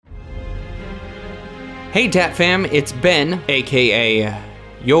Hey Dat Fam, it's Ben, aka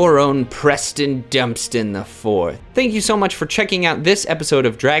your own Preston Dumpston IV. Thank you so much for checking out this episode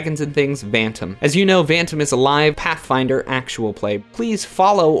of Dragons and Things Vantum. As you know, Vantum is a live Pathfinder actual play. Please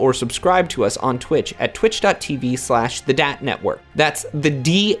follow or subscribe to us on Twitch at twitch.tv/the Dat Network. That's the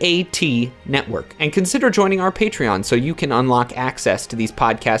DAT Network. And consider joining our Patreon so you can unlock access to these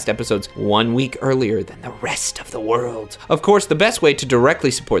podcast episodes 1 week earlier than the rest of the world. Of course, the best way to directly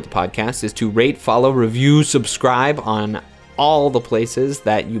support the podcast is to rate, follow, review, subscribe on all the places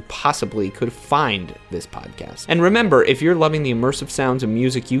that you possibly could find this podcast. And remember, if you're loving the immersive sounds and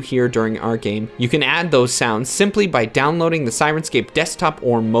music you hear during our game, you can add those sounds simply by downloading the Syrinscape desktop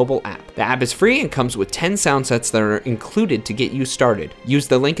or mobile app. The app is free and comes with 10 sound sets that are included to get you started. Use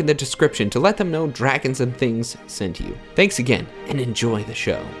the link in the description to let them know Dragons and Things sent you. Thanks again, and enjoy the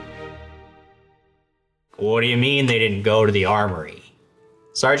show. What do you mean they didn't go to the armory?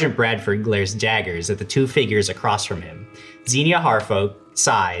 Sergeant Bradford glares daggers at the two figures across from him. Xenia Harfolk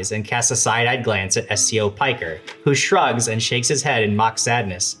sighs and casts a side-eyed glance at STO Piker, who shrugs and shakes his head in mock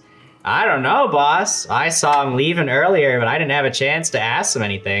sadness. I don't know, boss. I saw him leaving earlier, but I didn't have a chance to ask him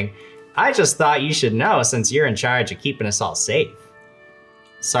anything. I just thought you should know since you're in charge of keeping us all safe.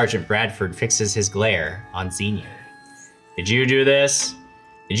 Sergeant Bradford fixes his glare on Xenia. Did you do this?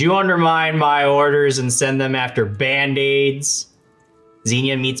 Did you undermine my orders and send them after Band-Aids?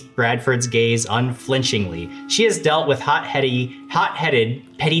 Xenia meets Bradford's gaze unflinchingly. She has dealt with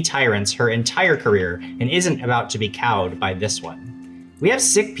hot-headed, petty tyrants her entire career and isn't about to be cowed by this one. We have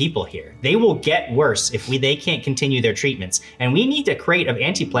sick people here. They will get worse if they can't continue their treatments, and we need a crate of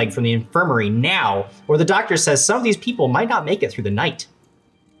anti-plague from the infirmary now, or the doctor says some of these people might not make it through the night.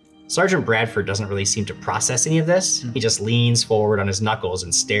 Sergeant Bradford doesn't really seem to process any of this. He just leans forward on his knuckles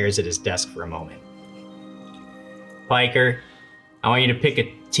and stares at his desk for a moment. Piker, I want you to pick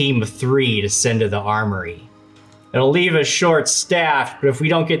a team of 3 to send to the armory. It'll leave us short-staffed, but if we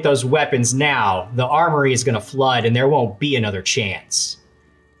don't get those weapons now, the armory is gonna flood and there won't be another chance.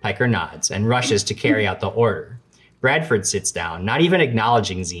 Piker nods and rushes to carry out the order. Bradford sits down, not even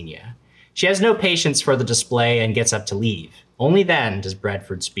acknowledging Xenia. She has no patience for the display and gets up to leave. Only then does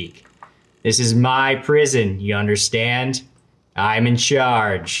Bradford speak. This is my prison, you understand? I'm in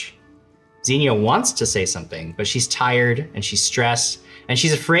charge. Xenia wants to say something, but she's tired and she's stressed, and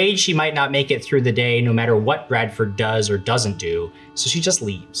she's afraid she might not make it through the day no matter what Bradford does or doesn't do, so she just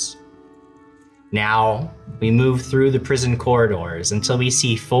leaves. Now, we move through the prison corridors until we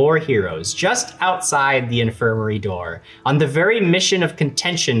see 4 heroes just outside the infirmary door, on the very mission of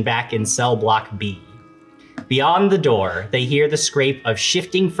contention back in cell block B. Beyond the door, they hear the scrape of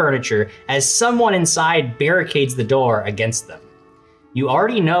shifting furniture as someone inside barricades the door against them. You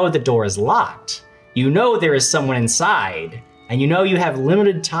already know the door is locked. You know there is someone inside, and you know you have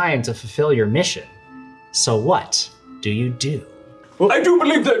limited time to fulfill your mission. So what do you do? Well, I do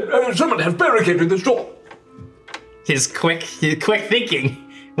believe that someone has barricaded this door. His quick thinking.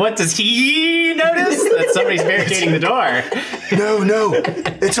 What does he notice? That somebody's barricading the door. No,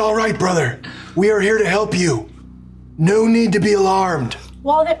 it's all right, brother. We are here to help you. No need to be alarmed.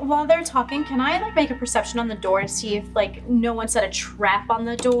 While they're talking, can I make a perception on the door to see if no one set a trap on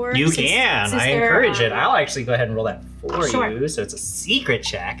the door? You can. I encourage it. I'll actually go ahead and roll that for you. So it's a secret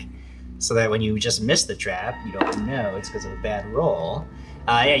check, so that when you just miss the trap, you don't know it's because of a bad roll.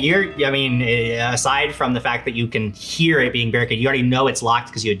 Aside from the fact that you can hear it being barricaded, you already know it's locked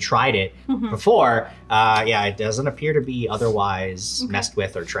because you had tried it before. It doesn't appear to be otherwise messed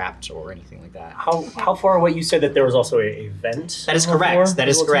with or trapped or anything like that. How far away? You said that there was also a vent? That is correct. That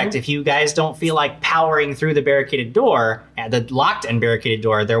is correct. If you guys don't feel like powering through the barricaded door, the locked and barricaded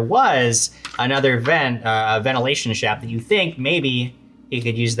door, there was another vent, a ventilation shaft that you think maybe you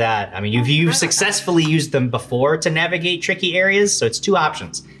could use that. I mean, you've successfully used them before to navigate tricky areas, so it's 2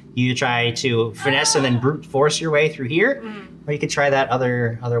 options. You try to finesse and then brute force your way through here, or you could try that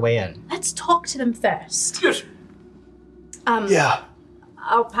other way in. Let's talk to them first. Yes. Yeah.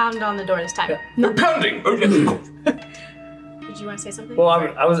 I'll pound on the door this time. No. Pounding! Oh, yes, of course. Did you want to say something? Well,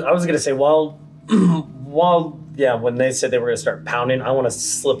 I was gonna say when they said they were gonna start pounding, I want to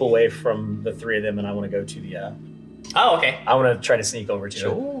slip away from the 3 of them and I want to go to the. Oh, okay. I want to try to sneak over to it.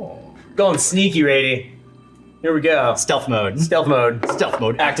 Sure. Going sneaky, Rady. Here we go. Stealth mode. Stealth mode. Stealth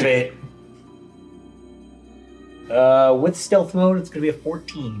mode. Activate. With stealth mode, it's going to be a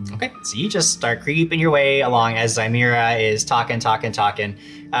 14. Okay, so you just start creeping your way along as Zymira is talking. All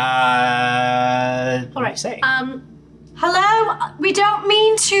right. Say? Hello? We don't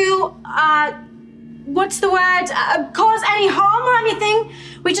mean to, cause any harm or anything.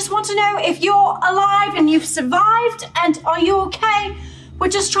 We just want to know if you're alive and you've survived, and are you okay We're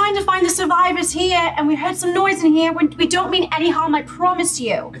just trying to find the survivors here, and we heard some noise in here. We don't mean any harm, I promise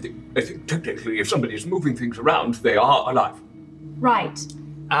you. I think technically, if somebody's moving things around, they are alive. Right.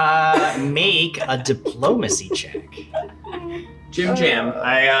 Make a diplomacy check. Jim Jam,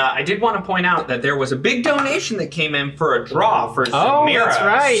 I did want to point out that there was a big donation that came in for a draw for Samira. That's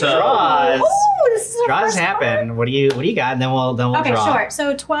right. So, Draws. Ooh, this is our Draws first happen. one. What do you got? And then we'll Okay, draw. sure.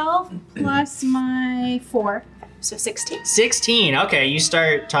 So 12 plus my 4, so 16. 16. Okay, you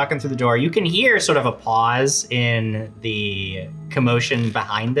start talking through the door. You can hear sort of a pause in the commotion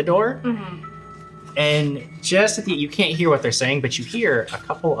behind the door. Mm-hmm. And just at the, you can't hear what they're saying, but you hear a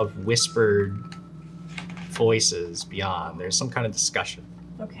couple of whispered voices beyond. There's some kind of discussion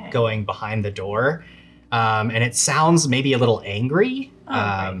Okay. going behind the door. And it sounds maybe a little angry.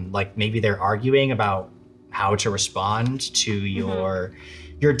 Like maybe they're arguing about how to respond to your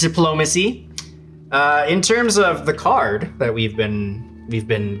diplomacy. In terms of the card that we've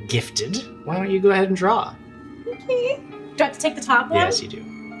been gifted, why don't you go ahead and draw? Okay. Do I have to take the top one? Yes, you do.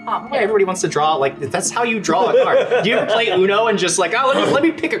 Oh, Why everybody wants to draw, like, that's how you draw a card. Do you ever play Uno and just like, oh, let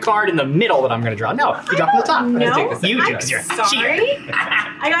me pick a card in the middle that I'm going to draw? No, you draw from the top. No, You do, 'cause you're a cheater. sorry.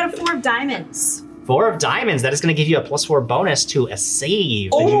 I got a 4 of diamonds. 4 of diamonds. That is going to give you a +4 bonus to a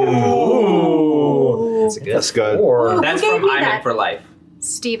save. Ooh. That's a good. That's good. Ooh, that's who gave from me I'm that? In for Life.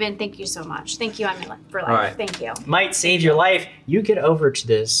 Steven, thank you so much. Thank you, I'm in for life. All right. Thank you. Might save your life. You get over to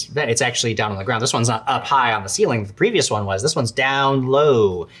this vent. It's actually down on the ground. This one's not up high on the ceiling. The previous one was. This one's down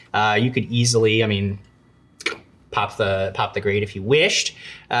low. You could easily, I mean, pop the grate if you wished,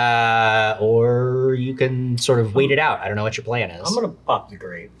 or you can sort of wait it out. I don't know what your plan is. I'm gonna pop the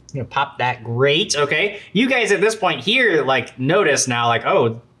grate. You're gonna pop that grate. Okay. You guys at this point here, like, notice now, like,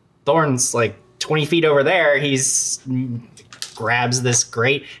 oh, Thorn's like 20 feet over there. He's grabs this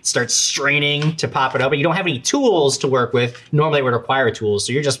grate, starts straining to pop it open. You don't have any tools to work with. Normally it would require tools,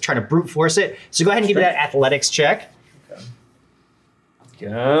 so you're just trying to brute force it. So go ahead and give me that athletics check.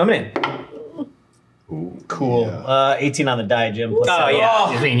 Come in. Cool. 18 on the die, Jim. Plus Oh, seven. yeah.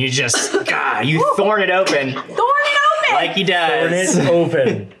 I mean, you just, God, you thorn it open Thorn it open! like he Turn does. it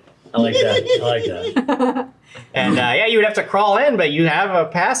open. I like that. I like that. And yeah, you would have to crawl in, but you have a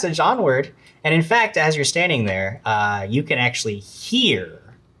passage onward. And in fact, as you're standing there, you can actually hear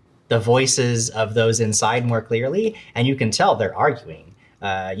the voices of those inside more clearly, and you can tell they're arguing.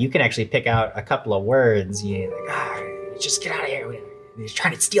 You can actually pick out a couple of words. You know, like, just get out of here. He's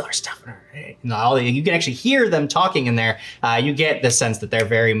trying to steal our stuff. You can actually hear them talking in there. You get the sense that they're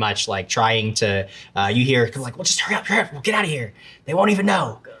very much like trying to, you hear kind of like, well, just hurry up, we'll get out of here. They won't even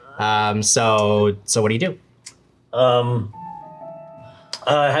know. So what do you do?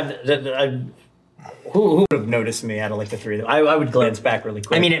 Who would have noticed me out of like the three of them? I would glance back really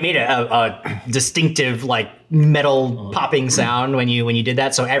quick. I mean, it made a distinctive like metal popping sound when you did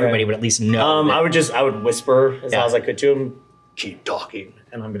that, so everybody would at least know. I would whisper as Yeah. loud as I could to him. Keep talking,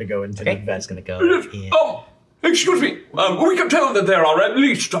 and I'm gonna go into the Okay, vent. that's gonna go. in. Excuse me. We can tell that there are at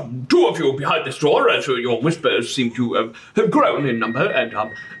least 2 of you behind this door, as your whispers seem to have grown in number. And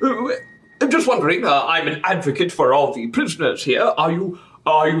I'm just wondering. I'm an advocate for all the prisoners here. Are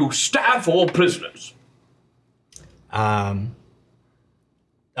you staff or prisoners?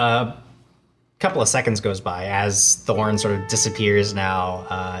 Couple of seconds goes by as Thorn sort of disappears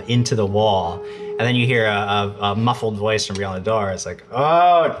now into the wall, and then you hear a muffled voice from beyond the door. It's like,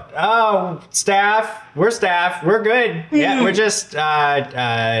 oh, staff, we're good. Yeah, we're just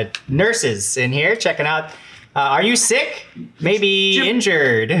nurses in here checking out. Are you sick? Maybe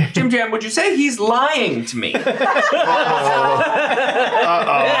injured? Jim Jam, would you say he's lying to me? A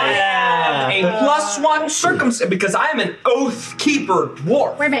 +1 circumstance, because I'm an oath keeper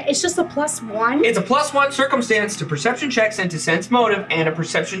dwarf. Wait a minute, it's just a +1? It's a +1 circumstance to perception checks and to sense motive, and a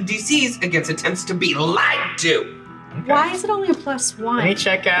perception DCs against attempts to be lied to. Why is it only a +1? Let me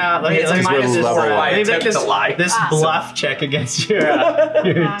check out. Let me It's a make minus level 4 by Let me make attempt to lie. this bluff check against your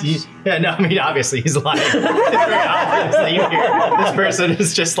gosh. Yeah, no, I mean, obviously he's lying. It's very obvious that you hear this person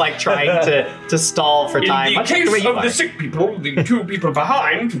is just like trying to stall for time. In the Much like case way you of are. the sick people, the 2 people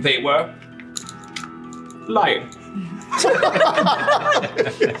behind, they were lying.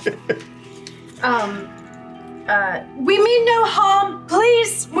 We mean no harm.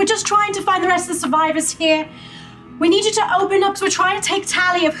 Please, we're just trying to find the rest of the survivors here. We need you to open up, because we're trying to take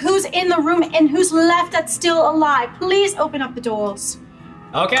tally of who's in the room and who's left that's still alive. Please open up the doors.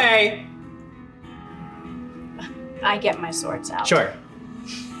 Okay, I get my swords out. sure.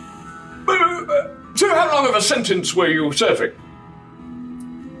 So how long of a sentence were you serving?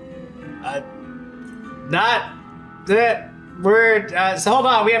 Not that we're. So hold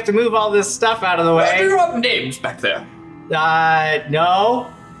on, we have to move all this stuff out of the Do way. you have names back there?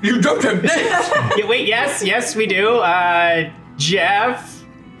 No. You don't have names. Yeah, wait, yes, we do. Jeff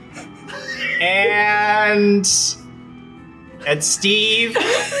and Steve.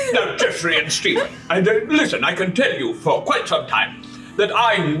 No, Jeffrey and Steve. And listen, I can tell you for quite some time that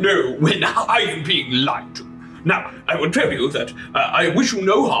I know when I am being lied to. Now, I will tell you that I wish you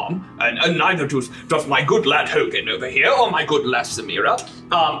no harm, and neither does my good lad Hogan over here or my good lass Samira.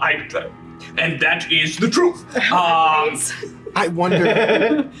 And that is the truth. I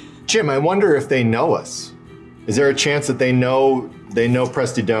wonder, Jim, I wonder if they know us. Is there a chance that they know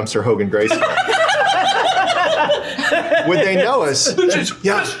Presty Dumps or Hogan Grayson? Would they know us? This is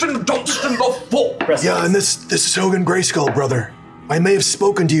Preston Dunstan the Fourth. Yeah, and this is Hogan Grayskull, brother. I may have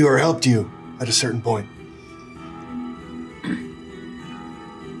spoken to you or helped you at a certain point.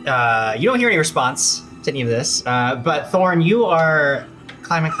 You don't hear any response to any of this, but Thorn, you are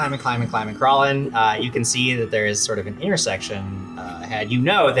climbing, crawling. You can see that there is sort of an intersection ahead. You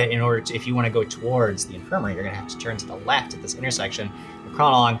know that if you want to go towards the infirmary, you're going to have to turn to the left at this intersection. You're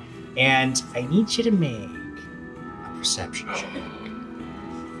crawling along, and I need you to make a perception check.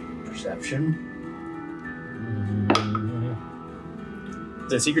 Perception.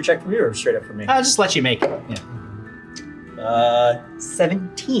 Is it a secret check from you or straight up from me? I'll just let you make it. Yeah.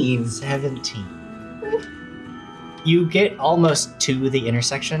 17. You get almost to the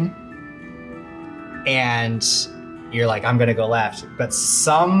intersection, and you're like, I'm gonna go left. But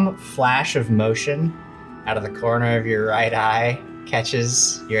some flash of motion out of the corner of your right eye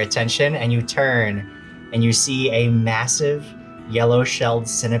catches your attention, and you turn, and you see a massive yellow-shelled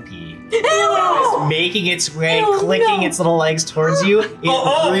centipede. It's making its way, clicking its little legs towards you.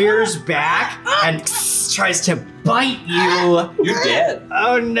 It rears back and tries to bite you. You're dead.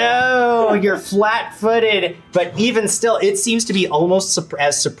 Oh no, you're flat-footed. But even still, it seems to be almost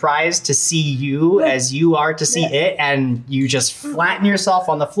as surprised to see you as you are to see it, and you just flatten yourself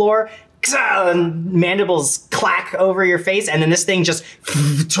on the floor. And mandibles clack over your face, and then this thing just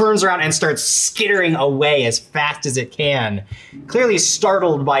turns around and starts skittering away as fast as it can, clearly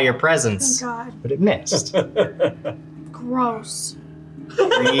startled by your presence. Oh God. But it missed. Gross.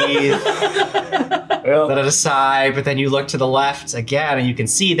 Breathe. Let it aside, but then you look to the left again, and you can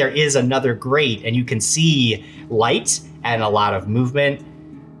see there is another grate, and you can see light and a lot of movement.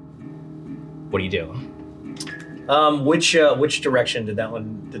 What do you do? Which direction did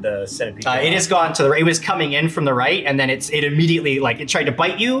the centipede go? It has gone to the right. It was coming in from the right, and then it immediately, it tried to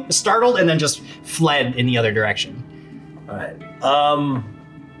bite you, startled, and then just fled in the other direction. All right.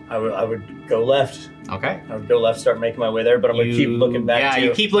 I would go left. Okay. I would go left, start making my way there, but I'm going to keep looking back. Yeah,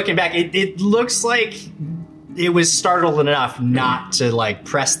 you keep looking back. It looks like it was startled enough not to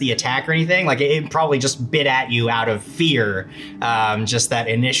press the attack or anything. It probably just bit at you out of fear. Just that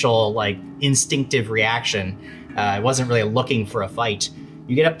initial instinctive reaction. It wasn't really looking for a fight.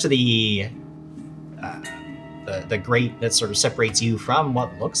 You get up to the grate that sort of separates you from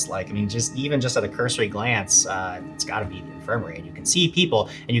what looks like. I mean, just at a cursory glance, it's got to be the infirmary. And you can see people,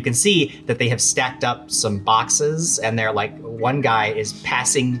 and you can see that they have stacked up some boxes, and they're one guy is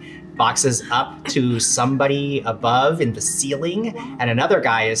passing boxes up to somebody above in the ceiling, and another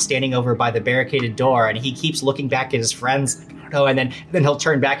guy is standing over by the barricaded door, and he keeps looking back at his friends. I don't know, and then he'll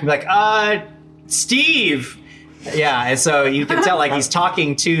turn back and be like, Steve. Yeah, and so you can tell he's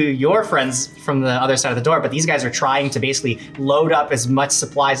talking to your friends from the other side of the door, but these guys are trying to basically load up as much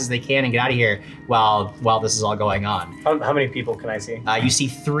supplies as they can and get out of here while this is all going on. How many people can I see? You see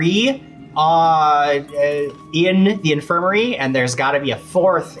 3 in the infirmary, and there's got to be a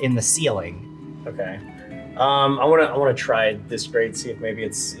 4th in the ceiling. Okay. I want to try this grate, see if maybe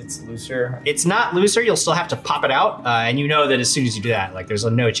it's looser. It's not looser. You'll still have to pop it out, and you know that as soon as you do that, there's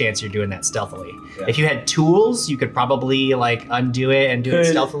no chance you're doing that stealthily. Yeah. If you had tools, you could probably undo it and do it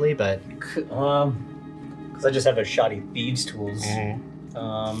stealthily, but because I just have a shoddy thieves tools.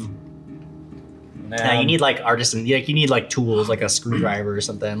 Now you need artisan, you need tools, a screwdriver or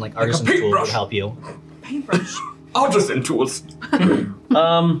something. Artisan tools would help you. Paintbrush. Artisan tools.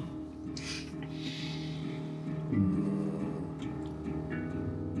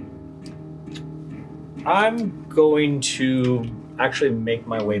 I'm going to actually make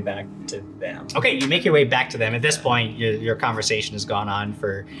my way back to them. Okay, you make your way back to them. At this point, your conversation has gone on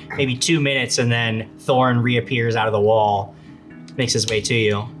for maybe 2 minutes, and then Thorn reappears out of the wall, makes his way to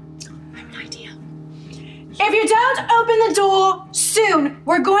you. I have an idea. If you don't open the door soon,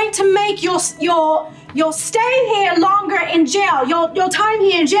 we're going to make your stay here longer in jail. Your time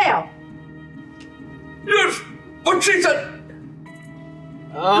here in jail. Yes, what she said.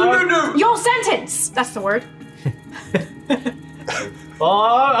 No. Your sentence. That's the word.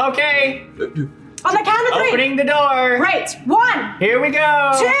 Oh, okay. On the count of 3. Opening the door. Great. 1, Here we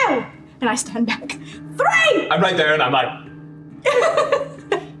go. 2, and I stand back. 3. I'm right there, and I'm like,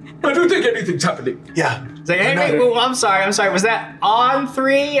 I don't think anything's happening. Yeah. Say, hey, wait, well, I'm sorry. Was that on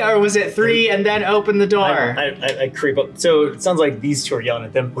 3 or was it 3 and then open the door? I creep up. So it sounds like these two are yelling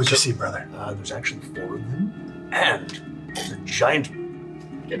at them. What'd you see, brother? There's actually 4 of them, and there's a giant,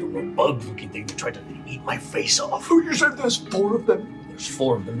 I don't know, bug-looking thing that tried to eat my face off. Oh, you said there's 4 of them? There's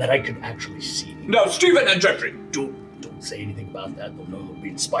 4 of them that I could actually see. No, Stephen and Jeffrey. Don't say anything about that. They'll know they'll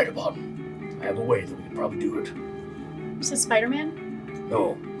be spied upon. I have a way that we can probably do it. Is it Spider-Man?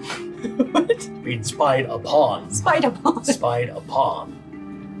 No. Being spied upon. Spider-Man. Spied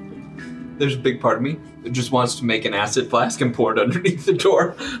upon. There's a big part of me that just wants to make an acid flask and pour it underneath the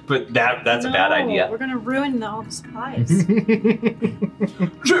door, but that's a bad idea. We're gonna ruin all the supplies.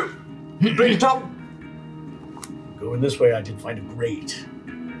 So, bring it up. Going this way, I did find a grate.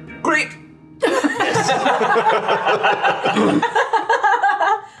 Great.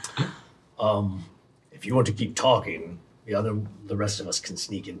 If you want to keep talking, the rest of us can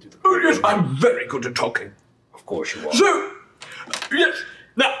sneak in through the Oh, grate. yes, I'm very good at talking. Of course you are. So, yes,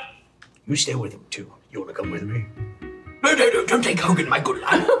 now, You stay with him, too. You want to come with me? no, don't take Hogan, my good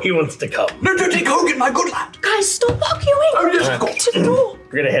lad. He wants to come. No, don't take Hogan, my good lad. Guys, stop arguing! Oh, yes, of course. To the door!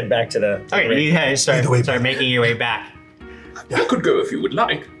 We're gonna head back to the. Okay, you guys start Either way back. making your way back. I could go if you would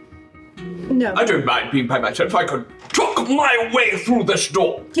like. No. I don't mind being by myself. I could talk my way through this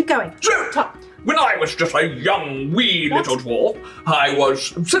door. Keep going. So, Talk. when I was just a young, wee What? little dwarf, I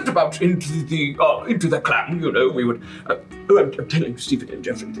was sent about into the clan. You know, we would. I'm telling Stephen and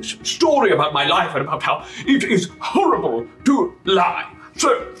Jeffrey this story about my life and about how it is horrible to lie.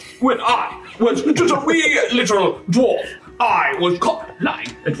 So, when I was just a wee little dwarf, I was caught lying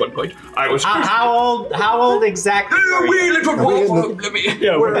at one point. I was How old exactly? a were wee you? little dwarf. Let me.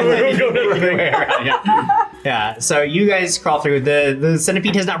 Yeah, we're Yeah, so you guys crawl through. The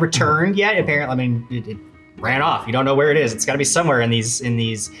centipede has not returned yet. Apparently, I mean, it ran off. You don't know where it is. It's got to be somewhere in these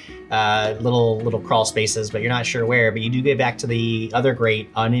little crawl spaces, but you're not sure where. But you do get back to the other grate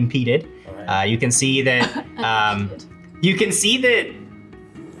unimpeded. You can see that.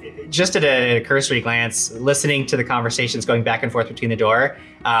 Just at a cursory glance, listening to the conversations going back and forth between the door,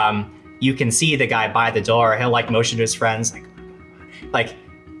 you can see the guy by the door. He'll motion to his friends, like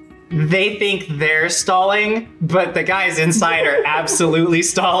they think they're stalling, but the guys inside are absolutely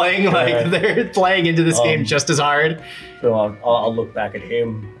stalling. Like they're playing into this game just as hard. So I'll look back at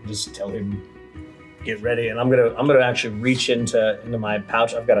him and just tell him, get ready. And I'm gonna actually reach into my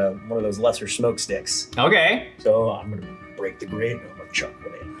pouch. I've got one of those lesser smoke sticks. Okay. So I'm gonna break the grate and I'm gonna chuck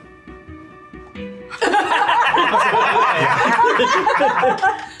one in.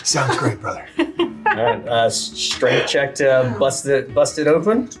 Sounds great, brother. All right, strength check to bust it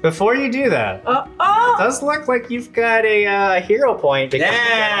open. Before you do that, it does look like you've got a hero point. I think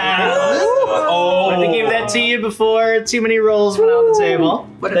I gave that to you before too many rolls went on the table.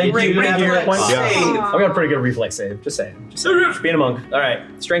 Thank you. great Hero point. reflex I've got a pretty good reflex save. Just saying. Being a monk. All right,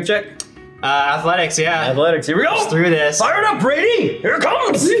 strength check. Athletics, yeah. Athletics. Here we go. Just through this. Fire it up, Brady. Here it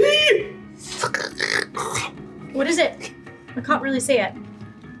comes. What is it? I can't really see it.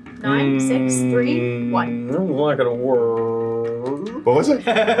 9, 6, 3, 1. I'm not gonna work. What was it?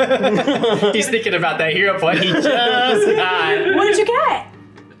 He's thinking about that hero point he just got. What did you get?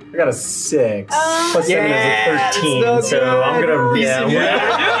 I got a 6. Plus 7 yeah, is a 13. that's So I'm gonna. Yeah.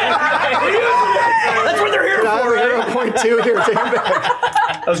 That's what they're here I have a hero point too here. Take it back.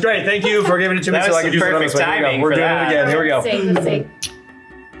 That was great. Thank you for giving it to me That so was I could some use it on perfect this one. Here we go. timing We're for doing that. it again. Here we go. Let's see.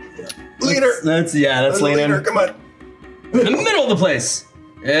 Leader. That's Leader, come on. in the middle of the place.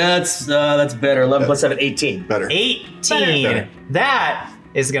 Yeah, that's better. 11 plus 7, 18. Better. 18. Better. That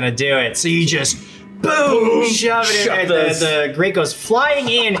is gonna do it. So you just boom, shove it in Shove there. this. The grate goes flying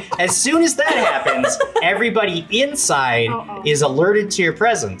in. As soon as that happens, everybody inside is alerted to your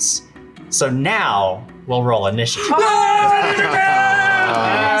presence. So now we'll roll initiative.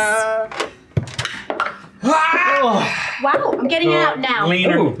 Wow, I'm getting it out now.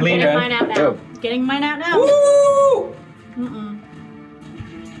 Leaner. Getting mine out now. Go. Getting mine out now.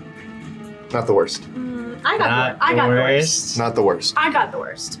 Not the worst. I got the worst. Not the worst. I got the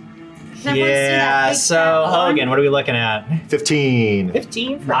worst. Now, let's see Yeah, that big so fat arm. Hogan, what are we looking at? 15.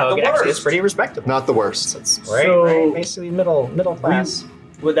 15 for Not the Hogan. Actually, worst. it's pretty respectable. Not the worst. It's right, So- right, basically middle class.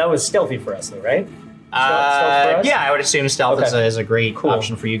 Well, that was stealthy for us, though, right? Stealth for us? Yeah, I would assume stealth Okay. is a great Cool.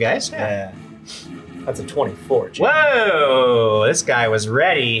 option for you guys. Yeah. Yeah. That's a 24. Jim. Whoa, this guy was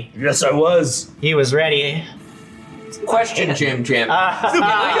ready. Yes, I was. He was ready. Question, Jim. Is it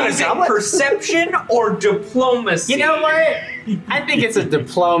Goblet? perception or diplomacy? You know what? I think it's a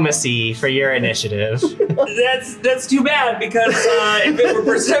diplomacy for your initiative. That's too bad because if it were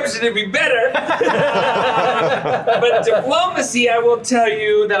perception, it'd be better. But diplomacy, I will tell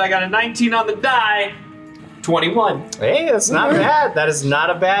you that I got a 19 on the die. 21. Hey, that's not bad. That is not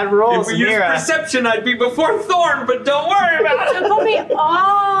a bad roll, If we use Samira. perception, I'd be before Thorn, but don't worry about it. So put me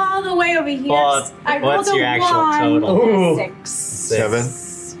all the way over here. Well, I rolled what's a your actual 1 total? and a Ooh. 6. 7.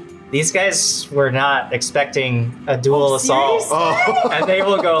 These guys were not expecting a dual assault, Oh. and they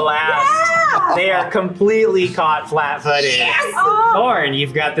will go last. Yeah! They are completely caught flat-footed. Oh, Thorn,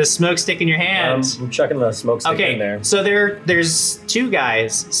 you've got this smoke stick in your hand. I'm chucking the smoke stick in Okay, there. so there's two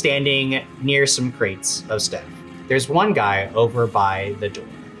guys standing near some crates of stuff. There's one guy over by the door.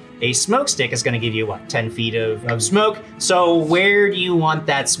 A smoke stick is going to give you, 10 feet of smoke. So where do you want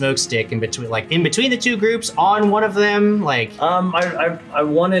that smoke stick in between? Like, in between the two groups, on one of them? Like, I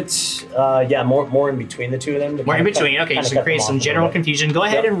want it, more in between the two of them. more in between. Okay, just to create some general confusion. Go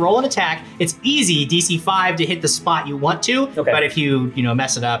ahead and roll an attack. It's easy, DC 5, to hit the spot you want to. Okay. But if you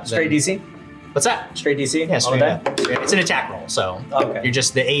mess it up, Straight then, DC? What's that? Straight DC? Yeah, On straight that? up. It's an attack roll, so Okay. you're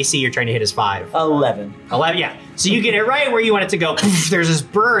just the AC you're trying to hit is 5. 11. 11, yeah. So you get it right where you want it to go. There's this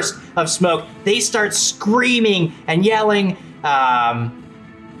burst of smoke. They start screaming and yelling. That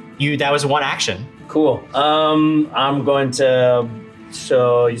was one action. Cool. I'm going to.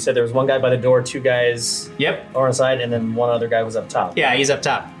 So you said there was one guy by the door, two guys Yep. on the side, and then one other guy was up top. Yeah, he's up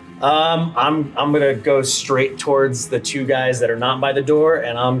top. I'm gonna go straight towards the two guys that are not by the door,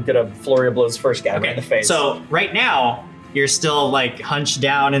 and I'm gonna flurry of blows first guy right in the face. So right now you're still hunched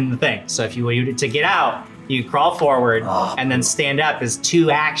down in the thing. So if you were to get out, you crawl forward and then stand up is 2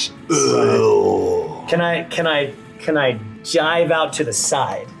 actions. can I jive out to the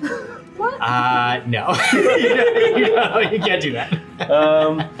side? No. you can't do that.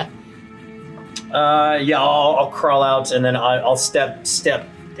 I'll crawl out and then I'll step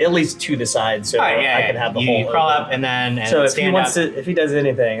at least to the side so All right, I can have the you whole. crawl up and then So if he stand wants up. to, if he does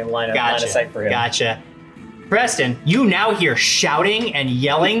anything, and line of sight for him. Gotcha. Preston, you now hear shouting and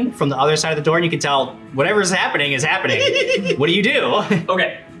yelling from the other side of the door, and you can tell whatever's happening is happening. What do you do?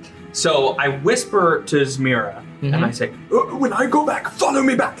 Okay, so I whisper to Zmira, and I say, when I go back, follow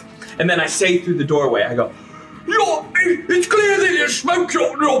me back. And then I say through the doorway, I go, it's clear that your smoke,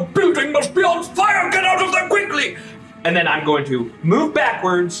 your building must be on fire, get out of there quickly. And then I'm going to move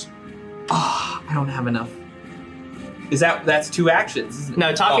backwards. I don't have enough. That's 2 actions, isn't it?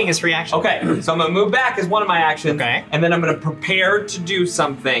 No, talking is free action. Okay, so I'm gonna move back as one of my actions. Okay. And then I'm gonna prepare to do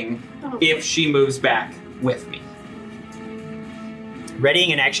something if she moves back with me.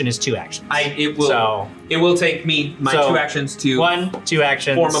 Readying an action is 2 actions. It will take me my 2 actions to 1, 2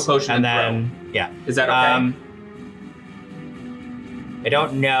 actions. form a potion and and then yeah. Is that okay? I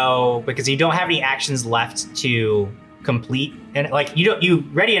don't know because you don't have any actions left to complete, and you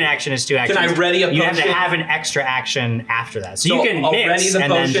ready an action is 2 actions. Can I ready a You have to potion? have an extra action after that, so you can I'll mix ready the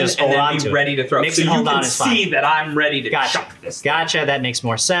and then potion just hold and on then to be it. ready to throw. Mix So and you hold on can is fine. see that I'm ready to Gotcha. chuck this. Gotcha. That makes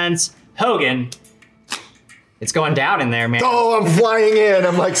more sense. Hogan, it's going down in there, man. Oh, I'm flying in.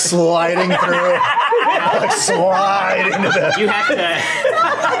 I'm sliding through. Slide into the. You have to.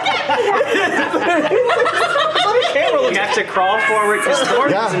 You have to crawl forward because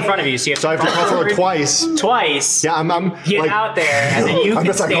Thorn is in front of you, so you have So I have to crawl forward twice. twice. Yeah, I'm Get out there, and then you I'm can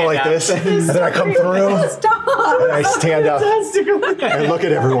just stand go like up. this, and then I come through, Stop! and I stand up and look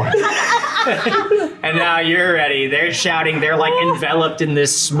at everyone. And now you're ready. They're shouting. They're enveloped in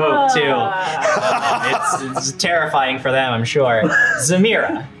this smoke too. It's terrifying for them, I'm sure.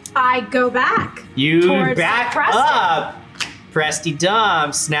 Zamira, I go back. you Towards back Preston. up. Presty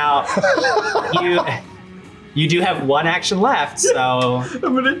dumps. Now you do have 1 action left, so I'm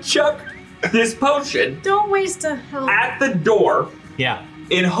gonna chuck this potion Don't waste a health. at the door yeah.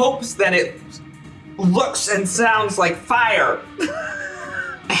 in hopes that it looks and sounds like fire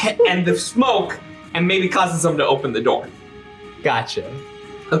and the smoke and maybe causes them to open the door. Gotcha.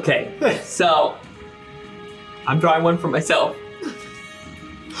 Okay, so I'm drawing one for myself.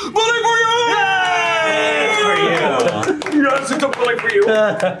 Bullet for you! Yay for you. Yes, it's a bullet for you.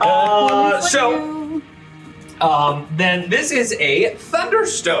 Then this is a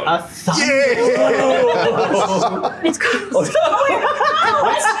thunderstone. A thunder. It's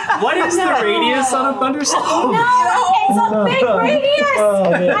What is the radius on a thunderstorm? No, it's a big radius.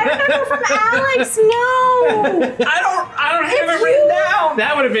 I remember from Alex. No. I don't have it written down.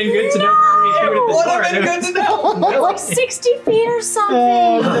 That would have been good to know before you shoot Would at have the been door. good to know. It's like 60 feet or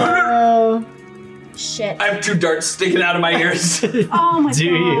something. Shit. I have 2 darts sticking out of my ears. Oh my Do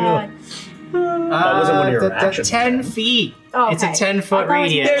you? god. That wasn't one of your actions. 10 feet. Oh, It's a okay. 10-foot I thought it was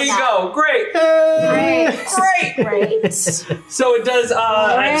radius. There you go. Great. Great. So it does. So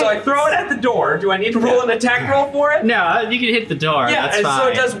I throw it at the door. Do I need to roll an attack roll for it? No, you can hit the door. Yeah, That's and fine. so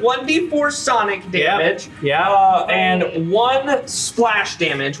it does 1d4 sonic damage. Yep. And 1 splash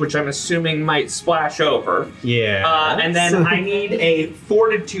damage, which I'm assuming might splash over. Yeah. And then I need a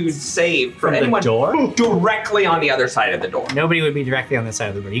fortitude save from the anyone door? directly on the other side of the door. Nobody would be directly on the side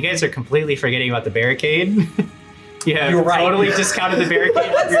of the door. You guys are completely forgetting about the barricade. Yeah, You're right. totally discounted the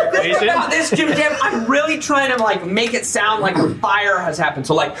barricade from your equation. About this, Jim Jam, I'm really trying to like make it sound like a fire has happened.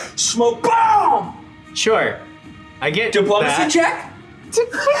 So like smoke, boom. Sure, I get Diplomacy that. check.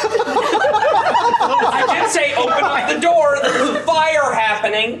 I did say open up the door. There's a fire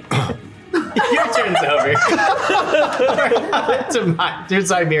happening. Your turn's over. To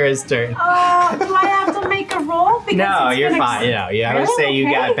Zymira's turn. Do I have to make a roll? Because No, it's you're been fine. I would Really? say you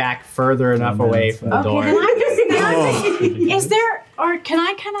Okay. got back further enough away from the Okay, door. then I is there, or can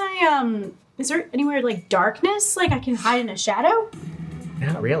I, is there anywhere like darkness? Like I can hide in a shadow?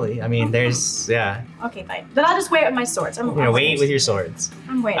 Not really. I mean, there's Okay, fine. Then I'll just wait with my swords. I'm wait with your swords.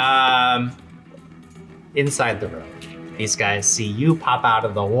 I'm waiting. Inside the room, these guys see you pop out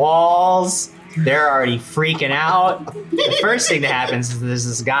of the walls. They're already freaking out. The first thing that happens is there's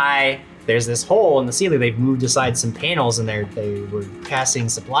this guy. There's this hole in the ceiling. They've moved aside some panels and they were passing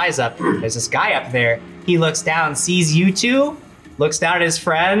supplies up. There's this guy up there. He looks down, sees you two, looks down at his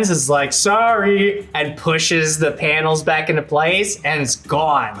friends, is like, sorry, and pushes the panels back into place, and it's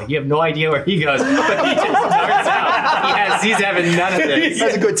gone. Like, you have no idea where he goes, but he just darts out. He's having none of this.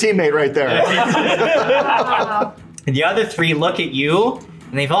 That's a good teammate right there. And the other three look at you,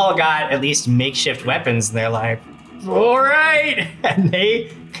 and they've all got at least makeshift weapons, and they're like, all right, and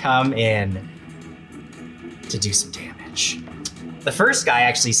they come in to do some damage. The first guy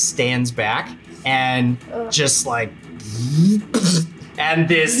actually stands back and just like, and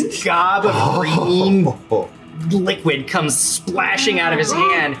this gob of green liquid comes splashing out of his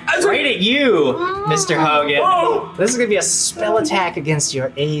hand right at you, Mr. Hogan. This is gonna be a spell attack against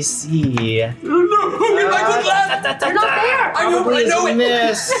your AC. My good lad. You're not there. Probably I know is a it.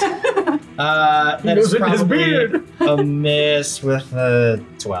 miss. That is probably a miss with a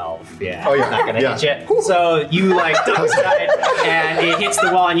 12. Yeah. Oh, yeah. Not gonna Yeah. hit you. So you like duck aside, and it hits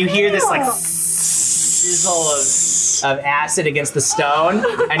the wall, and you hear this like sizzle of acid against the stone,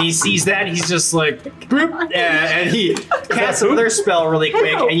 and he sees that, he's just like, boop, and he casts another spell really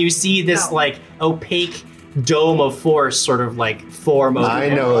quick, and you see this like opaque dome of force sort of like form over I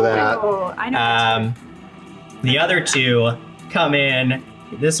him. know that. Oh, I know. The other two come in.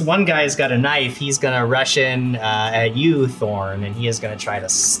 This one guy's got a knife. He's gonna rush in at you, Thorn, and he is gonna try to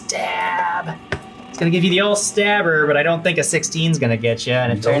stab. He's gonna give you the old stabber, but I don't think a 16's gonna get you.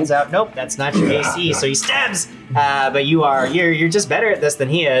 And it turns out, nope, that's not your AC. So he stabs, but you're just better at this than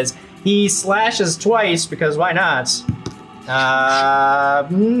he is. He slashes twice because why not?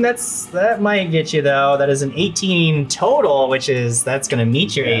 That might get you though. That is an 18 total, that's gonna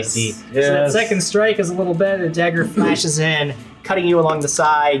meet your AC. So that second strike is a little better. The dagger flashes in, cutting you along the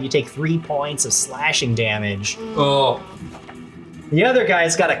side. You take 3 points of slashing damage. Oh. The other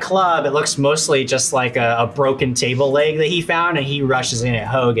guy's got a club. It looks mostly just like a broken table leg that he found, and he rushes in at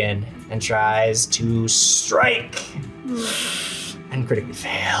Hogan and tries to strike. And critically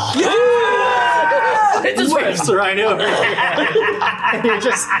fail. It just whips right over.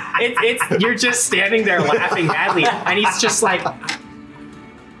 You're just standing there laughing madly, and he's just like,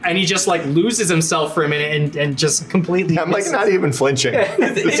 and he just like loses himself for a minute and just completely. I'm like not even flinching.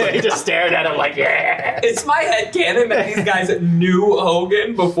 He just stared at him like, yeah. It's my headcanon that these guys knew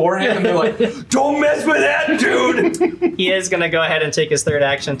Hogan beforehand, and they're like, don't mess with that dude! He is going to go ahead and take his third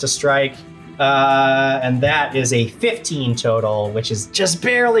action to strike. And that is a 15 total, which is just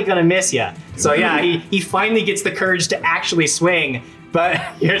barely going to miss you. So yeah, he finally gets the courage to actually swing, but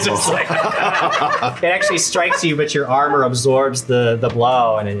you're just like, it actually strikes you, but your armor absorbs the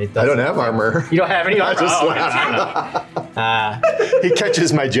blow, and it doesn't. I don't have armor. You don't have any armor? He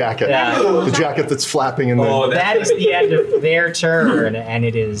catches my jacket. Yeah. The jacket that's flapping in the... That is the end of their turn, and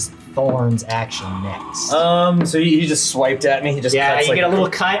it is Thorn's action next. So he just swiped at me. He just cuts, you get a little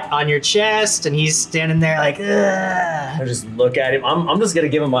cut on your chest, and he's standing there like, ugh. I just look at him. I'm just gonna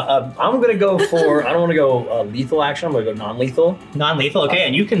give him I'm gonna go for. I don't want to go lethal action. I'm gonna go non-lethal. Non-lethal, okay,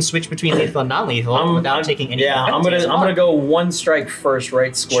 and you can switch between lethal and non-lethal without taking any. Yeah, I'm gonna go one strike first,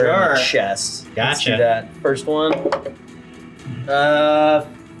 right square in the Sure. chest. Let's Gotcha. do that. First one.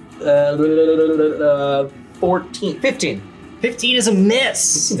 15. 15 is a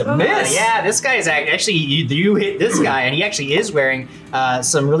miss. a miss? Yeah, this guy is actually, you hit this guy, and he actually is wearing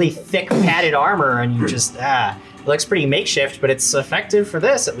some really thick padded armor, and you just, it looks pretty makeshift, but it's effective for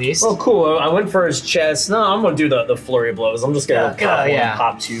this at least. Oh, cool. I went for his chest. No, I'm going to do the flurry of blows. I'm just going to pop one,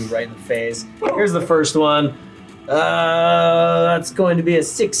 pop two right in the face. Here's the first one. That's going to be a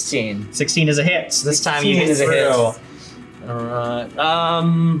 16. 16 is a hit. So this time you hit is a through. hit. All right.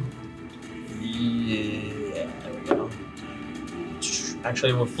 Yeah, there we go.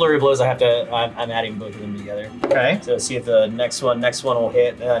 Actually, with flurry blows, I'm adding both of them together. Okay. So see if the next one will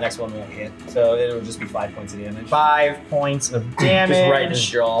hit. The next one won't hit. So it'll just be 5 points of damage. 5 points of damage. Just right in his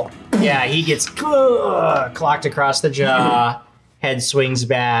jaw. Yeah, he gets clocked across the jaw. Head swings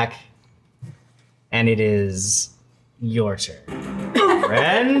back, and it is your turn.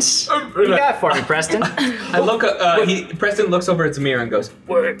 Friend, what you got for me, Preston? I look. Preston looks over at Zamir and goes,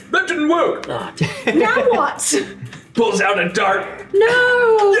 That didn't work. Now what? Pulls out a dart.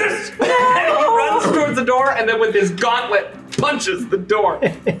 No! Yes! and he runs towards the door, and then with his gauntlet punches the door.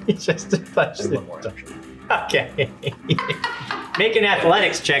 He just punches the door. Okay. Make an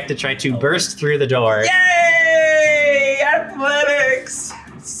athletics check to try to burst through the door. Yay! Athletics.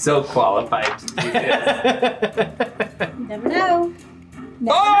 So qualified to do this. Never know.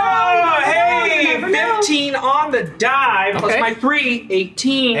 Oh, hey! 15 on the die, plus my 3,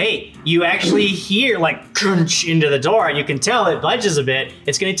 18. Hey, you actually hear like crunch into the door, and you can tell it budges a bit.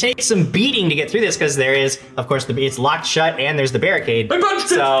 It's going to take some beating to get through this because there is, of course, it's locked shut, and there's the barricade. I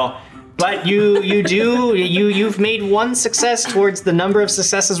punched it! But you've made one success towards the number of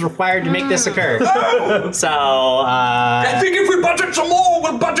successes required to make this occur. So I think if we budget some more,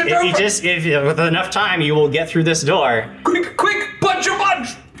 we'll budget over. if with enough time, you will get through this door. Quick, punch a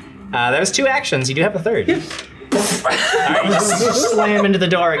bunch! That was 2 actions. You do have a third. All right, you just slam into the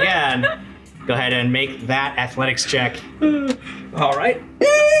door again. Go ahead and make that athletics check. All right.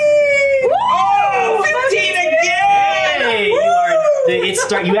 Oh, 15 again! Hey,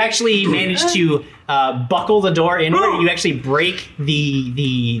 you actually managed to buckle the door inward. You actually break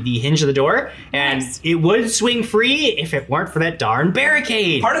the hinge of the door, and it would swing free if it weren't for that darn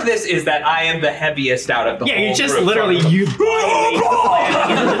barricade. Part of this is that I am the heaviest out of the whole Yeah, you just group. literally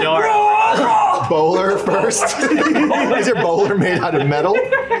slam into the door. Bowler first. Is your bowler made out of metal?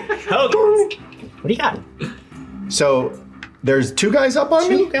 What do you got? So there's 2 guys up on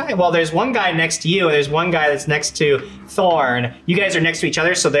me? Well, there's one guy next to you, and there's one guy that's next to Thorn. You guys are next to each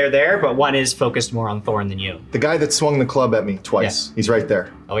other, so they're there, but one is focused more on Thorn than you. The guy that swung the club at me twice. Yeah. He's right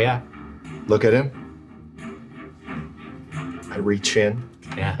there. Oh, yeah? Look at him. I reach in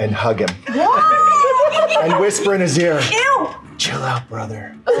and hug him. And whisper in his ear. Ew! Chill out,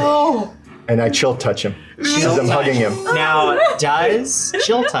 brother. Oh. And I chill touch him as I'm hugging him. Now, does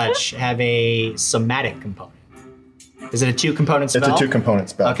Chill Touch have a somatic component? Is it a 2-component spell? It's a 2-component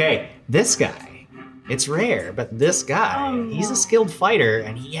spell. Okay, this guy, it's rare, but this guy, he's a skilled fighter,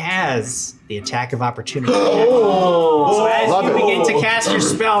 and he has the attack of opportunity. So as Love you it. begin to cast your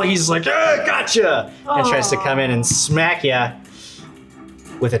spell, he's like, gotcha! And tries to come in and smack you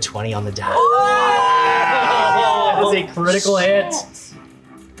with a 20 on the die. That is a critical hit.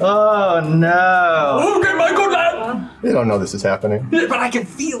 Oh, no. Okay, my good lad. They don't know this is happening. But I can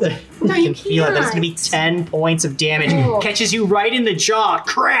feel it. No, You you can feel it. That's going to be can't. 10 points of damage. Catches you right in the jaw.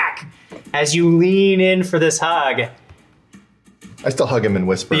 Crack! As you lean in for this hug. I still hug him and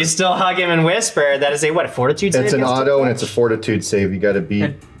whisper. You still hug him and whisper. That is a fortitude save? It's an against auto Chill and it's a fortitude save. You gotta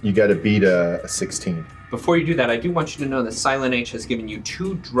beat a 16. Before you do that, I do want you to know that Silent H has given you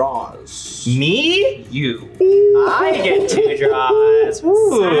 2 draws. Me? You. I get 2 draws.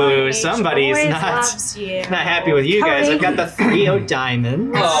 Ooh, Silent somebody's H not loves you. happy with you guys. I've got the 3-0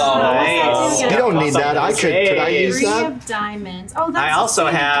 diamonds. Oh, Nice. You don't need that. Could I use 3 that? of diamonds. Oh, that's I also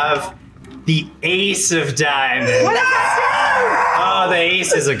a have the Ace of Diamonds. What does that Oh, the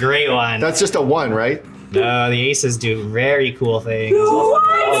Ace is a great one. That's just a 1, right? No, the Aces do very cool things. do? What?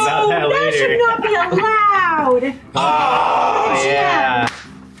 All about that That later. should not be allowed. Oh, yeah.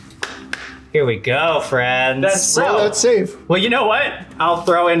 Here we go, friends. Roll that save. Well, you know what? I'll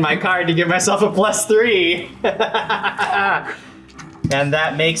throw in my card to give myself a +3. And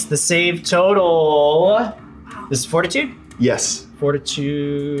that makes the save total. This is Fortitude? Yes.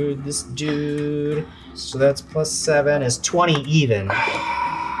 Fortitude, this dude. So that's +7 is 20 even.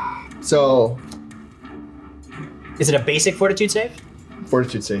 So, Is it a basic Fortitude save?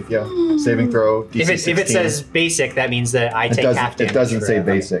 fortitude save, yeah. Saving throw, DC If it 16. says basic, that means that I take half damage. It doesn't for say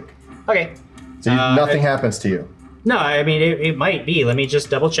every- basic. Okay. So nothing happens to you. No, I mean, it might be. Let me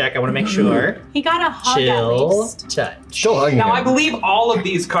just double check. I want to make sure. He got a hug at Chill, least. touch. Still hugging Now, him. I believe all of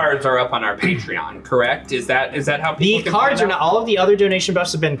these cards are up on our Patreon, correct? Is that how people The can cards find are out? not. All of the other donation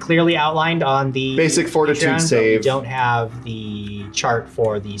buffs have been clearly outlined on the Basic fortitude Patreon, but save. We don't have the chart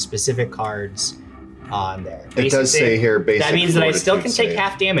for the specific cards on there. It does say here basic That means that I still can fortitude take save.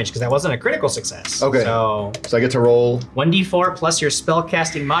 half damage because that wasn't a critical success. Okay. So So I get to roll. 1d4 plus your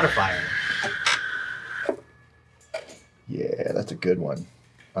spellcasting modifier. Yeah, that's a good one.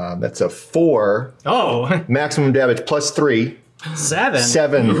 That's a 4. Oh, Maximum damage plus 3. 7.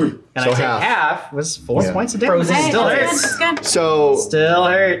 7. And so I take half. half was 4 Yeah. points of damage. Frozen. Still Hey, hurts. that's good. So Still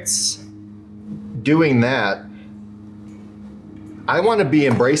hurts. doing that, I want to be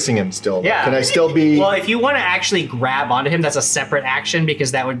embracing him still. Yeah. Can I still be? Well, if you want to actually grab onto him, that's a separate action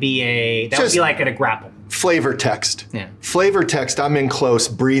because that would be Just- like a grapple. Flavor text. Yeah. Flavor text. I'm in close,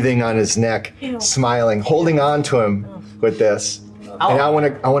 breathing on his neck, smiling, holding on to him with this, Oh. and I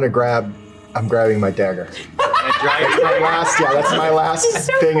want to grab. I'm grabbing my dagger. That's my last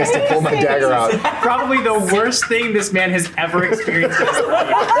thing is to pull my dagger out. Probably the worst thing this man has ever experienced in his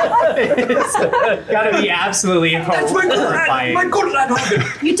life. It's gotta be absolutely horrifying. My good lad, Hogan.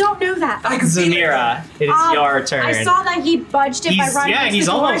 You don't know that. I can see it. Zamira, it is your turn. I saw that he budged it He's- by running yeah, through he's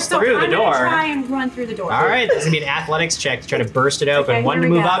the door, almost so through the I'm gonna door. try and run through the door. All right, this is gonna be an athletics check to try to burst it open. Okay, One to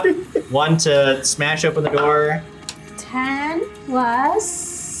here we move go. up, one to smash open the door. 10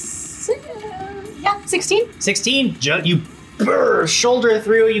 plus... 16. 16, you shoulder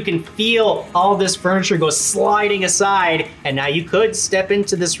through, you can feel all this furniture go sliding aside, and now you could step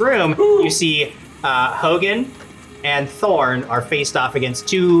into this room. You see Hogan and Thorn are faced off against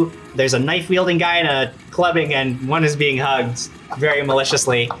two. There's a knife-wielding guy and a clubbing, and one is being hugged very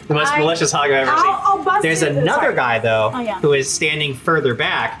maliciously. The most malicious hug I've ever seen. I'll bust There's it. another Sorry. guy, though, who is standing further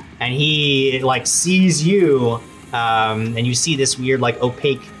back, and he, sees you, and you see this weird,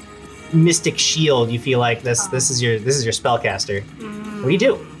 opaque mystic shield. You feel like this is your spellcaster. What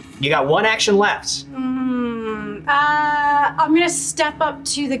do? You got one action left. I'm gonna step up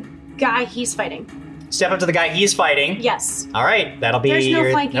to the guy he's fighting. Step up to the guy he's fighting. Yes. All right, that'll be There's no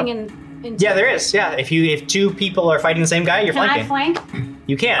your flanking nope. in Yeah, there is. Yeah, if two people are fighting the same guy, you're Can flanking. I flank?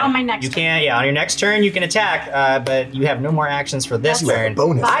 You can. On my next You turn. can. Yeah, on your next turn you can attack, but you have no more actions for this That's turn. a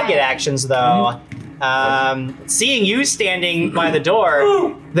bonus. I get actions though. Seeing you standing by the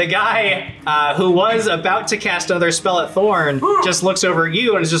door, the guy who was about to cast another spell at Thorn just looks over at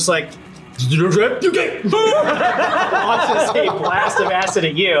you and is just like, launches a blast of acid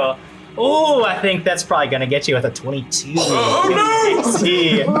at you. Ooh, I think that's probably gonna get you with a 22. Oh, no!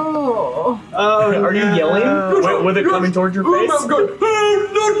 See. Oh. Oh, Are you yelling with it coming towards your face? Oh, good.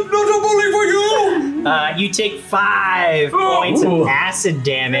 Not a bully for you! You take 5 points of acid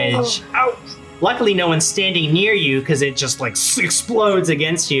damage. Ouch. Luckily, no one's standing near you because it just explodes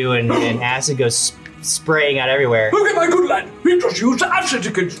against you, and acid goes spraying out everywhere. Look at my good lad. He just used acid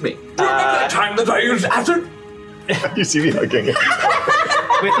against me. Do you remember that time that I used acid? You see me hugging it.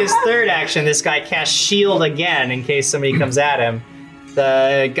 With his third action, this guy casts shield again in case somebody comes at him.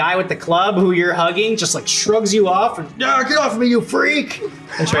 The guy with the club who you're hugging just shrugs you off and get off me, you freak!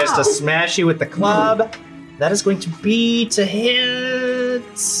 And tries to smash you with the club. That is going to be to hit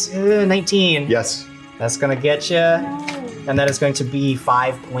 19. Yes. That's gonna get you. And that is going to be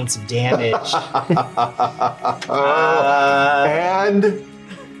 5 points of damage. And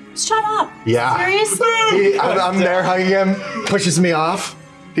Shut up. yeah, Seriously? I'm there hugging him. Pushes me off.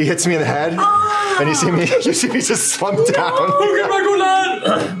 He hits me in the head, and you see me just slump down. Look at my good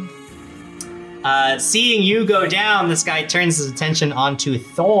lad! Seeing you go down, this guy turns his attention onto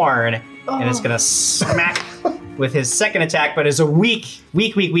Thorn, and is gonna smack with his second attack, but is a weak.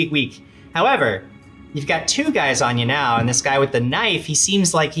 However, you've got two guys on you now, and this guy with the knife, he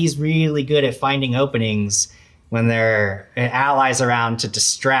seems like he's really good at finding openings when there are allies around to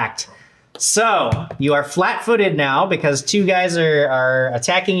distract. So, you are flat-footed now because two guys are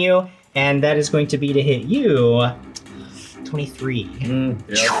attacking you, and that is going to be to hit you. 23.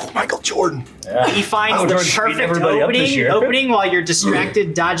 Michael Jordan. He finds the perfect everybody up this year. opening while you're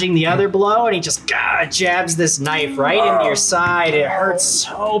distracted dodging the other blow, and he just jabs this knife right into your side. It hurts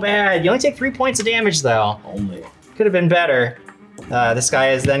so bad. You only take 3 points of damage, though. Only. Could have been better. This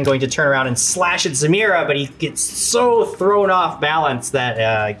guy is then going to turn around and slash at Zamira, but he gets so thrown off balance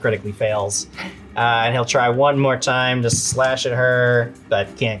that he critically fails. And he'll try one more time to slash at her,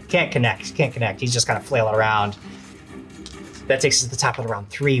 but can't connect. Can't connect. He's just kind of flailing around. That takes us to the top of round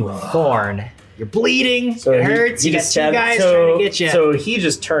 3 with Thorn. You're bleeding. It hurts. You got two guys trying to get you. So he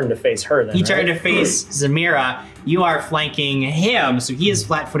just turned to face her then, He right? turned to face Zamira. You are flanking him, so he is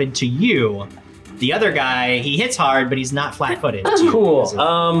flat-footed to you. The other guy, he hits hard, but he's not flat-footed. Cool.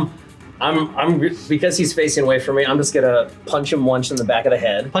 I'm because he's facing away from me. I'm just gonna punch him once in the back of the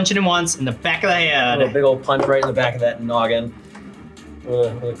head. Punching him once in the back of the head. A big old punch right in the back of that noggin.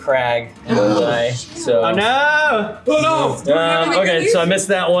 With a crag and a die. So. Oh no! Oh no! Okay, so I missed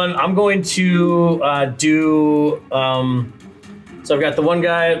that one. I'm going to do. So I've got the one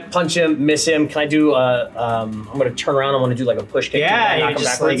guy, punch him, miss him. Can I do? I'm going to turn around. I want to do like a push kick. Yeah, knock you him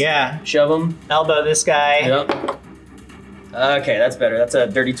just backwards, shove him, elbow this guy. Yep. Okay, that's better. That's a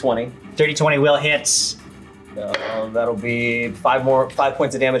dirty 20. Dirty 20 will hit. That'll be 5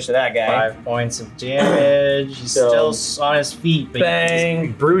 points of damage to that guy. 5 points of damage. He's still on his feet, but bang,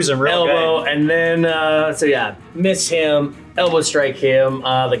 you bruise him real elbow, good. and then miss him, elbow strike him.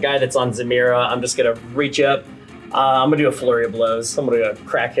 The guy that's on Zamira, I'm just gonna reach up. I'm gonna do a flurry of blows. I'm gonna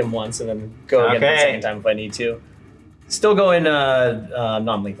crack him once and then go again the second time if I need to. Still going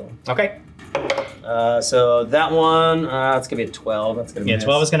non-lethal. Okay. So that one, it's gonna be a 12. That's gonna miss.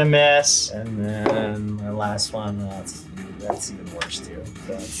 12 is gonna miss. And then my last one, that's even worse too.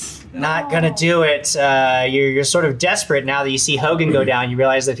 That's not gonna do it. You're sort of desperate now that you see Hogan go down. You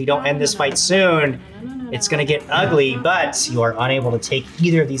realize that if you don't end this fight soon, it's gonna get ugly. But you are unable to take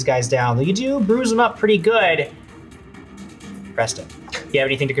either of these guys down. Though you do bruise them up pretty good. Preston, you have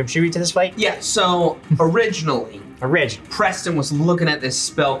anything to contribute to this fight? Yeah. So originally. Preston was looking at this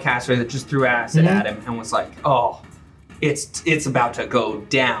spellcaster that just threw acid at him and was like, "Oh, it's about to go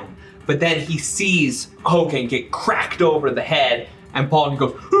down." But then he sees Hogan get cracked over the head, and Paul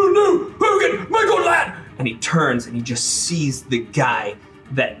goes, "Oh no, Hogan, my good lad!" And he turns and he just sees the guy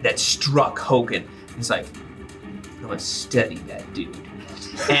that struck Hogan. He's like, "I'm gonna study that dude."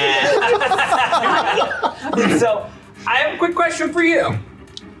 And so I have a quick question for you.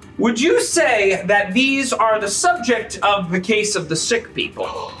 Would you say that these are the subject of the case of the sick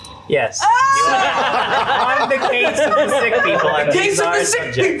people? Yes. On the case of the sick people. The case of the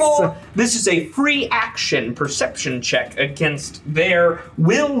sick people. This is a free action perception check against their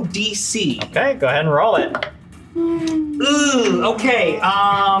will DC. Okay, go ahead and roll it. Ooh, okay.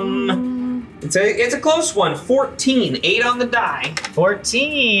 It's a close one. 14. 8 on the die.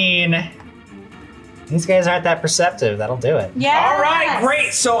 14. These guys aren't that perceptive. That'll do it. Yeah. All right,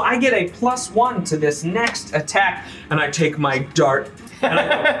 great. So I get a +1 to this next attack, and I take my dart. And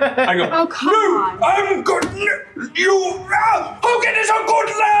I go, oh, come on. I'm good. Hogan is a good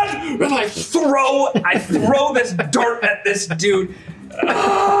lad. And I throw this dart at this dude.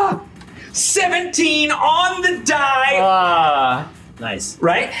 17 on the die. Nice.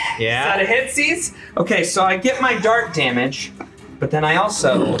 Right? Yeah. Is that a hit, C's? Okay, so I get my dart damage, but then I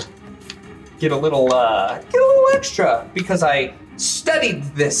also get a little extra because I studied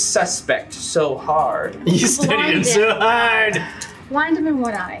this suspect so hard. You studied him so hard. Blind him in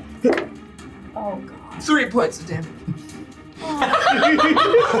one eye. Oh god. 3 points of damage.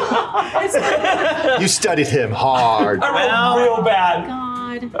 You studied him hard. I rolled real bad.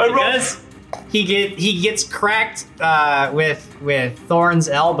 God. Because he gets cracked with Thorn's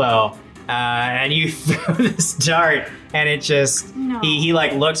elbow, and you throw this dart, and it just he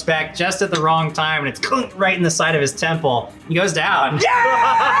like looks back just at the wrong time, and it's right in the side of his temple. He goes down. He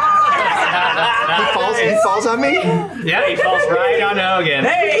falls on me? Yeah, he falls right on Hogan.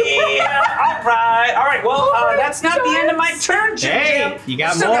 Hey! All right. Well, that's not the end of my turn, Jim. Hey, you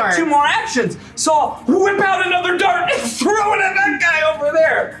got Still more. got 2 more actions. So I'll whip out another dart and throw it at that guy over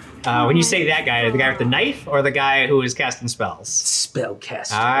there. When you say that guy, the guy with the knife or the guy who is casting spells?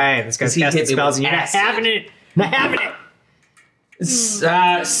 Spellcaster. All right, this guy's casting spells, and you're not having it. Not having it.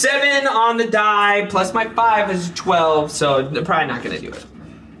 7 on the die, plus my 5 is 12, so they're probably not going to do it.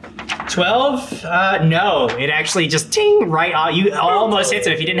 12? No. It actually just ting right off. You almost hits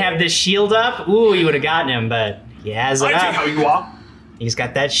him. If you didn't have this shield up, ooh, you would have gotten him, but he has it I up. see how you are. He's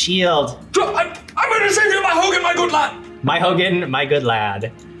got that shield. So I'm going to save you, my Hogan, my good lad. My Hogan, my good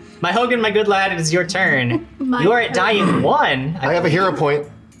lad. My Hogan, my good lad, it is your turn. You are at dying 1. I have a hero point.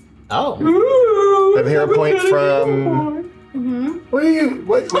 Oh. I have a hero point from. Wait,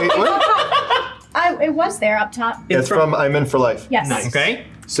 what? It was there up top. It's from I'm in for life. Yes. Nice. Okay.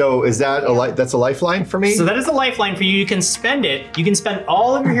 So is that that's a lifeline for me? So that is a lifeline for you. You can spend it. You can spend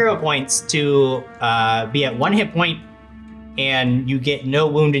all of your hero points to be at 1 hit point, and you get no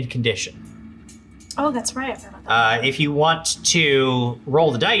wounded condition. Oh, that's right. I forgot about that. If you want to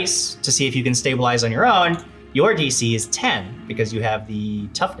roll the dice to see if you can stabilize on your own, your DC is 10 because you have the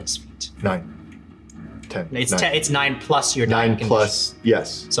toughness feat. 9. 10. It's 9. 10. It's 9 plus your dying 9 plus,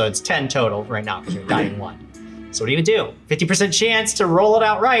 yes. So it's 10 total right now because you're dying 1. So what do you do? 50% chance to roll it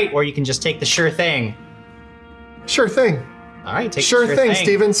out right, or you can just take the sure thing. Sure thing. All right, take Sure thing,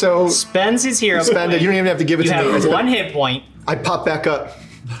 Steven. So spends his hero spend point. it. You don't even have to give it You to me. have 1 hit point. I pop back up.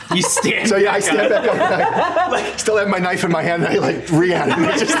 You stand. So yeah, I stand back up. I still have my knife in my hand. And I like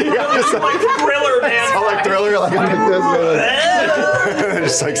reanimate. Just like Thriller, man. I like Thriller. Like I'm like this.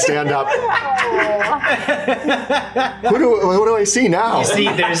 Just like stand up. What do I see now? You see,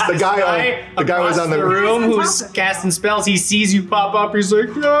 there's the this guy. The guy was on the room who's casting spells. He sees you pop up. He's like,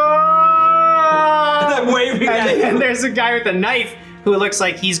 "Ah!" I'm waving at him. And there's a guy with a knife who looks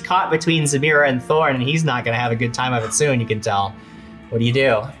like he's caught between Zamira and Thorn, and he's not going to have a good time of it soon, you can tell. What do you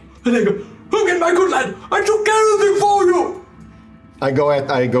do? And I go, Hogan, my good lad, I took care of it for you. I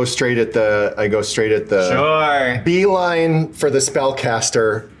go straight at the. Sure. Beeline for the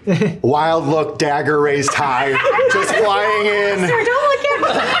spellcaster. Wild look, dagger raised high, just flying in. Sir, don't look at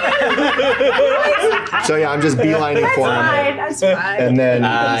me. So yeah, I'm just beelining for him. That's fine. And then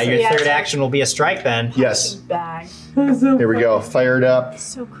Your third action will be a strike then. yes, Bag. here we go. Fired up.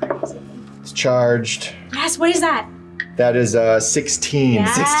 So crazy. It's charged. Yes, what is that? That is 16.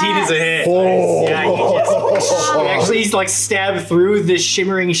 Yes. 16 is a hit. Oh. Yeah, you actually like stab through this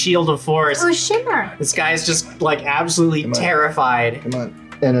shimmering shield of force. Oh, shimmer. This guy's just like absolutely terrified. Come on.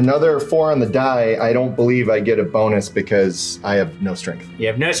 And another 4 on the die. I don't believe I get a bonus because I have no strength. You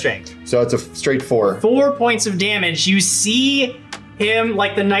have no strength. So it's a straight 4. 4 points of damage. You see him,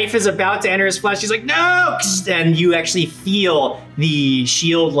 like the knife is about to enter his flesh. He's like, no! And you actually feel the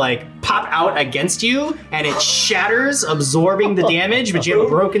shield like pop out against you, and it shatters, absorbing the damage, but you have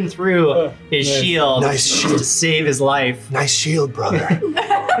broken through his shield Nice shield. to save his life. Nice shield, brother.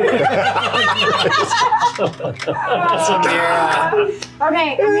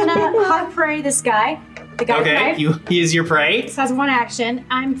 Okay, I'm gonna hot prey this guy. The guy with the Okay, knife. he is your prey. This has 1 action.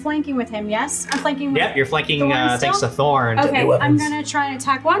 I'm flanking with him, yes? I'm flanking with Yep, you're flanking Thorn thanks to still? Thorn. Okay, weapons. I'm gonna try and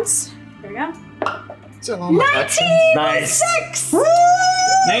attack once. There we go. 19 Nice. 6!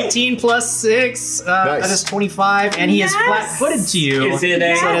 19 plus 6, Nice. that is 25, and he is Yes. flat-footed to you. Is it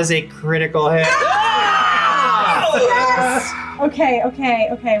a- So that is a critical hit. Yes! Okay.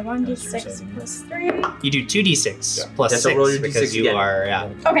 1d6 plus 3. You do 2d6 plus That's a roll 6 your because D6 you again. are, yeah.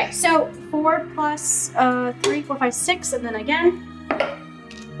 Okay, so 4 plus 3, 4, 5, 6, and then again.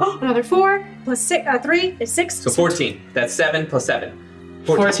 Oh, another 4 plus 6, 3 is 6. So 14. That's 7 plus 7.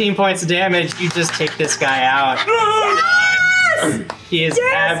 14 points of damage. You just take this guy out. He is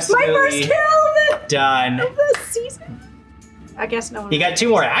Yes! My first absolutely kill done. of the season. I guess no one. You got 2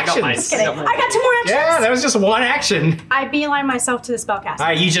 more got actions. mine. Just kidding. I got 2 more actions. Yeah, that was just 1 action. I beeline myself to the spellcaster. All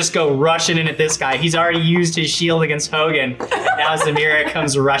right, you just go rushing in at this guy. He's already used his shield against Hogan. Now Zamira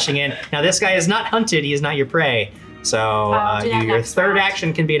comes rushing in. Now this guy is not hunted. He is not your prey. So do that your next third round.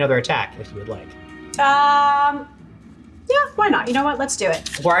 action can be another attack if you would like. Yeah, why not? You know what? Let's do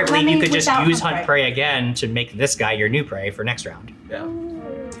it. Or I believe Let you me could just without use hunt Hunt Prey again to make this guy your new prey for next round.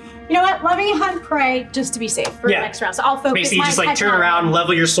 You know what? Let me hunt prey just to be safe for Yeah. the next round. So I'll focus Basically, you my just like turn attention around, on-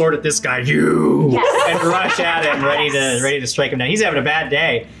 level your sword at this guy, you, Yes. and rush at him, ready to strike him down. He's having a bad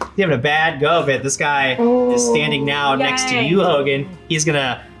day. He's having a bad go of it. This guy is standing now next to yay. you, Hogan. He's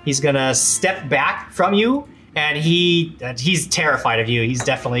gonna step back from you, and he's terrified of you. He's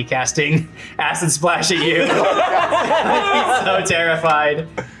definitely casting acid splash at you. He's so terrified.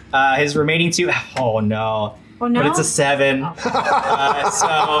 His remaining 2. Oh no. Oh no. But it's a 7. So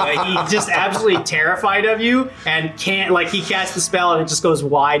he's just absolutely terrified of you and can't, like, he casts the spell and it just goes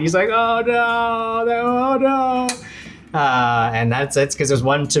wide. He's like, oh no. And that's it, because there's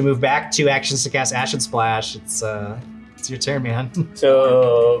 1 to move back, 2 actions to cast Acid Splash. It's your turn, man.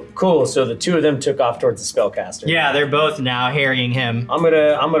 So cool. So the 2 of them took off towards the spellcaster. Yeah, they're both now harrying him. I'm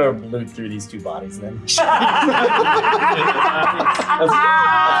gonna loot through these 2 bodies then. That's what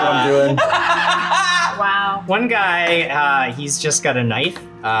I'm doing. Wow. One guy, he's just got a knife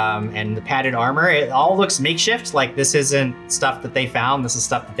and the padded armor. It all looks makeshift. Like, this isn't stuff that they found. This is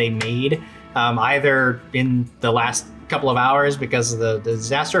stuff that they made either in the last couple of hours because of the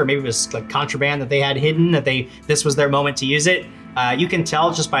disaster, or maybe it was like contraband that they had hidden, that this was their moment to use it. You can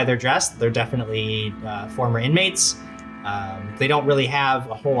tell just by their dress. They're definitely former inmates. They don't really have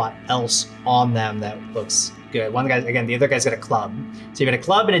a whole lot else on them that looks good. One guy, again, the other guy's got a club. So you've got a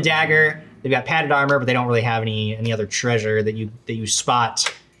club and a dagger. They've got padded armor, but they don't really have any other treasure that you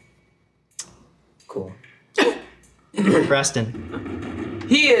spot. Cool. Preston.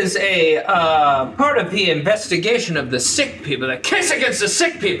 He is a part of the investigation of the sick people, the case against the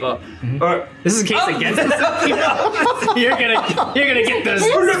sick people. Or This is a case against the sick people. You're gonna get those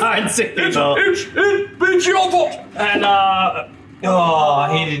darn sick people. it's your fault. And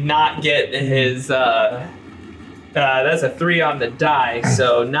he did not get his that's a 3 on the die,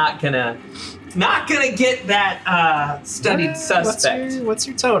 so not gonna Not gonna get that studied suspect. What's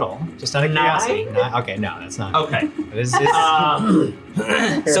your total? Just out of curiosity. Okay, no, that's not. Okay. It's,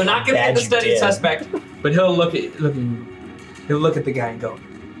 So not gonna get the studied suspect, but he'll look at the guy and go,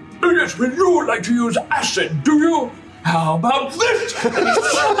 Yes, but you like to use acid, do you? How about this?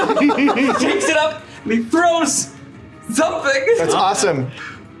 he takes it up and he throws something. That's awesome.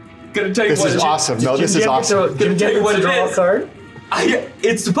 Gonna tell you This what is it is. awesome. No, this is awesome. Gonna tell you what it Draw a is. card.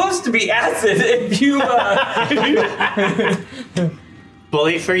 It's supposed to be acid if you.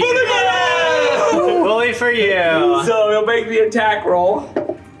 bully for you. Bully for you. So he'll make the attack roll.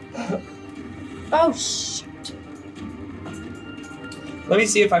 Oh, shit. Let me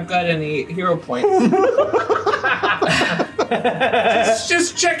see if I've got any hero points.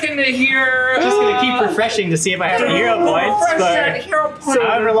 just checking to hear. Just gonna keep refreshing to see if I have any hero points. Refresh that But hero point.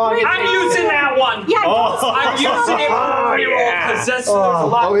 however long it I'm takes. using that one. Yeah, I'm using it for reroll because there's a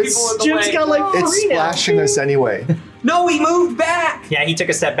lot Oh, of it's- people in the Jim's way. got like It's 3 now. splashing us anyway. No, he moved back. Yeah, he took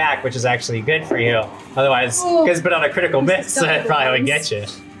a step back, which is actually good for you. Otherwise, because but on a critical miss, that probably would get you.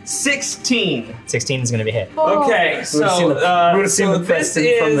 16. 16 is gonna be hit. Okay, so seen the- would've seen the this Preston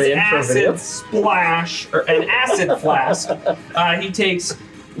is from the intro acid video. splash or an acid flask. He takes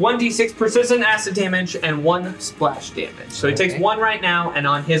 1d6 persistent acid damage and 1 splash damage. So he takes 1 right now, and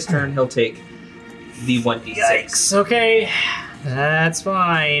on his turn he'll take the 1d6. Yikes. Okay, that's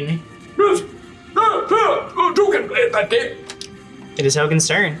fine. Yes. You can play that game. It is Hogan's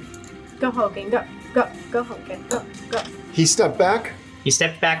turn. Go, Hogan. Go, Hogan. Go. He stepped back. He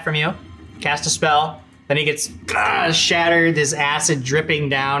stepped back from you, cast a spell, then he gets shattered, his acid dripping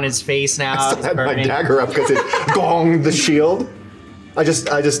down his face now. I still It's had my burning. dagger up because it gonged the shield. I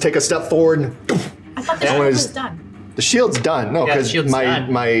just take a step forward and I thought the Yeah. shield Was- was done. the shield's done. No, Yeah, the because shield's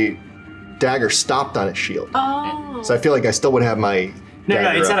done. my dagger stopped on its shield. Oh. So I feel like I still would have my No,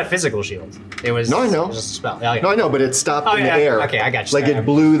 dagger it's up. not a physical shield. It was, No, I know. It was just a spell. Oh, yeah. No, I know, but it stopped Oh, in yeah. the air. Okay, I got you. Like Sorry. it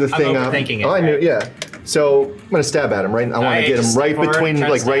blew the I'm thing up. overthinking it, Oh, I knew. right. Yeah. So I'm gonna stab at him. Right. I want to Alright, get him just right step forward, between, try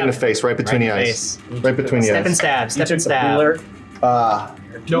to like right in the stab. face, right between Right the in the eyes, face. right between the Step and eyes. stab. You Step took and the stab. ruler.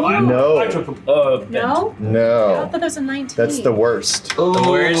 No, I No. took a Oh, No? I No, thought that was a 19. that's the worst. The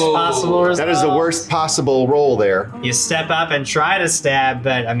worst possible result. That is the worst possible roll there. You step up and try to stab,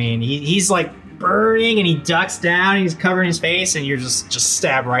 but I mean, he's like burning and he ducks down. He's covering his face, and you're just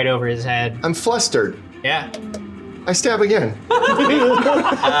stab right over his head. I'm flustered. Yeah. I stab again.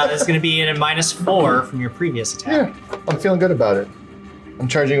 It's going to be in a -4 from your previous attack. Yeah, I'm feeling good about it. I'm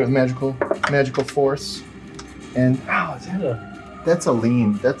charging it with magical force, and wow, that's a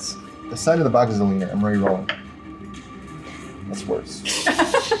lean. That's the side of the box is a leaner. I'm re-rolling. That's worse.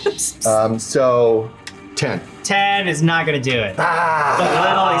 So 10. 10 is not going to do it.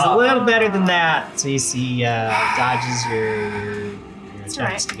 He's a little better than that. So you see, dodges your attempts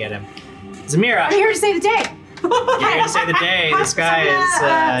alright. to get him. Zamira, I'm here to save the day. you're here to save the day. This guy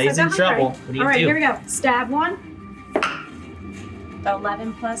is he's in trouble. What do you All right, do? here we go. Stab 1.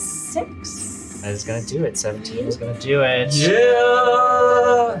 11 plus 6. That is going to do it. 17 is going to do it.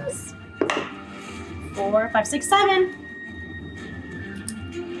 Yeah. 4, 5, 6, 7.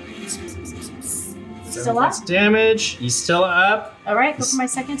 Still up? That's damage. He's still up. All right, go for my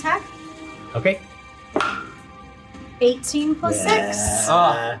second attack. Okay. 18 plus 6.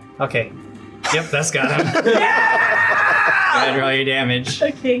 Okay. Yep, that's got him. Go ahead and roll your damage.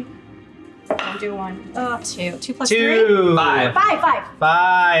 Okay. I'll do 1. 2. 2 plus 3. 2. 5. 5.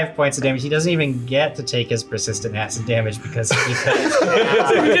 5 points of damage. He doesn't even get to take his persistent acid damage because he So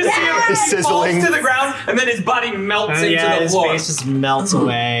we just see him It's he falls sizzling. to the ground, and then his body melts into yeah, the his floor. face just melts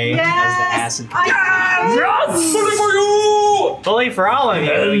away as the acid. Bully for you! Bully for all of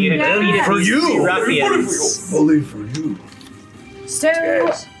you. You Yeah. defeated For these you. three ruffians. Bully for you. So,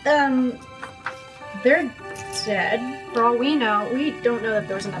 they're dead. For all we know, we don't know that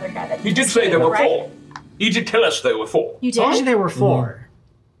there was another guy that He did say there were right? 4. He did tell us there were 4. You Told you did? there were 4.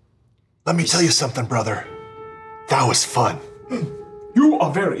 Let me tell you something, brother. That was fun. You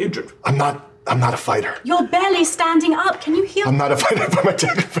are very injured. I'm not a fighter. You're barely standing up. Can you heal? I'm not a fighter. Put my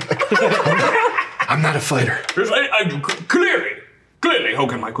dagger back. I'm not a fighder. Yes, clearly,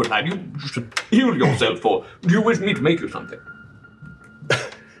 Hogan, my good lad, you should heal yourself for. Do you wish me to make you something?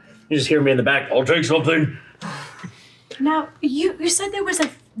 You just hear me in the back. I'll take something. Now, you said there was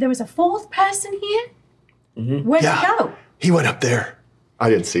a 4th person here? Mm-hmm. Where'd Yeah. he go? He went up there. I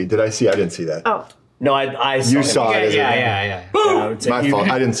didn't see. Did I see? I didn't see that. Oh. No, I saw You him. saw it. As Yeah. My fault.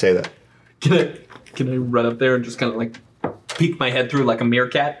 I didn't say that. Can I run up there and just kind of like peek my head through like a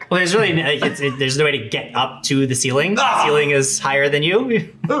meerkat? Well, there's really there's no way to get up to the ceiling. The ceiling is higher than you.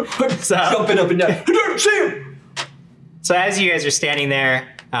 Jumping up and down. I don't see him! So as you guys are standing there,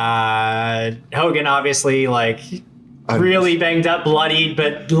 Hogan obviously really banged up, bloodied,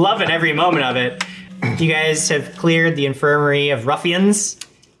 but loving every moment of it. You guys have cleared the infirmary of ruffians.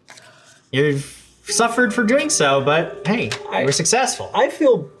 You've suffered for doing so, but hey, we're successful. I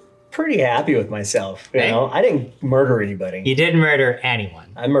feel pretty happy with myself. You know, I didn't murder anybody. You didn't murder anyone.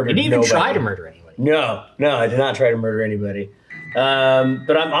 I murdered You didn't even nobody. try to murder anyone. No, I did not try to murder anybody. But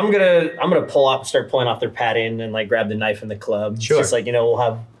I'm gonna start pulling off their padding and grab the knife and the club. Sure. It's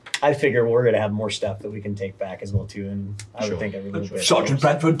just I figure we're gonna have more stuff that we can take back as well too, and I would think every little bit. Sergeant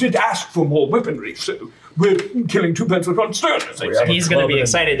Bradford did ask for more weaponry, so we're killing two birds with one stone. As they say. He's going to be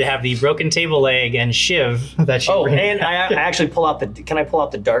excited to have the broken table leg and shiv that you bring. And I actually pull out Can I pull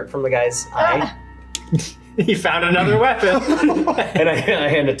out the dart from the guy's eye? He found another weapon. And I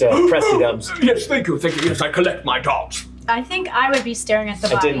hand it to Presty Dubs. Yes, thank you. Yes, I collect my darts. I think I would be staring at the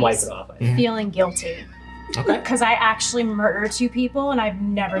I bodies, didn't wipe it off. feeling guilty. Okay. Because I actually murdered 2 people, and I've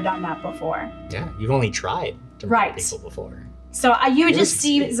never done that before. Yeah, you've only tried to murder Right. people before. So you would just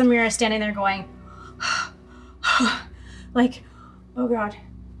see Zamira standing there going, oh God,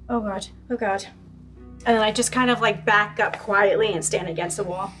 oh God, oh God. And then I just kind of back up quietly and stand against the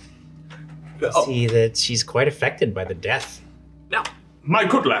wall. See that she's quite affected by the death. Now, my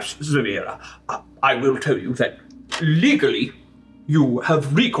good lass, Zamira, I will tell you that legally you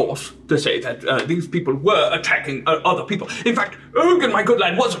have recourse to say that these people were attacking other people. In fact, Hogan, my good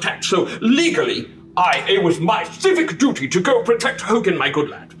lad, was attacked, so legally it was my civic duty to go protect Hogan, my good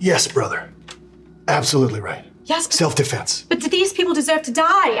lad. Yes, brother. Absolutely right. Yes, but, Self-defense. but these people deserve to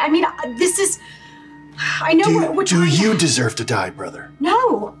die. I mean, this is... I know we're Do trying you to... deserve to die, brother?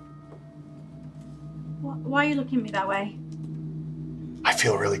 No. Why are you looking at me that way? I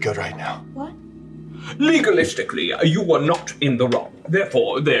feel really good right now. What? Legalistically, you are not in the wrong.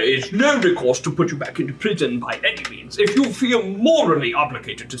 Therefore, there is no recourse to put you back into prison by any means. If you feel morally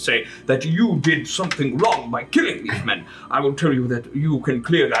obligated to say that you did something wrong by killing these men, I will tell you that you can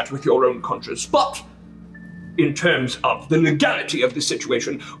clear that with your own conscience. But in terms of the legality of the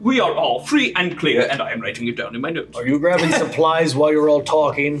situation, we are all free and clear, and I am writing it down in my notes. Are you grabbing supplies while you're all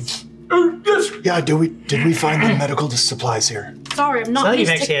talking? Yes. Yeah, did we find the medical supplies here? Sorry, I'm not So you've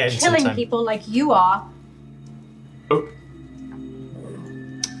used actually to had some killing time. people like you are.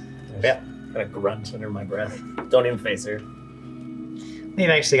 Yeah, kind of grunt under my breath. Don't even face her. You've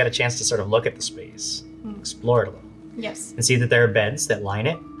actually got a chance to sort of look at the space, explore it a little, Yes. and see that there are beds that line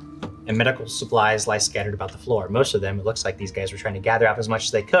it, and medical supplies lie scattered about the floor. Most of them, it looks like these guys were trying to gather up as much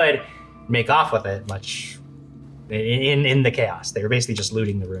as they could, make off with it, much in the chaos. They were basically just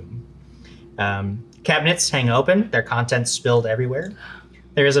looting the room. Cabinets hang open, their contents spilled everywhere.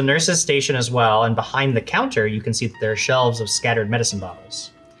 There is a nurse's station as well, and behind the counter, you can see that there are shelves of scattered medicine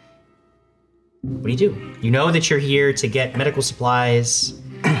bottles. What do you do? You know that you're here to get medical supplies.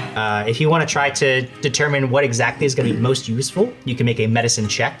 If you want to try to determine what exactly is going to be most useful, you can make a medicine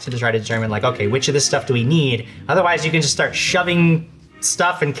check to try to determine, okay, which of this stuff do we need? Otherwise, you can just start shoving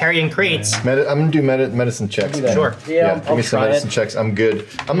stuff and carrying crates. I'm gonna do medicine checks. Sure. Yeah, Give I'll me some try medicine it. checks. I'm good.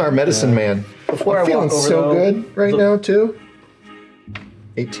 I'm our medicine man. Before I'm I feeling walk over, so though, good right now too.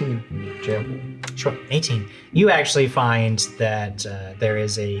 18, Jam. Sure, 18. You actually find that there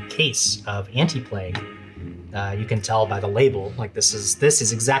is a case of anti-plague. You can tell by the label, this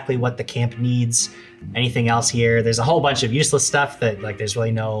is exactly what the camp needs. Anything else here? There's a whole bunch of useless stuff that there's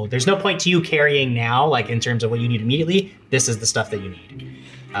no point to you carrying now, in terms of what you need immediately. This is the stuff that you need.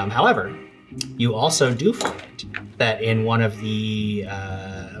 However, you also do find that in one of the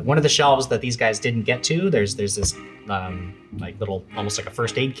shelves that these guys didn't get to, there's this little, almost like a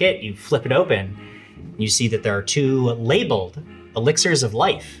first aid kit. You flip it open, you see that there are 2 labeled elixirs of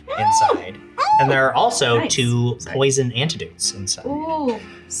life inside, and there are also Nice. 2 poison antidotes inside. Ooh,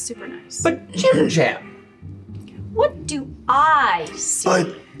 super nice. But Jim Jam, What do I see?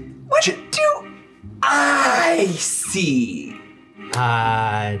 But what do I see?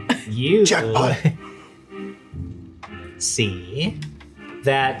 You Jackpot. see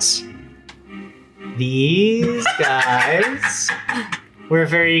that these guys were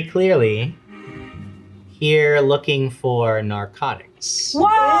very clearly here looking for narcotics. Whoa!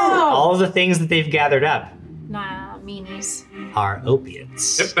 All of the things that they've gathered up Nah, meanies. are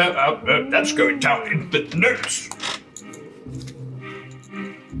opiates. That's going down in the notes.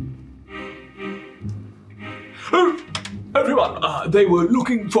 Everyone, they were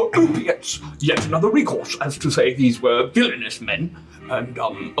looking for opiates. Yet another recourse, as to say these were villainous men. And,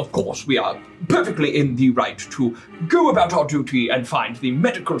 of course, we are perfectly in the right to go about our duty and find the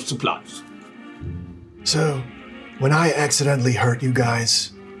medical supplies. so, when I accidentally hurt you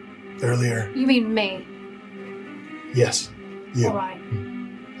guys earlier, You mean me? yes, you. All right.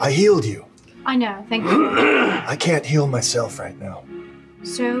 I healed you. I know, thank you. I can't heal myself right now.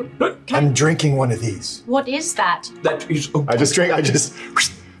 So, I'm drinking one of these. what is that? That is. I just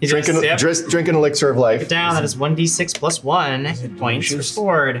drink an elixir of life. Get down. That is 1d6 plus 1 hit points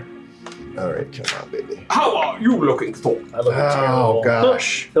restored. All right, come on, baby. How are you looking, Thor? I look terrible. Oh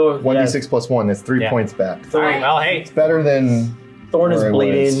gosh. Thor, 1d6 plus 1. That's 3 Yeah. points back. All right. Well, hey, It's better than. Thorn is Or it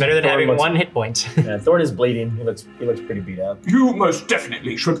bleeding. was. better than Thorn having looks- 1 hit point. Yeah, Thorn is bleeding. He looks pretty beat up. You most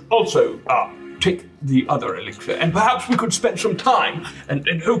definitely should also take the other elixir, and perhaps we could spend some time. And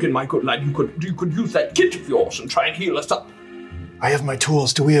Hogan, my good lad, you could use that kit of yours and try and heal us up. I have my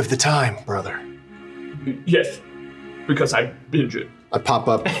tools. Do we have the time, brother? Yes, because I'm injured. I pop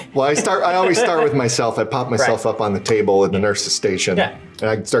up. Well, I always start with myself. I pop myself up on the table in the nurse's station, Yeah. and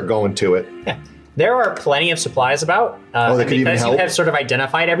I start going to it. Yeah. There are plenty of supplies about. That And could even because you help? have sort of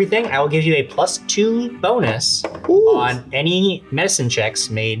identified everything, I will give you a +2 bonus on any medicine checks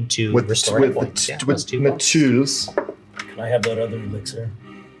made to With restore hit with points. the, Yeah, with +2 my bonus. tools. Can I have that other elixir?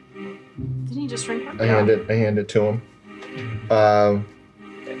 Didn't he just drink one? I hand it to him.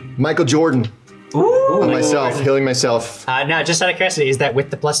 Michael Jordan. Ooh. On myself, healing myself. Now, just out of curiosity, is that with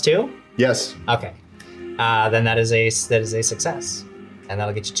the +2? Yes. Okay. Then that is a success, and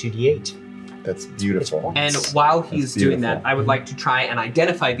that'll get you 2d8. That's beautiful. And while he's That's doing that, beautiful. I would like to try and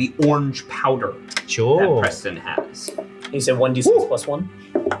identify the orange powder that Sure. Preston has. You said 1d6 plus 1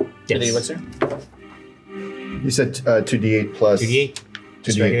 for the Yes. elixir? You said 2d8 plus 2d8.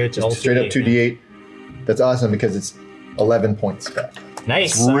 2d8. Just Straight up 2d8. That's awesome because it's 11 points back.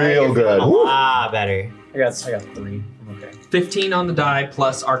 Nice. It's real good. A lot better. I got 3. Okay. 15 on the die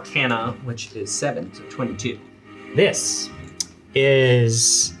plus Arcana, which is 7, so 22. This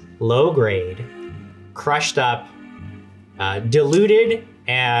is low grade, crushed up, diluted,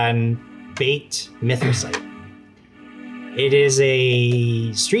 and baked mithracite. It is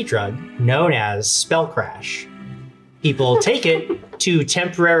a street drug known as Spell Crash. People take it to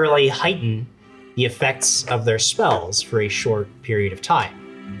temporarily heighten the effects of their spells for a short period of time.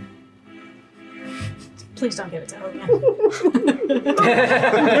 Please don't give it to Hogan.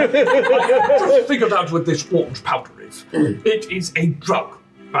 Just figured out what this orange powder is. It is a drug.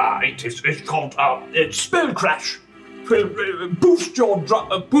 It's called Spell Crash. Will boost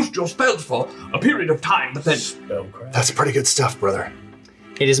your spells for a period of time, but then That's pretty good stuff, brother.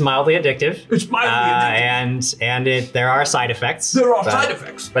 It is mildly addictive. it's mildly addictive. And there are side effects. There are but- side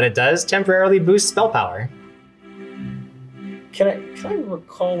effects. But it does temporarily boost spell power. Can I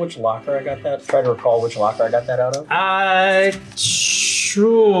recall which locker I got that? Try to recall which locker I got that out of?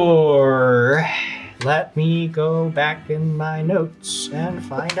 Sure. Let me go back in my notes and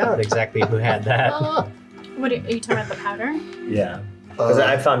find out exactly who had that. What are you talking about, the powder? Yeah. Because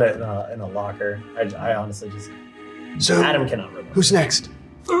I found it in a locker. I honestly just... So, Adam cannot remember. who's next?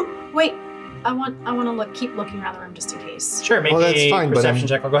 Wait, I want to keep looking around the room just in case. Sure, make Well, that's a fine, but perception I'm-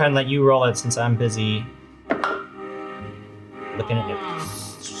 check. I'll go ahead and let you roll it since I'm busy looking at it.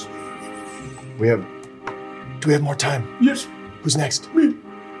 Do we have more time? Yes. Who's next?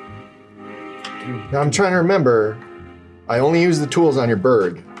 Now I'm trying to remember. I only used the tools on your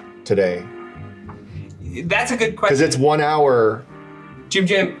bird today That's a good because question. it's 1 hour. Jim.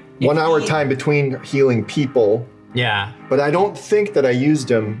 1 if hour he- time between healing people, Yeah. but I don't think that I used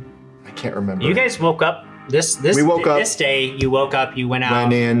them. I can't remember. You guys woke up this We woke up- this day. You woke up. You went out.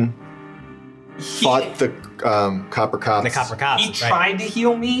 went in, He- fought the copper cops. The copper cops. He right. tried to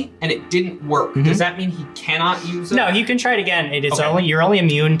heal me and it didn't work. Mhm. Does that mean he cannot use it? No, you can try it again. It's Okay. you're only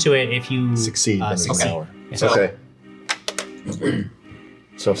immune to it if you Succeed. Then it's succeed. an hour. Yeah. So- Okay.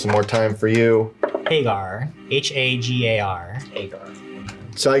 So some more time for you. Hagar, Hagar. Agar.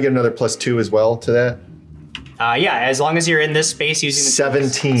 So I get another +2 as well to that. Yeah, as long as you're in this space using the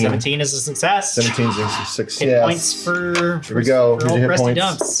 17. 17 is a success. 17 is a success. Hit points for Here we go. for Here's old your hit Preston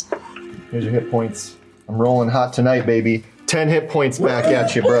points. Dumps. Here's your hit points. I'm rolling hot tonight, baby. 10 hit points back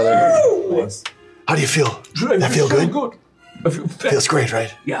at you, brother. Nice. How do you feel? I That feel good? good. I feel Feels great,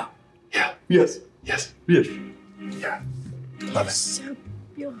 right? Yeah. Yeah. Yes. Yes. Yes. Yeah. Love it. So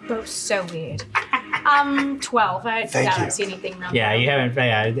you're both so weird. 12. I Thank don't you. see anything wrong. Yeah, you haven't.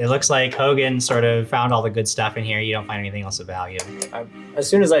 Yeah, it looks like Hogan sort of found all the good stuff in here. You don't find anything else of value. As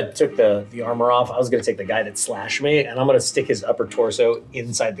soon as I took the armor off, I was going to take the guy that slashed me, and I'm going to stick his upper torso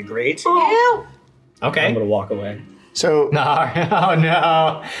inside the grate. Ew! I'm Okay. going to walk away. So No. Oh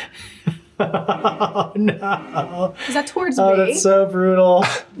no. Oh no. Is that towards Oh, me? that's so brutal.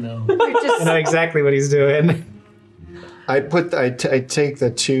 No. You're I know just, exactly what he's doing. I take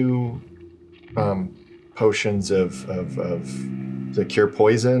the 2 potions of the cure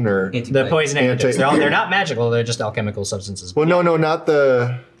poison or The poison Anti- antidotes. They're not magical. They're just alchemical substances. well, no, not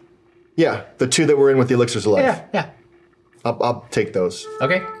the Yeah, the 2 that were in with the elixirs of life. Yeah. I'll take those.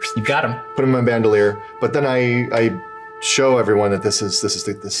 Okay, you've got them. Put them in my bandolier. But then I show everyone that this is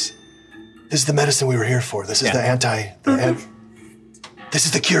the medicine we were here for. This is this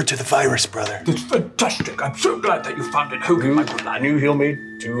is the cure to the virus, brother. That's fantastic. I'm so glad that you found it, Hogan, my good lad. Can you heal me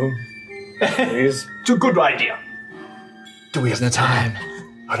too? Please? It's a good idea. Do we have enough time?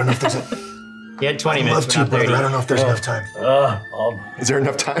 I don't know if there's a... You had 20 I'd minutes. love to, brother. I don't know if there's enough time. Is there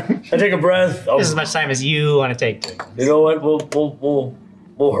enough time? I take a breath. This is as much time as you want to take. You know what?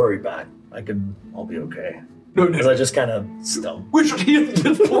 We'll hurry back. I'll be okay. No. Because I just kind of stump. We should heal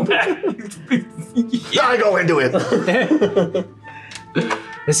this poor man. I go into it.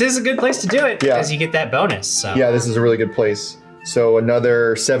 This is a good place to do it Yeah. because you get that bonus. So Yeah, this is a really good place. So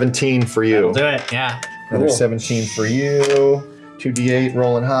another 17 for you. we'll do it. Yeah. Another 17 for you. 2d8,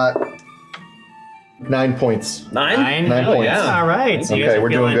 rolling hot. 9 points. 9? 9 Oh, points. yeah. All right. So you guys Okay, are we're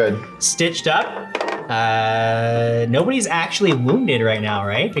doing feeling good. Stitched up. Nobody's actually wounded right now,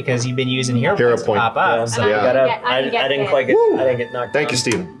 right? Because you've been using hero points to point. pop up. Yeah. So Yeah. I didn't quite get. I didn't get knocked. Thank you, down.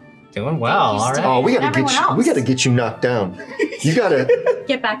 Steven. doing well. All right. Oh, we gotta Everyone get you. We else. gotta get you knocked down. You gotta.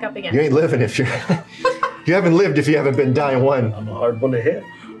 Get back up again. You ain't living if you're. You haven't lived if you haven't been dying one. I'm a hard one to hit.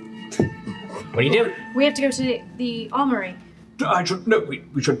 What do you do? We have to go to the armory.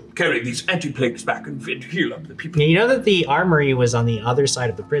 We should carry these anti-plagues back and heal up the people. You know that the armory was on the other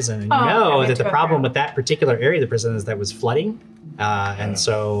side of the prison, and you Oh, okay, know we have that to the go problem through. with that particular area of the prison is that was flooding. And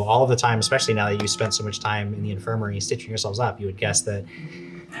so all of the time, especially now that you spent so much time in the infirmary stitching yourselves up, you would guess that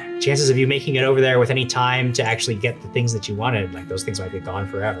chances of you making it over there with any time to actually get the things that you wanted, like those things might be gone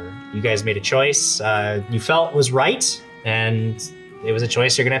forever. You guys made a choice you felt was right, and it was a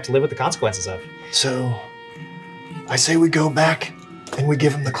choice you're gonna have to live with the consequences of. So, I say we go back and we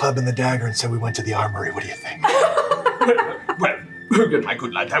give him the club and the dagger and say we went to the armory. What do you think? Well, Hogan, my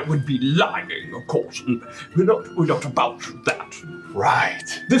good lad, that would be lying, of course. And we're not about that. Right.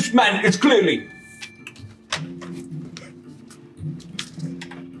 This man is clearly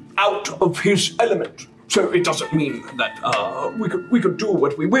out of his element. So it doesn't mean that we could do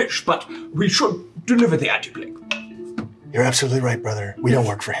what we wish, but we should deliver the anti-plague. You're absolutely right, brother. We don't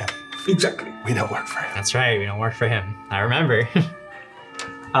work for him. Exactly. We don't work for him. That's right, we don't work for him. I remember.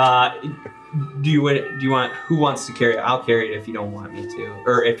 Do you want? Who wants to carry it? I'll carry it if you don't want me to,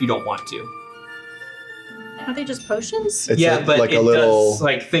 or if you don't want to. Are they just potions? It's Yeah, but like it a little does.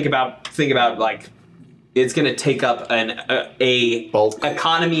 Like think about like it's gonna take up a bulk.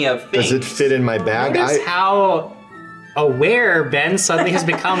 economy of things. Does it fit in my bag? Notice how aware Ben suddenly has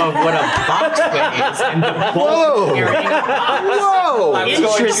become of what a box weighs and the bulk Whoa! of carrying a box. Whoa! I was going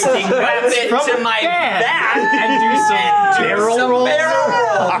to Interesting. grab That's it from to my Ben. back And do some barrel rolls.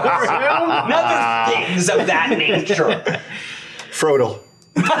 and other things of that nature. Frodel.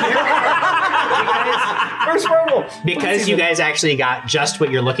 Because you guys actually got just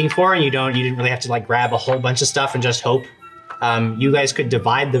what you're looking for, and you didn't really have to like grab a whole bunch of stuff and just hope. You guys could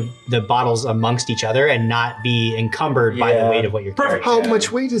divide the bottles amongst each other and not be encumbered by the weight of what you're carrying. How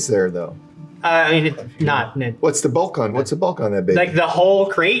much weight is there, though? I mean, not What's the bulk on? What's the bulk on that baby? like the whole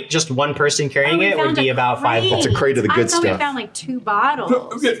crate. Just one person carrying we it would found be a about 5 crate. bucks. It's a crate of the good I thought stuff. we found like 2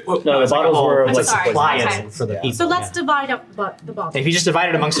 bottles. Yes, well, No, the bottles were It's a like supply okay. for the people. So let's yeah. divide up the bottles. If you just divide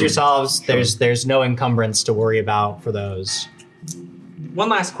it amongst yourselves, there's no encumbrance to worry about for those. One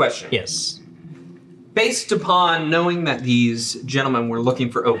last question. Yes. Based upon knowing that these gentlemen were looking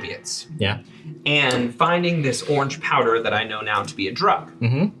for opiates Yeah. and finding this orange powder that I know now to be a drug,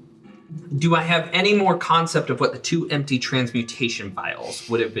 do I have any more concept of what the 2 empty transmutation vials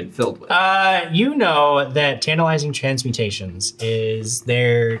would have been filled with? You know that tantalizing transmutations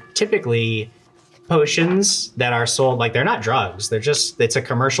they're typically potions that are sold, like they're not drugs. It's a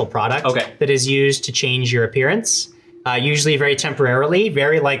commercial product that is used to change your appearance. Usually very temporarily,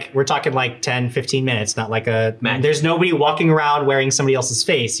 we're talking like 10, 15 minutes, not like there's nobody walking around wearing somebody else's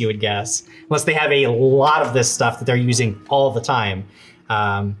face, you would guess, unless they have a lot of this stuff that they're using all the time.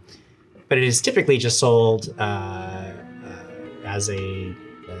 But it is typically just sold as a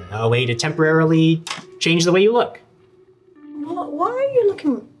way to temporarily change the way you look. Why are you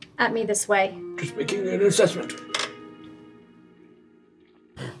looking at me this way? just making an assessment.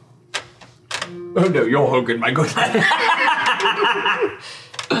 Oh no, you're Hogan, my good lad.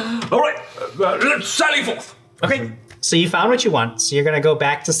 All right, let's sally forth. Okay, so you found what you want. So you're going to go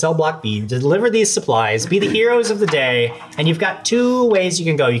back to cell block B, deliver these supplies, be the heroes of the day, and you've got 2 ways you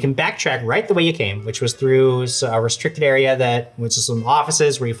can go. You can backtrack right the way you came, which was through a restricted area which is some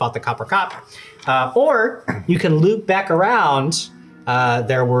offices where you fought the Copper Cop, or you can loop back around.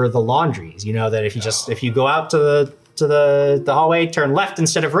 There were the laundries. You know that if you go out to to the hallway, turn left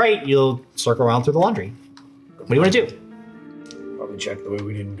instead of right, you'll circle around through the laundry. What do you want to do? Probably check the way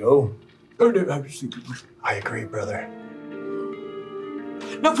we didn't go. Oh, no, I was thinking. I agree, brother.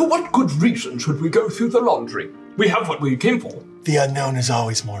 Now, for what good reason should we go through the laundry? We have what we came for. The unknown is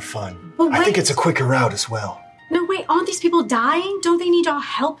always more fun. But I think wait. it's a quicker route as well. No, wait, aren't these people dying? Don't they need our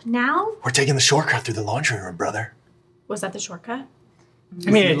help now? We're taking the shortcut through the laundry room, brother. Was that the shortcut?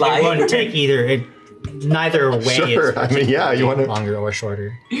 I mean, it wouldn't take neither way. Sure, It's I mean, yeah, you want to... longer or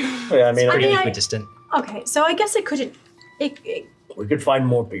shorter. Yeah, I mean, Pretty I- equidistant. Okay, so I guess it couldn't. We could find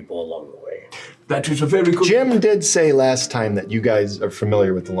more people along the way. That is a very good... Jim did say last time that you guys are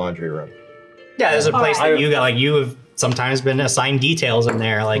familiar with the laundry room. Yeah, there's a place Alright. that you got, like, you have sometimes been assigned details in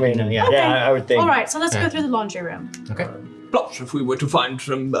there, like, I mean, yeah. yeah, I would think. All right, so let's Yeah. go through the laundry room. Okay. Plus, if we were to find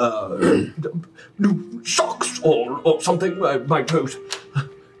some new socks or something, I might post.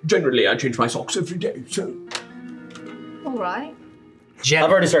 Generally, I change my socks every day, so... All right.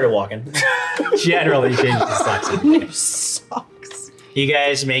 I've already started walking. Generally changes the socks. New socks. You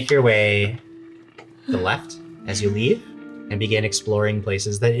guys make your way to the left as you leave and begin exploring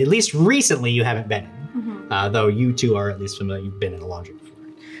places that at least recently you haven't been in. Though you two are at least familiar, you've been in a laundry before.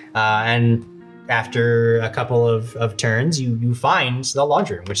 And after a couple of turns, you find the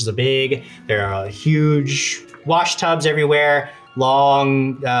laundry room, which is there are huge wash tubs everywhere,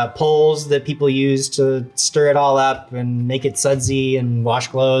 long poles that people use to stir it all up and make it sudsy and wash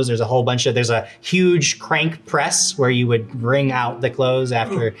clothes. There's a huge crank press where you would wring out the clothes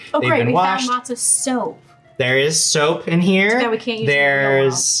after Oh, they've great, been we washed. found lots of soap. There is soap in here. Yeah, we can't use it in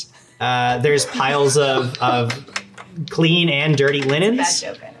the There's piles of clean and dirty Bad linens,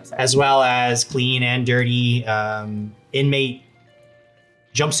 joke, I know, sorry. as well as clean and dirty inmate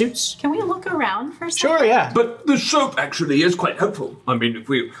jumpsuits. Can we look around for a second? Sure, yeah. But the soap actually is quite helpful. I mean, if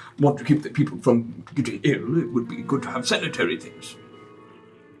we want to keep the people from getting ill, it would be good to have sanitary things.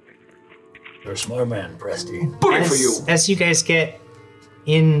 You're a smart man, Presty. Bully for you. As you guys get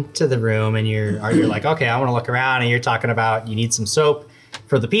into the room and you're like, okay, I want to look around, and you're talking about you need some soap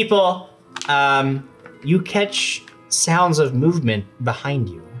for the people, you catch sounds of movement behind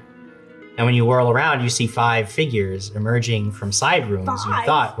you. And when you whirl around, you see 5 figures emerging from side rooms you 5?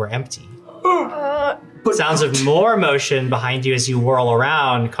 thought were empty. Sounds of more motion behind you as you whirl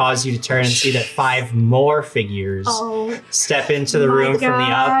around cause you to turn and see that 5 more figures step into the my room from the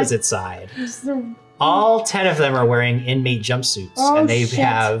God. opposite side. All 10 of them are wearing inmate jumpsuits, and they shit.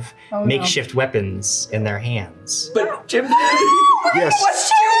 have no. makeshift weapons in their hands. But Jim,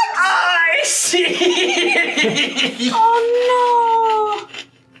 Yes. I see. Oh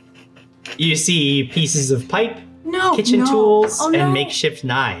You see pieces of pipe, no! No! kitchen no. tools, Oh, no. and makeshift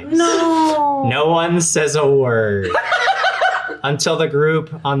knives. No! No one says a word until the group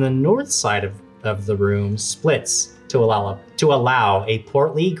on the north side of the room splits to allow a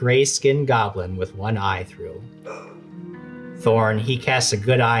portly gray-skinned goblin with one eye through. Thorn, he casts a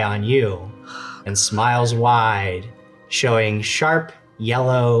good eye on you and smiles wide, showing sharp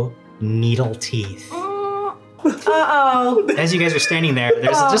yellow needle teeth. Uh-oh. As you guys are standing there,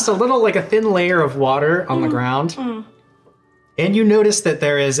 there's just a little, like a thin layer of water on the ground. And you notice that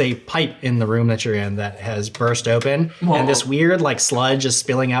there is a pipe in the room that you're in that has burst open, and this weird like sludge is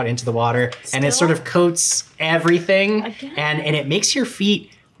spilling out into the water, and it sort of coats everything, Again? and it makes your feet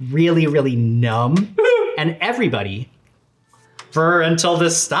really, really numb. And everybody, for until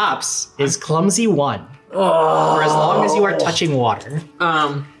this stops, is clumsy 1. For as long as you are touching water.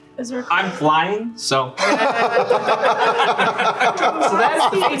 Is there I'm flying, so So that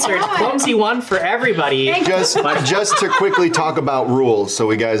is the answer. It's clumsy 1 for everybody. Just to quickly talk about rules, so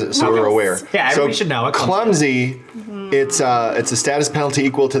we're aware. Yeah, everybody So should know it. Clumsy, it's a status penalty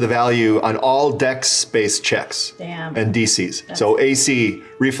equal to the value on all Dex-based checks Damn. and DCs. So AC,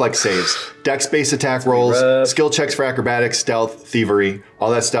 reflex saves, Dex-based attack rolls, skill checks for acrobatics, stealth, thievery, all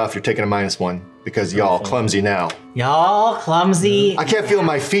that stuff. You're taking a -1 because y'all clumsy now. Y'all clumsy. I can't feel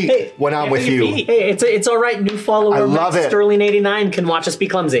my feet when I'm with you. Hey, it's all right. New follower, I love Max it. Sterling 89 can watch us be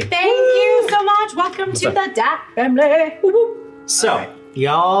clumsy. Thank you so much. Welcome to the DAP family. Woo woo. So,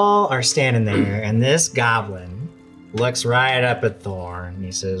 y'all are standing there, and this goblin looks right up at Thorn, and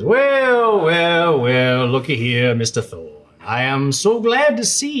he says, well, looky here, Mr. Thorn. I am so glad to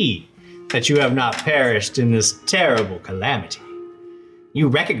see that you have not perished in this terrible calamity. You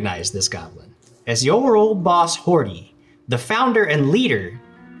recognize this goblin as your old boss, Horty, the founder and leader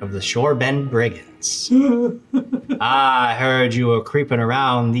of the Shorebend Brigands. I heard you were creeping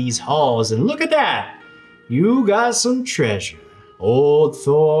around these halls, and look at that. You got some treasure. Old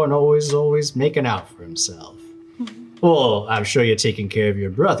Thorn always making out for himself. Well, I'm sure you're taking care of your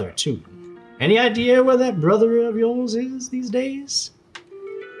brother, too. Any idea where that brother of yours is these days?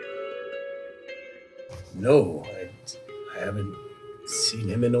 No, I haven't seen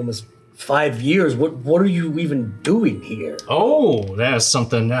him in almost 5 years. What are you even doing here? Oh, there's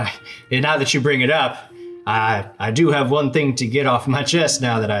something. Now that you bring it up, I do have one thing to get off my chest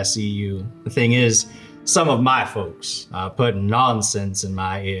now that I see you. The thing is, some of my folks are putting nonsense in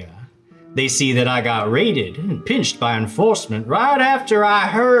my ear. They see that I got raided and pinched by enforcement right after I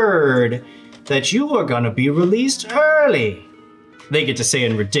heard that you were gonna be released early. They get to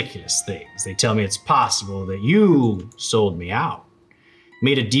saying ridiculous things. They tell me it's possible that you sold me out.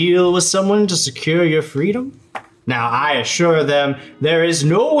 Made a deal with someone to secure your freedom? Now I assure them there is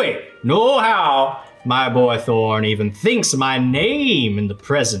no way, no how, my boy Thorn even thinks my name in the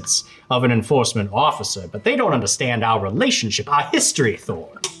presence of an enforcement officer, but they don't understand our relationship, our history,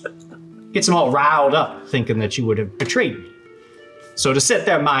 Thorn. Gets them all riled up thinking that you would have betrayed me. So to set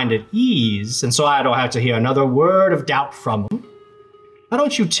their mind at ease, and so I don't have to hear another word of doubt from them, why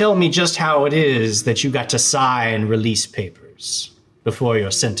don't you tell me just how it is that you got to sign release papers before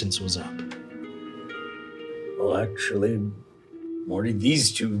your sentence was up? Well, actually, Morty,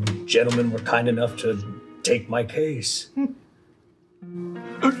 these two gentlemen were kind enough to take my case.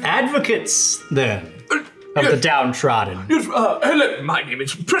 Advocates, then, of the downtrodden. Yes, hello, my name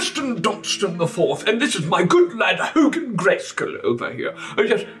is Preston Dunstan IV, and this is my good lad Hogan Grayskull over here.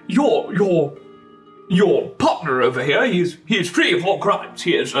 Yes, your partner over here, he is free of all crimes.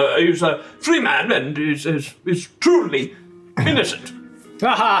 He's a free man and is truly innocent.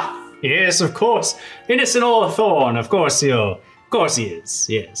 Aha! Yes, of course. Innocent or Thorn, of course he is,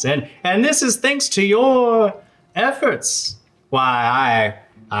 yes. And this is thanks to your efforts. Why,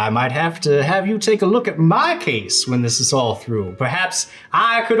 I might have to have you take a look at my case when this is all through. Perhaps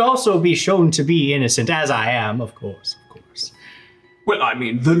I could also be shown to be innocent, as I am, of course. Well, I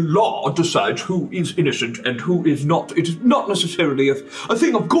mean, the law decides who is innocent and who is not. It is not necessarily a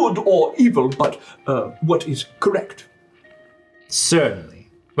thing of good or evil, but what is correct. Certainly.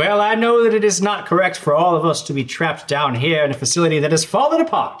 Well, I know that it is not correct for all of us to be trapped down here in a facility that has fallen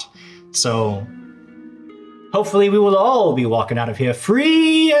apart. So, hopefully we will all be walking out of here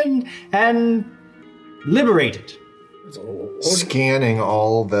free and liberated. Scanning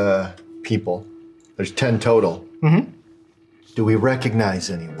all the people. There's 10 total. Mm-hmm. Do we recognize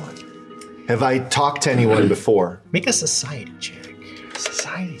anyone? Have I talked to anyone before? Make a society check.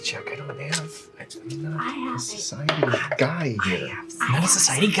 Society check? I don't have. I'm not a society guy here. Not a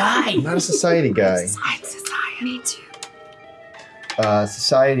society guy. I'm not a society guy. I'm society too.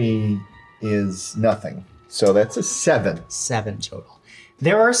 Society is nothing. So that's a 7. 7 total.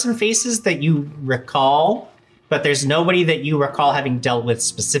 There are some faces that you recall, but there's nobody that you recall having dealt with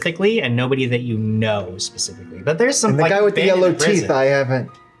specifically, and nobody that you know specifically. But there's some. And the guy with the yellow teeth, I haven't.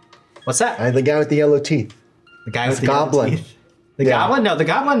 What's that? The guy with the yellow teeth. The guy with the goblin. Yellow teeth. The goblin? No, the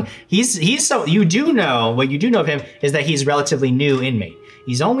goblin. He's so. You do know what you do know of him is that he's relatively new inmate.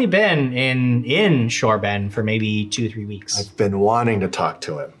 He's only been in Shorebend for maybe 2-3 weeks. I've been wanting to talk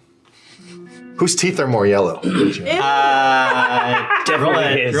to him. Whose teeth are more yellow? Roll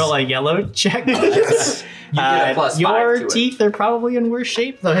a yellow check. Yes. You get a +5 your to it. teeth are probably in worse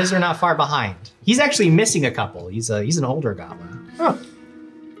shape, though his are not far behind. He's actually missing a couple. He's an older goblin. Huh.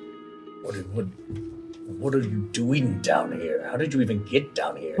 What are you doing down here? How did you even get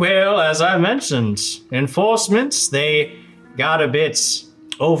down here? Well, as I mentioned, enforcements, they got a bit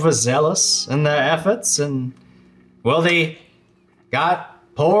overzealous in their efforts, and, well, they got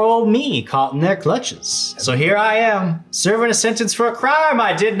poor old me caught in their clutches. So here I am, serving a sentence for a crime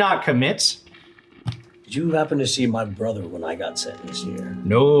I did not commit. Did you happen to see my brother when I got sentenced here?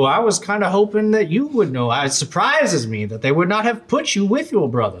 No, I was kind of hoping that you would know. It surprises me that they would not have put you with your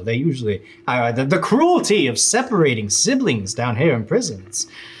brother. They usually, the cruelty of separating siblings down here in prison,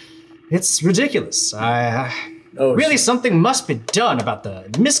 it's ridiculous. Really, something must be done about the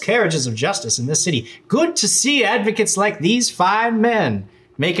miscarriages of justice in this city. Good to see advocates like these fine men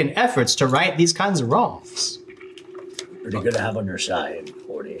making efforts to right these kinds of wrongs. Pretty good to have on your side,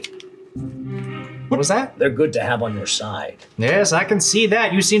 Morty. What was that? They're good to have on your side. Yes, I can see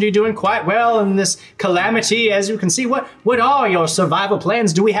that. You seem to be doing quite well in this calamity, as you can see. What are your survival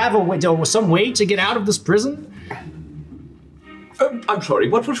plans? Do we have some way to get out of this prison? I'm sorry,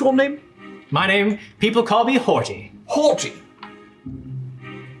 what was your name? My name, people call me Horty. Horty.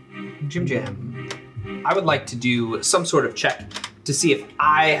 Jim Jam, I would like to do some sort of check to see if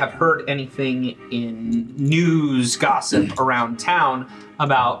I have heard anything in news gossip around town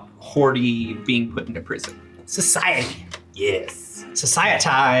about Horty being put into prison. Society. Yes.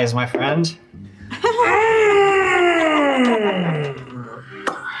 Societize, my friend.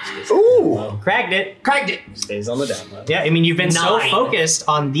 Ooh, Ooh. Cracked it. Stays on the down low. Yeah, I mean, you've been so 9. focused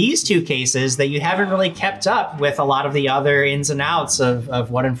on these 2 cases that you haven't really kept up with a lot of the other ins and outs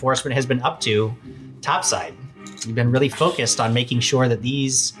of what enforcement has been up to topside. You've been really focused on making sure that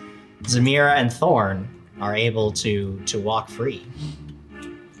these Zamira and Thorn are able to walk free.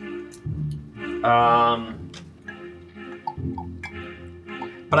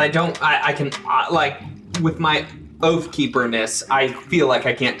 But I can, like, with my Oathkeeperness, I feel like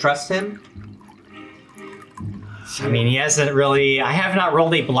I can't trust him. I mean, he hasn't really, I have not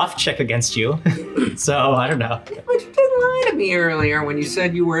rolled a bluff check against you, so I don't know. But you did lie to me earlier when you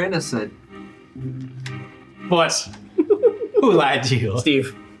said you were innocent. What? Who lied to you?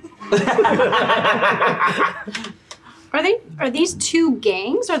 Steve. Are these 2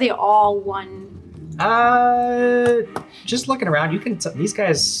 gangs? Or are they all one? Just looking around, you can, these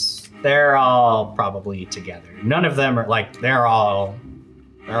guys, they're all probably together. None of them are like, they're all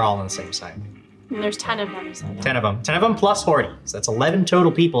on the same side. And there's 10 of them. 10 of them. 10 of them plus Horty. So that's 11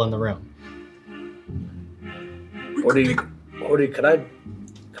 total people in the room. Horty, can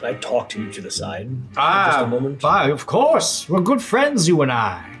I talk to you to the side? Just a moment. Of course. We're good friends, you and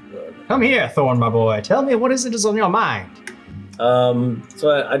I. Come here, Thorn, my boy. Tell me what is on your mind.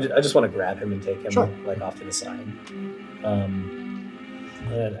 So I just want to grab him and take him like off to the side.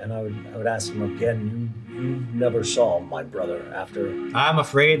 And I would ask him again, you never saw my brother after... I'm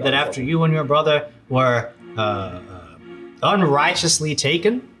afraid that after you and your brother were unrighteously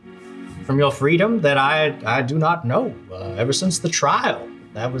taken from your freedom, that I do not know. Ever since the trial.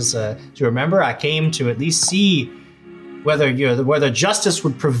 That was, do you remember? I came to at least see whether justice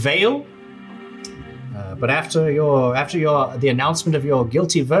would prevail. But after the announcement of your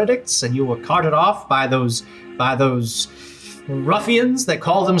guilty verdicts, and you were carted off by those ruffians that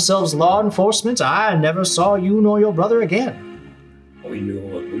call themselves law enforcement, I never saw you nor your brother again. We knew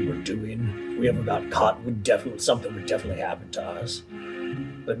what we were doing. If we ever got caught, something would definitely happen to us.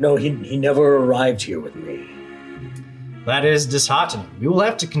 But no, he never arrived here with me. That is disheartening. We will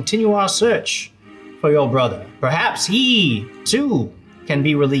have to continue our search for your brother. Perhaps he, too, can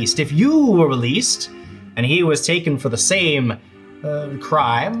be released. If you were released, and he was taken for the same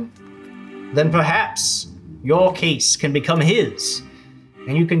crime, then perhaps your case can become his,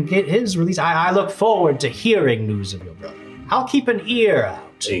 and you can get his release. I look forward to hearing news of your brother. I'll keep an ear out.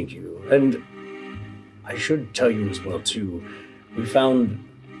 Thank you. And I should tell you as well, too, we found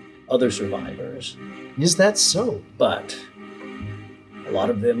other survivors. Is that so? But a lot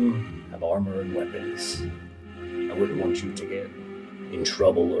of them have armor and weapons. I wouldn't want you to get in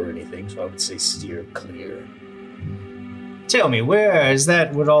trouble or anything, so I would say steer clear. Tell me, where is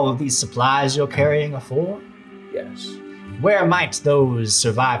that what all of these supplies you're carrying are for? Yes. Where might those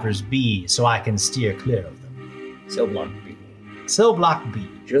survivors be so I can steer clear of them? Cell Block B. Cell Block B.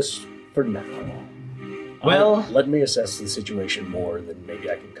 Just for now. Well, let me assess the situation more, then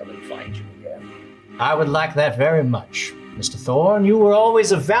maybe I can come and find you again. I would like that very much, Mr. Thorn. You were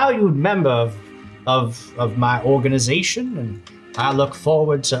always a valued member of my organization, and I look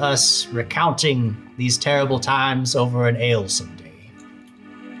forward to us recounting these terrible times over an ale someday.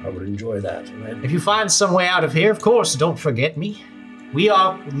 I would enjoy that. If you find some way out of here, of course, don't forget me. We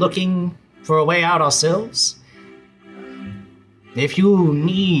are looking for a way out ourselves. If you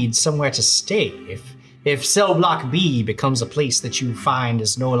need somewhere to stay, if Cell Block B becomes a place that you find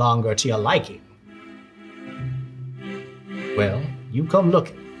is no longer to your liking, well, you come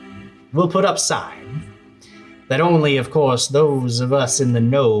looking. We'll put up sign that only, of course, those of us in the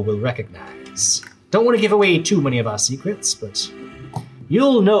know will recognize. Don't want to give away too many of our secrets, but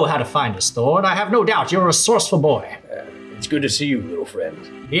you'll know how to find us, Thorn. I have no doubt you're a resourceful boy. It's good to see you, little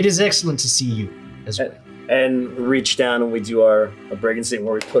friend. It is excellent to see you as well. And reach down and we do our Brigensting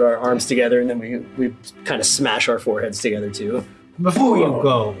where we put our arms together and then we kind of smash our foreheads together too. Before you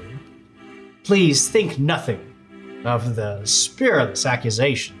go, please think nothing of the spiritless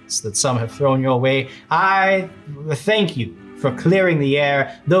accusations that some have thrown your way. I thank you for clearing the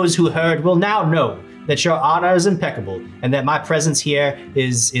air. Those who heard will now know that your honor is impeccable and that my presence here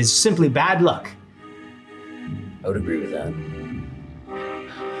is simply bad luck. I would agree with that.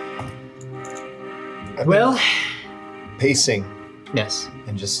 Well, pacing. Yes.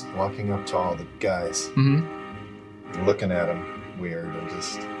 And just walking up to all the guys. Mm-hmm. Looking at them weird and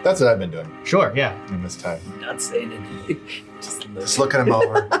that's what I've been doing. Sure, yeah. In this time. Not saying anything. Just looking them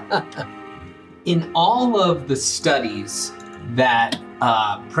over. In all of the studies that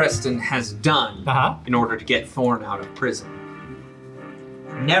Preston has done in order to get Thorn out of prison,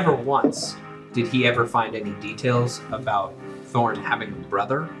 never once did he ever find any details about Thorn having a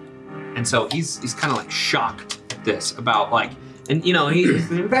brother. And so he's kind of like shocked at this about like, And,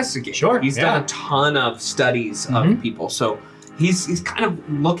 he's an investigator. Sure, He's done a ton of studies of people. So he's kind of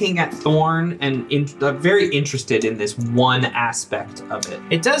looking at Thorn and very interested in this one aspect of it.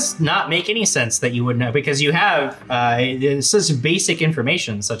 It does not make any sense that you would know, because you have such basic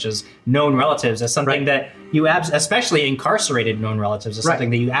information, such as known relatives, as something that you, especially incarcerated known relatives, is something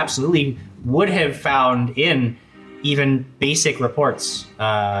that you absolutely would have found in even basic reports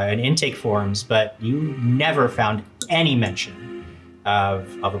and intake forms, but you never found any mention of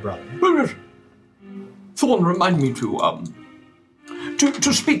a brother. Thorn, remind me to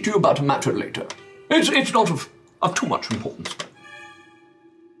speak to you about a matter later. It's not of too much importance.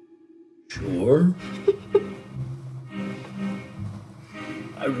 Sure.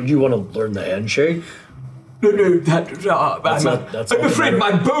 You want to learn the handshake? No, I'm afraid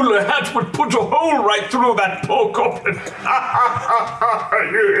my bowler hat would put a hole right through that poor goblin.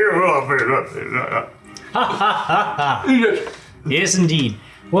 Yes, indeed.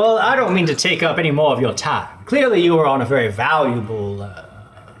 Well, I don't mean to take up any more of your time. Clearly you are on a very valuable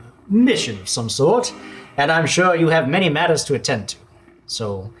mission of some sort, and I'm sure you have many matters to attend to.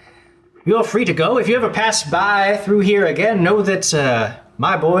 So you're free to go. If you ever pass by through here again, know that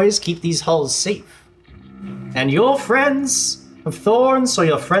my boys keep these halls safe. And you're friends of Thorn, so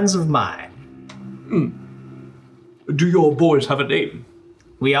you're friends of mine. Do your boys have a name?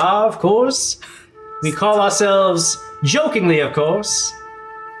 We are, of course. We call ourselves, jokingly of course,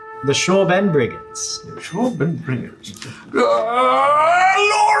 the Shorebend Brigands. Shorebend Brigands.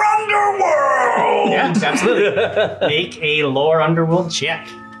 Lore Underworld! Yeah, absolutely. Make a Lore Underworld check.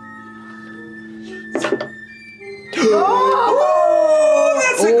 Oh,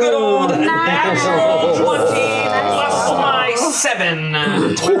 that's a good old natural 20 plus my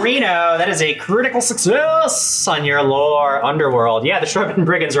 7. Torino, that is a critical success on your Lore Underworld. Yeah, the Shorebend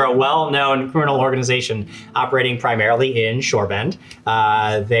Brigands are a well-known criminal organization operating primarily in Shorebend.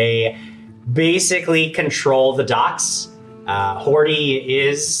 They basically control the docks. Horty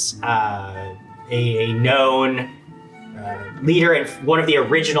is a known leader and one of the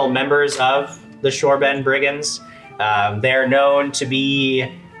original members of the Shorebend Brigands. They're known to be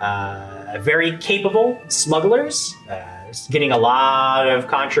very capable smugglers, getting a lot of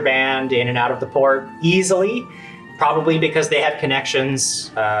contraband in and out of the port easily, probably because they have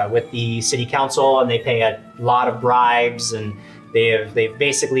connections with the city council and they pay a lot of bribes, and they've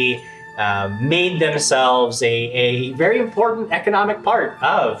basically made themselves a very important economic part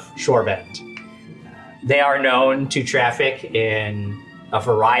of Shorebend. They are known to traffic in a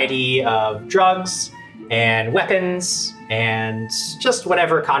variety of drugs and weapons and just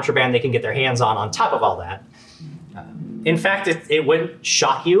whatever contraband they can get their hands on top of all that. In fact, it wouldn't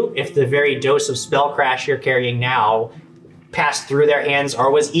shock you if the very dose of spell crash you're carrying now passed through their hands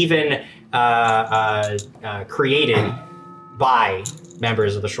or was even created by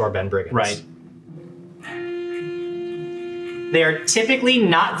members of the Shorebend Brigands. Right. They are typically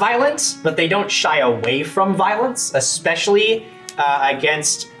not violent, but they don't shy away from violence, especially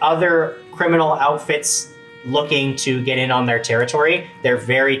against other criminal outfits looking to get in on their territory. They're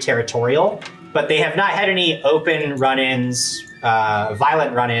very territorial, but they have not had any open run-ins,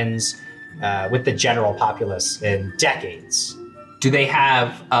 violent run-ins with the general populace in decades. Do they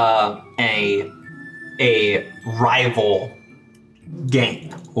have a rival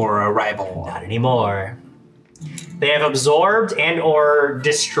gang or a rival? Not anymore. They have absorbed and or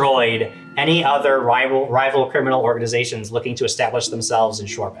destroyed any other rival criminal organizations looking to establish themselves in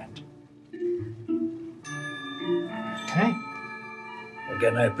Shorebend. Okay.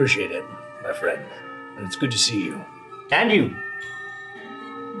 Again, I appreciate it, my friend. And it's good to see you. And you.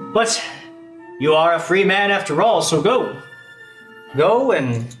 But you are a free man after all, so go. Go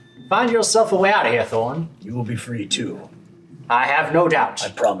and find yourself a way out of here, Thorn. You will be free too. I have no doubt. I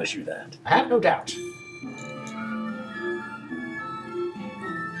promise you that. I have no doubt.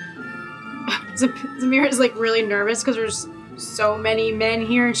 Zamira is like really nervous because there's so many men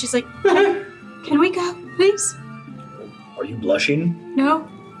here, and she's like, "Can we go, please?" Are you blushing? No.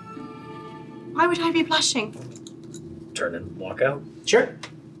 Why would I be blushing? Turn and walk out. Sure.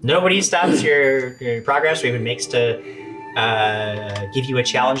 Nobody stops your progress or even makes to give you a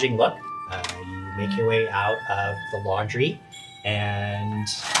challenging look. You make your way out of the laundry and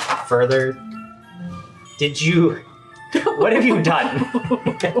further. What have you done?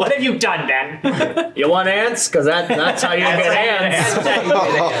 What have you done, Ben? You want ants? Because that's how you get ants.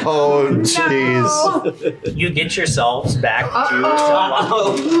 Oh, jeez. No. You get yourselves back to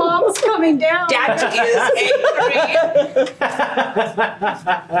Mom's coming down. Dad is angry.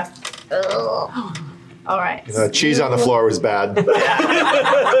 All right. Cheese on the floor was bad.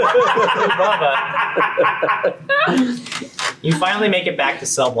 You finally make it back to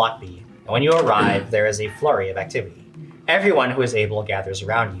cell block B, and when you arrive, there is a flurry of activity. Everyone who is able gathers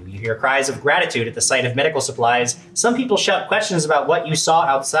around you. You hear cries of gratitude at the sight of medical supplies. Some people shout questions about what you saw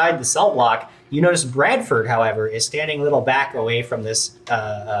outside the cell block. You notice Bradford, however, is standing a little back away from this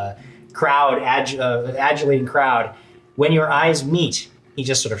adulating crowd. When your eyes meet, he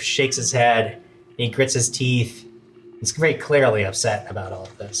just sort of shakes his head, and he grits his teeth. He's very clearly upset about all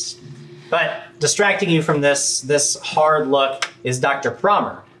of this. But distracting you from this hard look is Dr.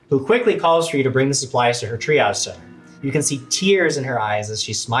 Promer, who quickly calls for you to bring the supplies to her triage center. You can see tears in her eyes as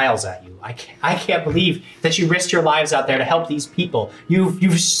she smiles at you. I can't believe that you risked your lives out there to help these people.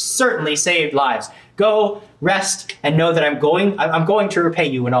 You've certainly saved lives. Go rest and know that I'm going to repay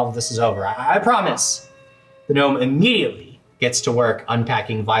you when all of this is over. I promise. The gnome immediately gets to work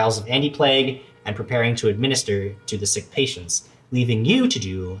unpacking vials of anti-plague and preparing to administer to the sick patients, leaving you to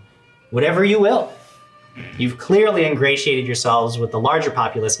do whatever you will. You've clearly ingratiated yourselves with the larger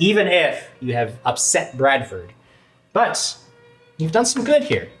populace, even if you have upset Bradford. But you've done some good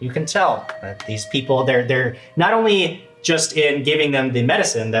here. You can tell that these people, they're not only just in giving them the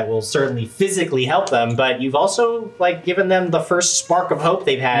medicine that will certainly physically help them, but you've also given them the first spark of hope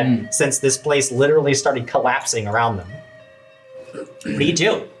they've had since this place literally started collapsing around them. What do you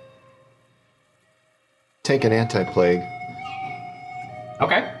do? Take an anti-plague.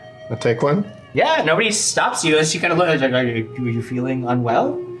 Okay. I'll take one. Yeah, nobody stops you as you kind of look like, are you feeling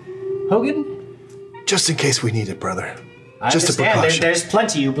unwell, Hogan? Just in case we need it, brother. I Just a understand. precaution. There's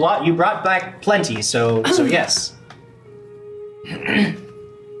plenty. You brought back plenty, so yes.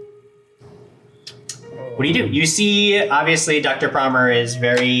 What do you do? You see, obviously, Dr. Promer is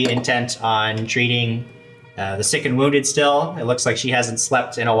very intent on treating the sick and wounded still. It looks like she hasn't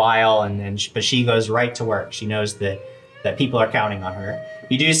slept in a while, but she goes right to work. She knows that people are counting on her.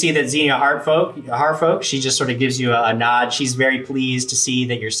 You do see that Xenia Harfolk, she just sort of gives you a nod. She's very pleased to see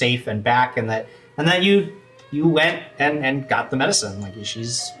that you're safe and back, and that you went and got the medicine.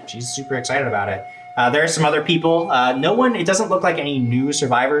 She's super excited about it. There are some other people. It doesn't look like any new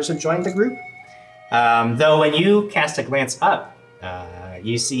survivors have joined the group. Though when you cast a glance up,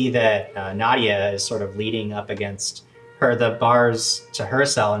 you see that Nadia is sort of leading up against the bars to her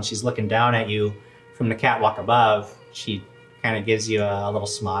cell, and she's looking down at you from the catwalk above. She kind of gives you a little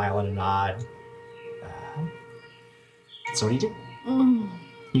smile and a nod. So what do you do?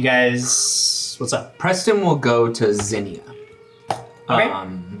 You guys, what's up? Preston will go to Zinnia. Okay.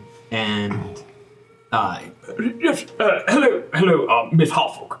 Yes, hello, Miss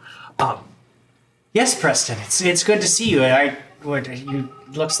Harfolk. Yes, Preston. It's good to see you.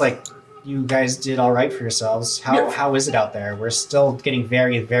 Looks like you guys did all right for yourselves. How is it out there? We're still getting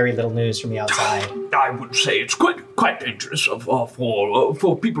very, very little news from the outside. I would say it's quite dangerous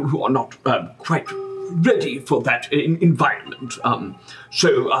for people who are not quite ready for that environment.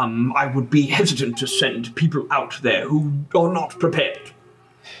 So I would be hesitant to send people out there who are not prepared.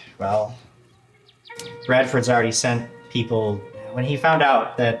 Well, Bradford's already sent people. When he found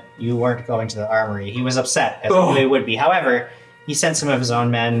out that you weren't going to the armory, he was upset, as he knew he would be. However, he sent some of his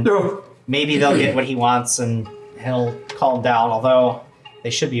own men. Maybe they'll get what he wants and he'll calm down, although they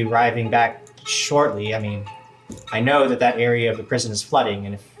should be arriving back shortly. I mean, I know that area of the prison is flooding,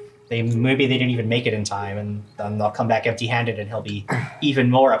 and if maybe they didn't even make it in time, and then they'll come back empty-handed and he'll be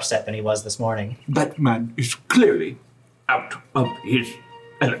even more upset than he was this morning. That man is clearly out of his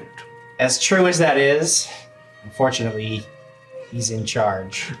element. As true as that is, unfortunately, he's in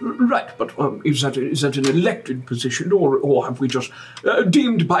charge. Right, but is that an elected position, or have we just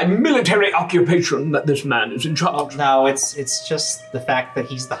deemed by military occupation that this man is in charge? No, it's just the fact that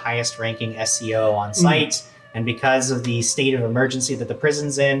he's the highest-ranking SEO on site, and because of the state of emergency that the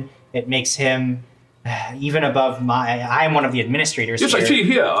prison's in, it makes him even above I'm one of the administrators. Yes, here. I see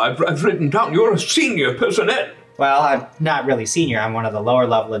here. I've written down you're a senior personnel. Well, I'm not really senior. I'm one of the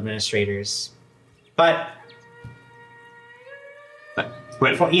lower-level administrators. But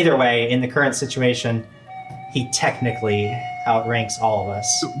either way, in the current situation, he technically outranks all of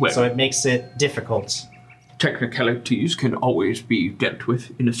us. So it makes it difficult. Technicalities can always be dealt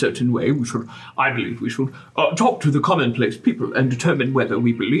with in a certain way. I believe we should talk to the commonplace people and determine whether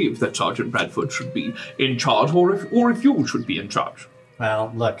we believe that Sergeant Bradford should be in charge or if you should be in charge.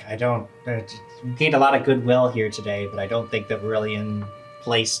 Well, look, we gained a lot of goodwill here today, but I don't think that we're really in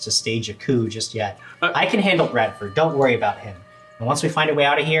place to stage a coup just yet. I can handle Bradford. Don't worry about him. And once we find a way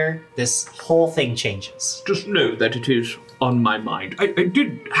out of here, this whole thing changes. Just know that it is on my mind. I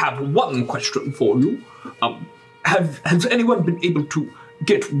did have one question for you. Has anyone been able to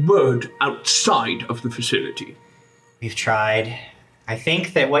get word outside of the facility? We've tried. I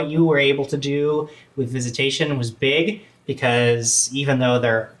think that what you were able to do with visitation was big, because even though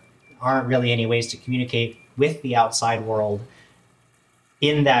there aren't really any ways to communicate with the outside world,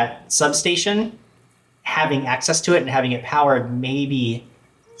 in that substation, having access to it and having it powered, maybe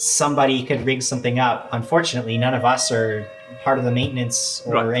somebody could rig something up. Unfortunately, none of us are part of the maintenance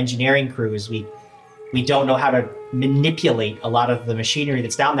or engineering crews. We don't know how to manipulate a lot of the machinery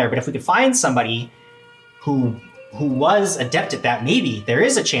that's down there. But if we could find somebody who was adept at that, maybe there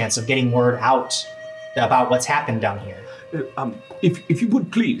is a chance of getting word out about what's happened down here. If you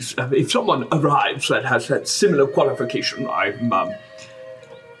would please, if someone arrives that has that similar qualification,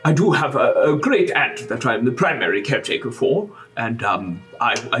 I do have a great aunt that I'm the primary caretaker for, and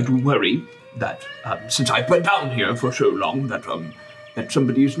I do worry that since I've been down here for so long that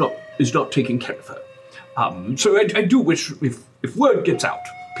somebody is not taking care of her. So I do wish if word gets out,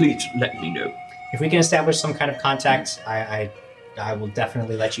 please let me know. If we can establish some kind of contact, I will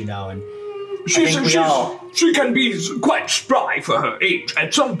definitely let you know. And she can be quite spry for her age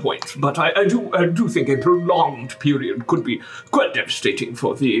at some point, but I do think a prolonged period could be quite devastating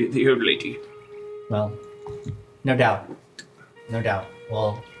for the old lady. Well, no doubt.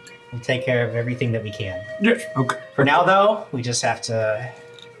 We'll take care of everything that we can. Yes, okay. For now, though, we just have to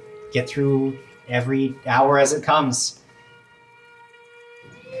get through every hour as it comes.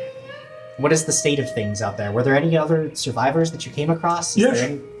 What is the state of things out there? Were there any other survivors that you came across? Yes,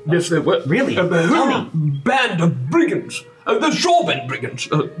 there were. Really? A whole band of brigands. The Shorebend brigands,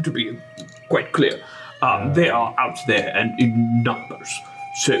 to be quite clear. They are out there and in numbers.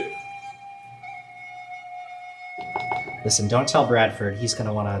 So... Listen, don't tell Bradford. He's going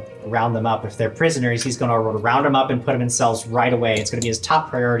to want to round them up. If they're prisoners, he's going to round them up and put them in cells right away. It's going to be his top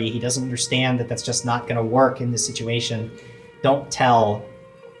priority. He doesn't understand that that's just not going to work in this situation. Don't tell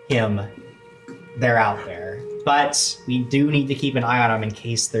him they're out there. But we do need to keep an eye on them in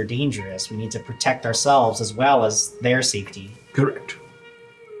case they're dangerous. We need to protect ourselves as well as their safety. Correct.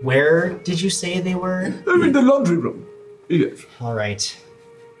 Where did you say they were? In the laundry room. Yes. All right.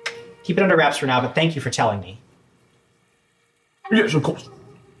 Keep it under wraps for now, but thank you for telling me. Yes, of course.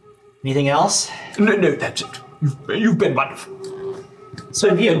 Anything else? No, that's it. You've been wonderful. So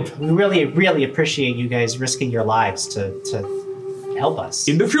have you. We really, really appreciate you guys risking your lives to help us.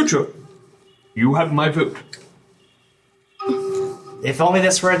 In the future, you have my vote. If only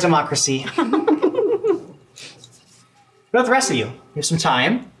this were a democracy. What about the rest of you? You have some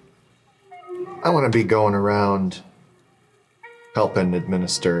time? I want to be going around helping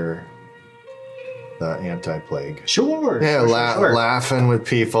administer the anti-plague. Sure. Yeah, sure. laughing with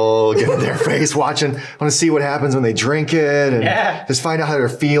people, getting their face, watching. I want to see what happens when they drink it, and just find out how they're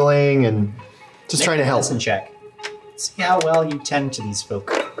feeling, and just trying to help. Medicine check. See how well you tend to these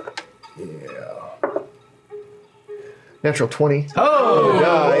folk. Yeah. Natural 20.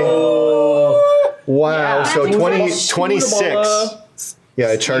 Oh! Wow. Yeah. So 26. Yeah,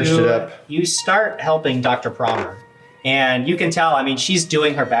 I charged it up. You start helping Dr. Promer, and you can tell, I mean, she's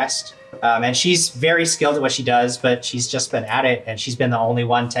doing her best. And she's very skilled at what she does, but she's just been at it, and she's been the only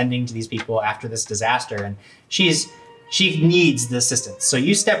one tending to these people after this disaster, and she needs the assistance. So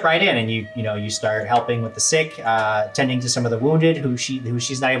you step right in, and you start helping with the sick, tending to some of the wounded who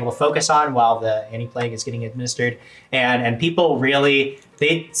she's not able to focus on while the anti-plague is getting administered, and people really,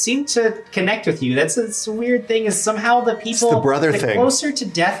 they seem to connect with you. That's a weird thing, is somehow the people, it's the brother thing. Closer to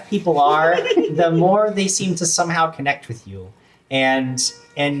death people are, the more they seem to somehow connect with you. And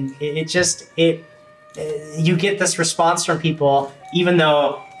you get this response from people, even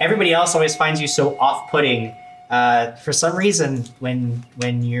though everybody else always finds you so off-putting. For some reason, when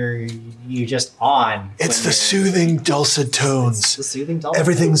you're just on, it's the soothing, dulcet tones. It's the soothing, dulcet.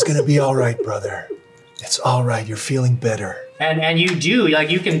 Everything's gonna be all right, brother. It's all right. You're feeling better. And you do, like,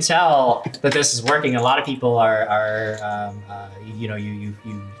 you can tell that this is working. A lot of people you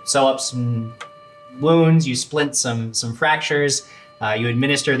sew up some wounds, you splint some fractures, you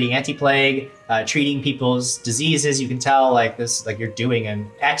administer the anti-plague, treating people's diseases. You can tell, like, you're doing an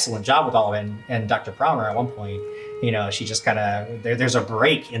excellent job with all of it. And Dr. Promer, at one point, she just kind of, there's a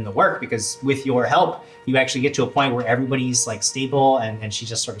break in the work, because with your help, you actually get to a point where everybody's, like, stable, and she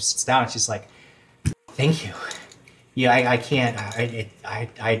just sort of sits down and she's like, thank you. Yeah, I can't,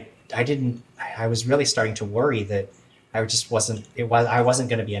 I was really starting to worry that I wasn't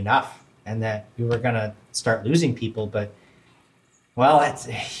going to be enough, and that we were going to start losing people. But, well,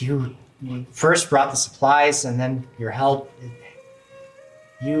 you first brought the supplies, and then your help.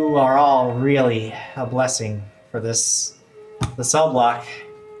 You are all really a blessing for the cell block.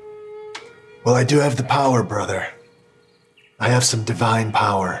 Well, I do have the power, brother. I have some divine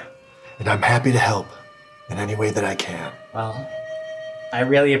power, and I'm happy to help in any way that I can. Well, I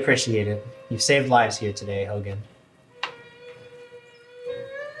really appreciate it. You've saved lives here today, Hogan.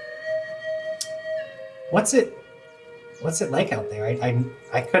 What's it like out there?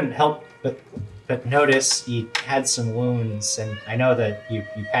 I couldn't help but notice you had some wounds, and I know that you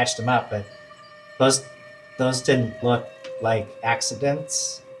patched them up, but those didn't look like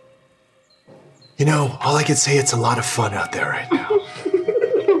accidents. You know, all I can say, it's a lot of fun out there right now.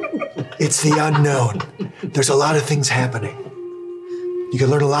 It's the unknown. There's a lot of things happening. You can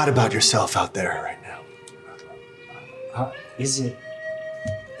learn a lot about yourself out there right now. Is it?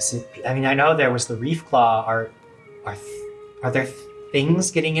 I mean, I know there was the reef claw. Are there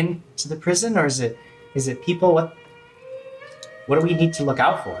things getting into the prison, or is it people? What do we need to look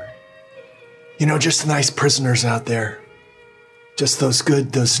out for? You know, just nice prisoners out there. Just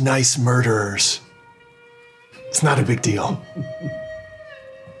those nice murderers. It's not a big deal.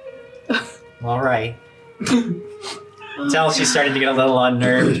 All right. Tell she's starting to get a little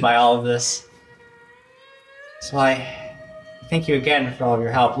unnerved by all of this. So I thank you again for all of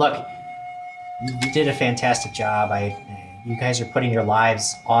your help. Look, you did a fantastic job. You guys are putting your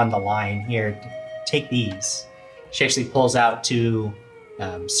lives on the line here. Take these. She actually pulls out 2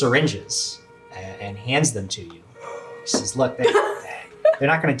 syringes and hands them to you. She says, look, they're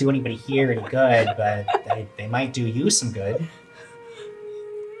not going to do anybody here any good, but they might do you some good.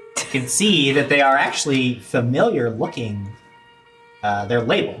 You can see that they are actually familiar looking. They're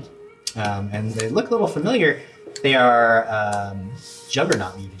labeled, and they look a little familiar. They are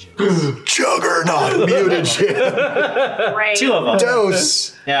Juggernaut mutagens. Juggernaut mutagen. Right. 2 of them.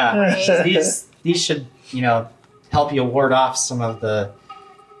 Dose. Yeah. Right. These should, help you ward off some of the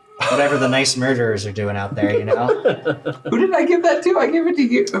whatever the nice murderers are doing out there, Who did I give that to? I gave it to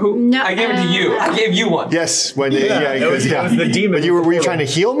you. Who? No, I gave it to you. I gave you one. Yes, when That was the demon. But were you trying to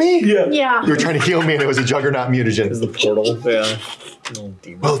heal me? Yeah. You were trying to heal me, and it was a Juggernaut mutagen. It was the portal. Yeah. Little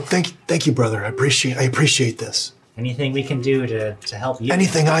demon. Well, thank you, brother. I appreciate this. anything we can do to help you?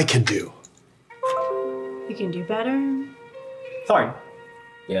 Anything I can do. You can do better. Thorn,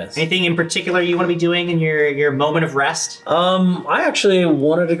 Yes. anything in particular you want to be doing in your moment of rest? I actually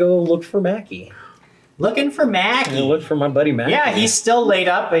wanted to go look for Mackie. Looking for Mackie. Look for my buddy Mackie. Yeah, he's still laid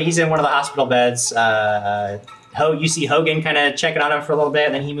up, but he's in one of the hospital beds. You see Hogan kind of checking on him for a little bit,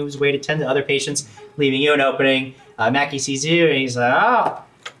 and then he moves away to tend to other patients, leaving you an opening. Mackie sees you, and he's like, "Oh,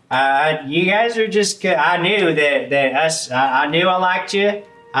 you guys are just good. I knew that us. I knew I liked you.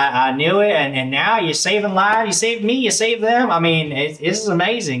 I knew it, and now you're saving lives. You saved me. You saved them. I mean, this is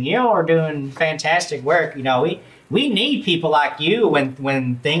amazing. You all are doing fantastic work. We need people like you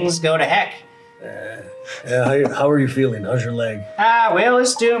when things go to heck." How are you feeling? How's your leg? Well,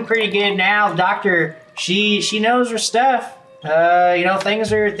 it's doing pretty good now. The doctor, she knows her stuff.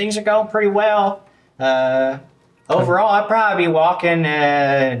 Things are going pretty well. Overall, I'd probably be walking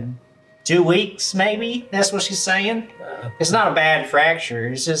 2 weeks, maybe. That's what she's saying. It's not a bad fracture.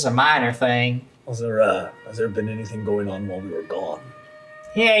 It's just a minor thing. Has there been anything going on while we were gone?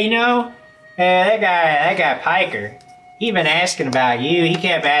 Yeah, that guy Piker. He been asking about you. He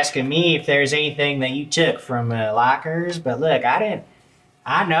kept asking me if there's anything that you took from lockers. But look, I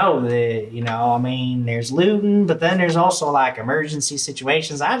know that, there's looting, but then there's also like emergency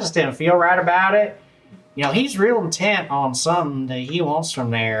situations. I just didn't feel right about it. He's real intent on something that he wants from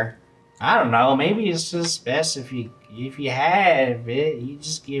there. I don't know. Maybe it's just best if you have it, you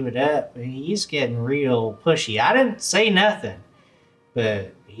just give it up. He's getting real pushy. I didn't say nothing,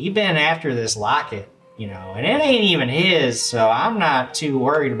 but he been after this locket. And it ain't even his, so I'm not too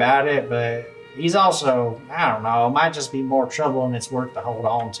worried about it, but he's also, I don't know, might just be more trouble than it's worth to hold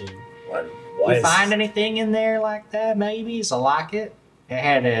on to. Why You find anything in there like that, maybe? It's a locket. It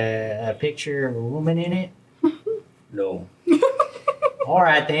had a picture of a woman in it. No. All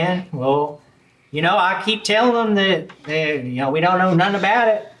right, then. Well, I keep telling them that we don't know nothing about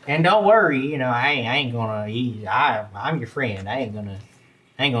it. And don't worry, I ain't gonna, I'm your friend. I ain't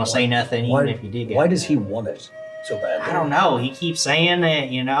gonna say nothing even if you did get Why does he want it so badly? I don't know. He keeps saying that,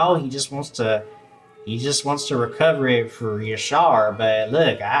 he just wants to recover it for Yashar. But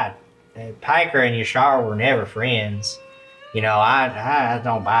look, Piker and Yashar were never friends. I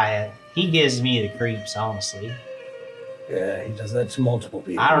don't buy it. He gives me the creeps, honestly. Yeah, he does that to multiple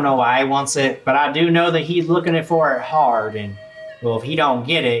people. I don't know why he wants it, but I do know that he's looking for it hard. And well, if he don't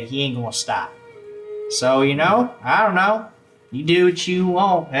get it, he ain't gonna stop. So I don't know. You do what you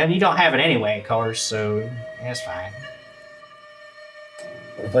want, and you don't have it anyway, of course, so that's fine.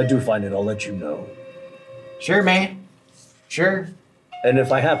 If I do find it, I'll let you know. Sure, man. Sure. And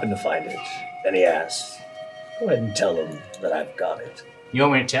if I happen to find it, and he asks, go ahead and tell him that I've got it. You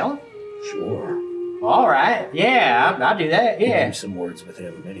want me to tell him? Sure. All right. Yeah, I'll do that. Yeah. Leave some words with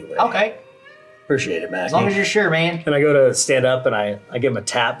him anyway. Okay. Appreciate it, Mackie. As long as you're sure, man. And I go to stand up and I give him a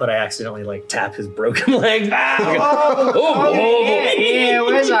tap, but I accidentally like tap his broken leg. Yeah,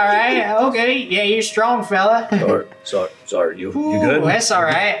 well, that's all right. Okay, yeah, you're strong, fella. Sorry, you Ooh, good? That's all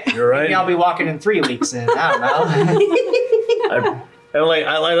right. You're right. Maybe I'll be walking in 3 weeks then. I don't know.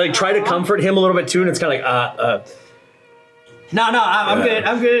 I try to comfort him a little bit too, and it's kind of like, No, I'm good.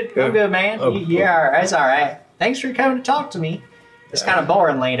 I'm good, man. Yeah, that's all right. Thanks for coming to talk to me. It's kind of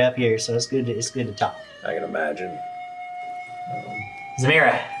boring laid up here, so it's good to talk. I can imagine.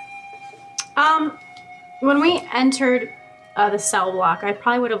 Zamira. When we entered the cell block, I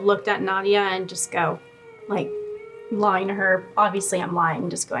probably would have looked at Nadia and just go, like, lying to her. Obviously, I'm lying,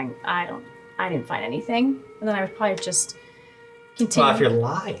 just going, I didn't find anything. And then I would probably just continue. Well, if you're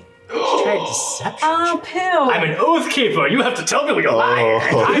lying, you tried deception. Oh, poo. I'm an oath keeper. You have to tell me when you're lying.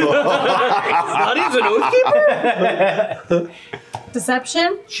 Nadia's an oath keeper?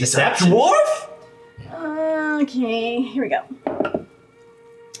 Deception? Deception? Dwarf? Okay, here we go.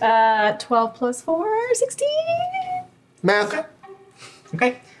 12 plus 4, 16? Math.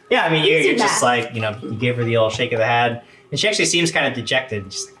 Okay. Yeah, I mean, you're Easy just math. like, you give her the old shake of the head, and she actually seems kind of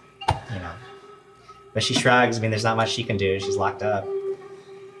dejected, just, But she shrugs. I mean, there's not much she can do. She's locked up. Do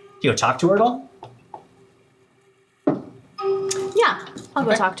you go talk to her at all? Yeah, I'll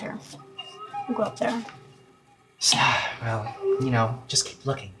go talk to her. I'll go up there. Well, just keep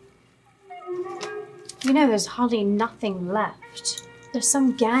looking. There's hardly nothing left. There's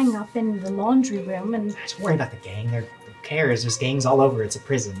some gang up in the laundry room, and Don't worry about the gang. Who cares? There's gangs all over. It's a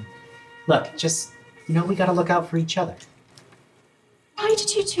prison. Look, just, we gotta look out for each other. why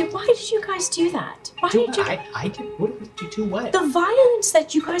did you guys do that? Why did you? I did. What did you do? What? The violence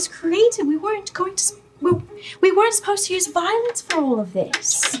that you guys created. We weren't supposed to use violence for all of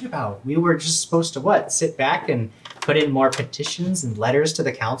this. What about? We were just supposed to what? Sit back and put in more petitions and letters to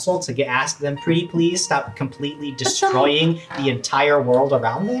the council to ask them, pretty please stop completely destroying the entire world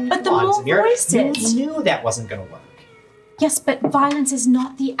around them. But Come the on, more Samira, voices. You knew that wasn't going to work. Yes, but violence is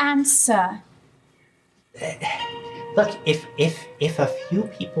not the answer. Look, if a few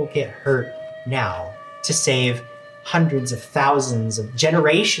people get hurt now to save hundreds of thousands of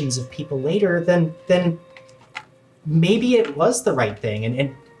generations of people later, then maybe it was the right thing.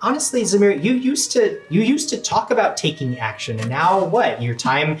 And honestly, Zamira, you used to talk about taking action, and now what? Your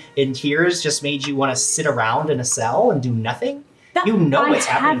time in tears just made you want to sit around in a cell and do nothing? What's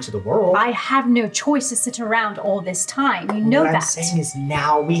happening to the world. I have no choice to sit around all this time. You know what that. I'm saying is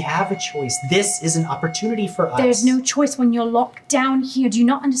now we have a choice. This is an opportunity for us. There's no choice when you're locked down here. Do you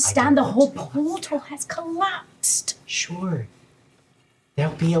not understand? The whole portal has collapsed. Sure.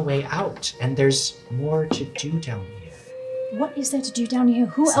 There'll be a way out, and there's more to do down here. What is there to do down here?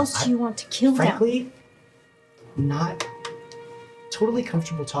 Who else do you want to kill frankly, not totally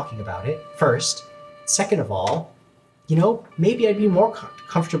comfortable talking about it, first. Second of all, maybe I'd be more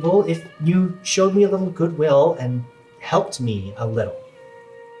comfortable if you showed me a little goodwill and helped me a little.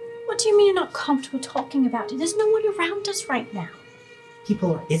 What do you mean you're not comfortable talking about it? There's no one around us right now.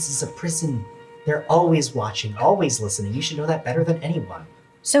 This is a prison. They're always watching, always listening. You should know that better than anyone.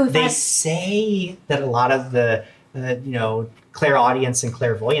 So if they say that a lot of the, clairaudience and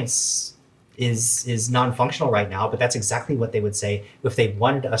clairvoyance is non-functional right now, but that's exactly what they would say if they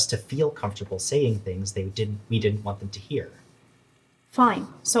wanted us to feel comfortable saying things we didn't want them to hear. Fine.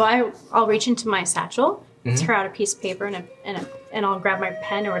 So I'll reach into my satchel, tear out a piece of paper and I'll grab my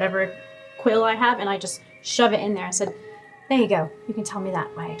pen or whatever quill I have, and I just shove it in there. I said, there you go. You can tell me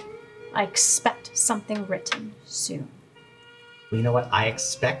that way. I expect something written soon. Well, you know what I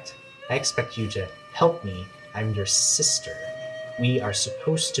expect? I expect you to help me. I'm your sister. We are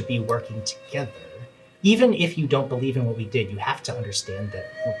supposed to be working together. Even if you don't believe in what we did, you have to understand that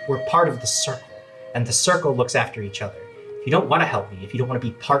we're part of the circle, and the circle looks after each other. If you don't want to help me, if you don't want to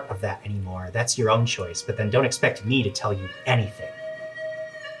be part of that anymore, that's your own choice, but then don't expect me to tell you anything.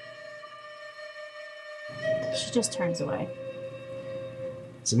 She just turns away.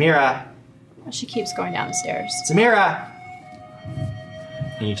 Zamira! She keeps going down the stairs. Zamira!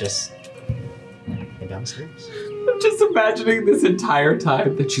 And you just go downstairs. I'm just imagining this entire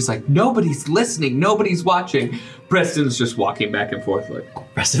time that she's like, nobody's listening, nobody's watching. Preston's just walking back and forth like,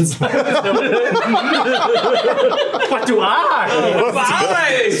 Preston's like, what do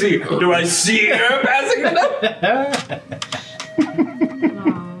I see? Do I see her passing the note?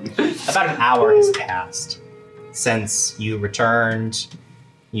 About an hour has passed since you returned.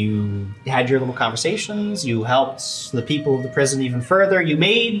 You had your little conversations. You helped the people of the prison even further. You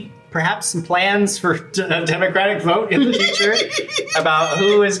made perhaps some plans for a democratic vote in the future about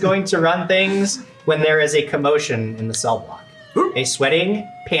who is going to run things when there is a commotion in the cell block. A sweating,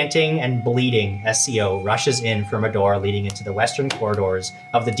 panting, and bleeding SCO rushes in from a door leading into the western corridors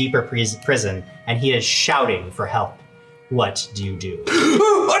of the deeper prison, and he is shouting for help. What do you do?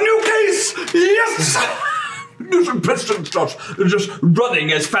 A new case! Yes! Mr. Preston starts just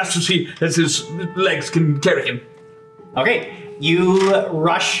running as fast as his legs can carry him. Okay, you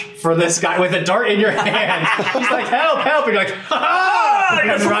rush for this guy with a dart in your hand. He's like, help, help! And you're like, ha!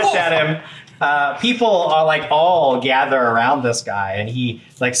 And rush at him. People are like all gather around this guy, and he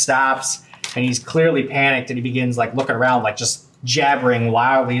like stops, and he's clearly panicked, and he begins like looking around, like just jabbering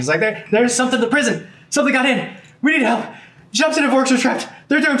wildly. He's like, there's something in the prison. Something got in. We need help. Jumps and Vorks are trapped.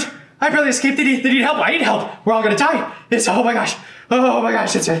 They're doomed. I barely escaped. They need help. I need help. We're all gonna die. Oh my gosh.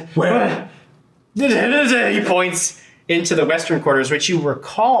 It's a Where? He points into the western corridors, which you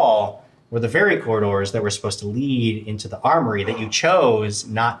recall were the very corridors that were supposed to lead into the armory that you chose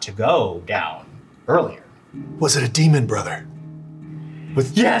not to go down earlier. Was it a demon, brother?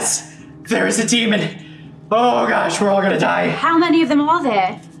 Yes, there is a demon. Oh gosh, we're all gonna die. How many of them are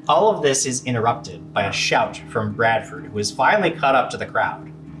there? All of this is interrupted by a shout from Bradford, who is finally caught up to the crowd.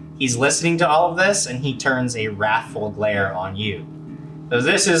 He's listening to all of this, and he turns a wrathful glare on you. So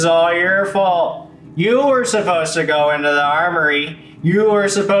this is all your fault. You were supposed to go into the armory. You were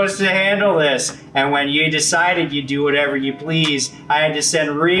supposed to handle this. And when you decided you'd do whatever you please, I had to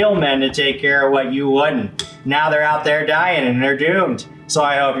send real men to take care of what you wouldn't. Now they're out there dying and they're doomed. So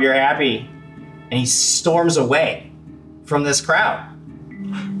I hope you're happy. And he storms away from this crowd.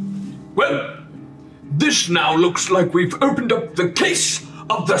 Well, this now looks like we've opened up the case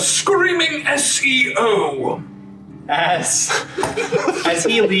of the Screaming SEO. As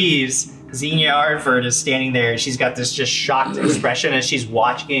he leaves, Xenia Hartford is standing there. She's got this just shocked expression as she's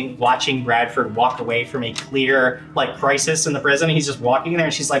watching Bradford walk away from a clear crisis in the prison. He's just walking there,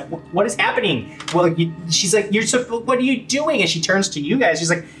 and she's like, "What is happening?" Well, she's like, "What are you doing?" And she turns to you guys. She's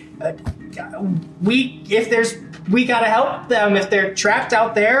like, "We gotta help them if they're trapped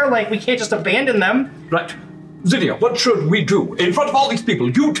out there. We can't just abandon them." Right. Xenia, what should we do? In front of all these people,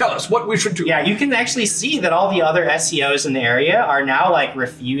 you tell us what we should do. Yeah, you can actually see that all the other SEOs in the area are now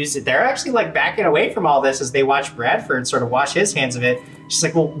refused. They're actually backing away from all this as they watch Bradford sort of wash his hands of it. She's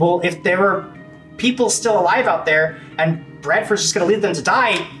like, well, if there were people still alive out there and Bradford's just gonna leave them to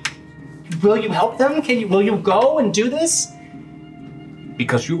die, will you help them? Will you go and do this?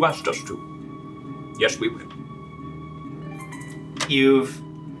 Because you asked us to. Yes, we will. You've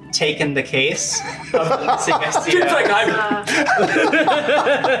taken the case of the missing SEO. Seems like I've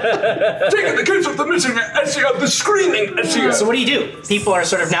taken the case of the missing SEO, the Screaming SEO. So what do? People are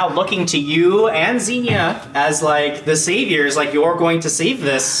sort of now looking to you and Xenia as the saviors, you're going to save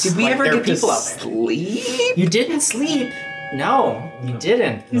this. Did we ever get to people out there. sleep? You didn't sleep. No, you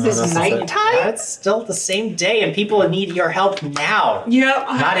didn't. Is this nighttime? It's still the same day, and people need your help now. Yeah.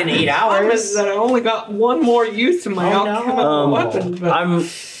 Not in 8 hours. I only got one more use of my alchemical weapon. But I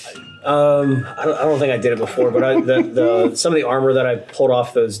don't think I did it before, but some of the armor that I pulled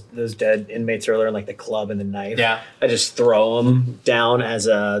off those dead inmates earlier, like the club and the knife. Yeah. I just throw them down as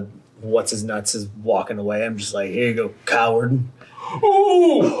what's his nuts is walking away. I'm just like, here you go, coward.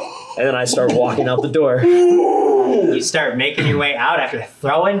 Ooh. And then I start walking out the door. You start making your way out after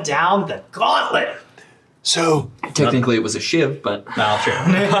throwing down the gauntlet. So, technically it was a shiv, but true.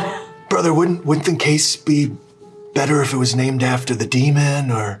 brother, wouldn't the case be better if it was named after the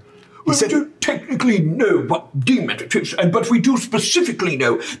demon, or? We don't technically know what demon it is, but we do specifically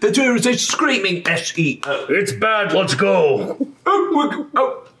know that there is a Screaming SEO. It's bad, let's go.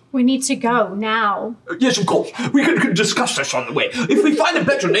 We need to go now. Yes, of course. We can discuss this on the way. If we find a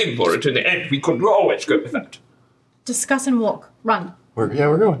better name for it in the end, we could always go with that. Discuss and walk. Run. We're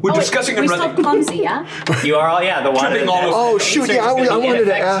going. We're discussing and we running. still clumsy, yeah? You are all, the one. Tripping all over. Oh shoot! Yeah, I wanted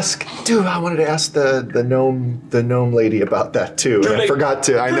to ask, dude. I wanted to ask the gnome lady about that too. Too And I late. forgot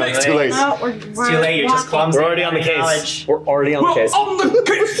to. I know it's too late. No, we're It's too late. You're just clumsy. We're already on the case. Knowledge. We're already on the case. On the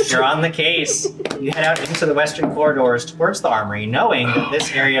case. You're on the case. You head out into the western corridors towards the armory, knowing that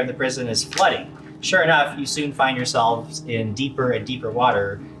this area of the prison is flooding. Sure enough, you soon find yourselves in deeper and deeper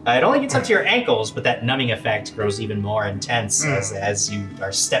water. It only gets up to your ankles, but that numbing effect grows even more intense as you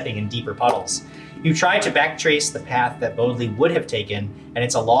are stepping in deeper puddles. You try to backtrace the path that Bodley would have taken, and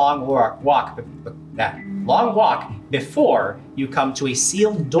it's a long walk before you come to a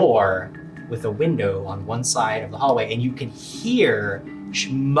sealed door with a window on one side of the hallway, and you can hear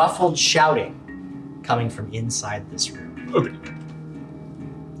muffled shouting coming from inside this room. Open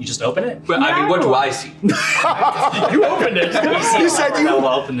it. You just open it? Well, I mean, what do I see? You opened it. You said you will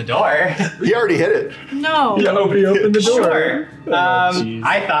open the door. He already hit it. No. Nobody opened the door. Sure.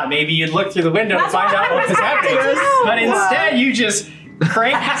 I thought maybe you'd look through the window That's to find what out I what was was happening. about to do. But instead, you just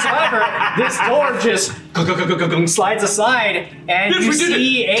crank this lever. This door just slides aside, and Yes, you we did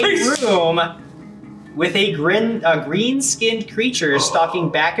see it. a Taste. room with a green-skinned creature stalking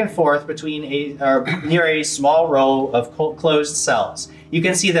back and forth between near a small row of closed cells. You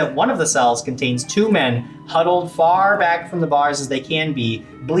can see that one of the cells contains two men huddled far back from the bars as they can be,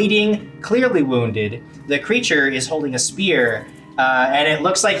 bleeding, clearly wounded. The creature is holding a spear, and it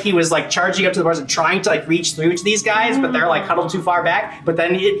looks like he was like charging up to the bars and trying to like reach through to these guys, but they're like huddled too far back. But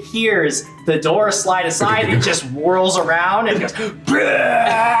then it hears the door slide aside, it just whirls around and goes, And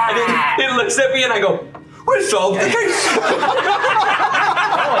it looks at me and I go, we solved the case.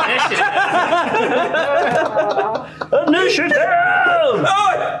 Initiative!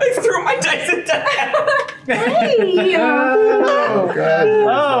 Oh, I threw my dice at that. Hey. Oh, God.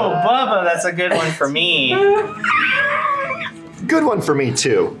 oh, Bubba, that's a good one for me. Good one for me,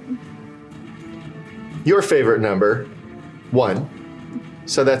 too. Your favorite number, 1.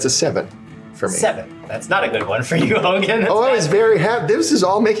 So that's a 7 for me. 7. That's not a good one for you, Hogan. That's Oh, I bad. was very happy. This is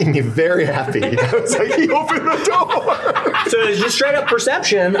all making me very happy. I was like, he opened the door. So it's just straight up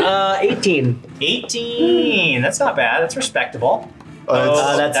perception, 18. 18. That's not bad. That's respectable.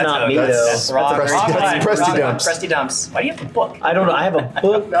 That's not me, Hogan. though. That's wrong. Presti- Wrong that's one. Presti Wrong dumps. one. Presti dumps. Why do you have a book? I don't know. I have a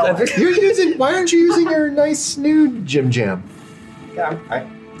book. You're using. Why aren't you using your nice new Jim Jam? Yeah, all right.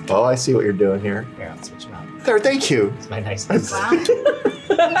 Oh, I see what you're doing here. Here, I'll switch them out. There, thank you. It's my nice. Wow.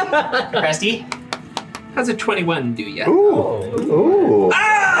 Presti. How's a 21 do ya? Ooh. Ooh.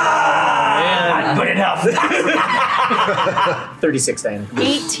 Not good enough. 36, Diana.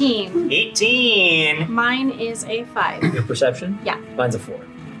 18. 18. Mine is a 5. Your perception? Yeah. Mine's a 4.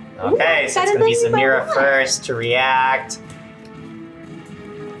 Okay, so it's better gonna be than my Samira one. first to react.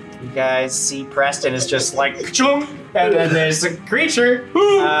 You guys see Preston is just like, "Chung," and then there's a creature.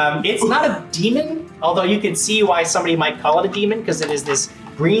 It's not a demon, although you can see why somebody might call it a demon, because it is this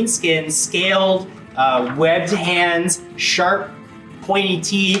green skin, scaled, webbed hands, sharp, pointy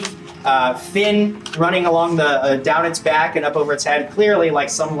teeth, fin running along the down its back and up over its head. Clearly, like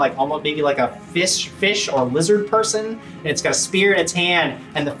some almost maybe like a fish or lizard person. And it's got a spear in its hand,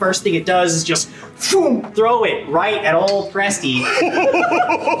 and the first thing it does is just throw it right at old Presty.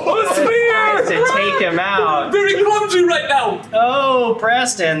 A spear! To take him out. Very clumsy right now. Oh,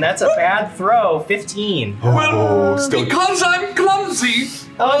 Preston, that's a bad throw. 15. Oh, still. Because I'm clumsy.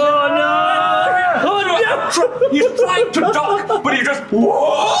 Oh no! He's trying to duck, but he just whoa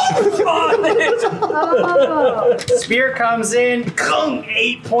on it. Oh. Spear comes in,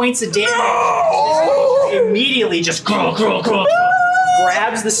 8 points of damage. Immediately just grabs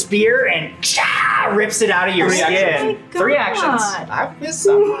the spear and rips it out of your skin. Oh my 3 God. actions.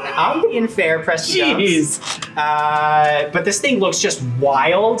 I'm being fair, Preston. Jeez. But this thing looks just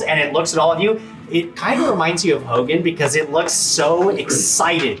wild, and it looks at all of you. It kind of reminds you of Hogan because it looks so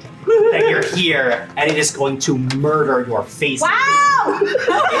excited that you're here, and it is going to murder your face. Wow!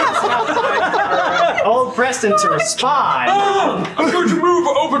 Old Preston to respond. I'm going to move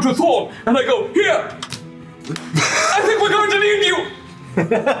over to Thorn, and I go, here. I think we're going to need you.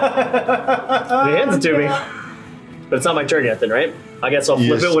 He hands it to me. But it's not my turn yet then, right? I guess I'll flip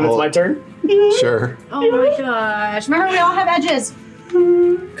Yes, it when it's I'll- my turn. Sure. Oh my gosh. Remember, we all have edges.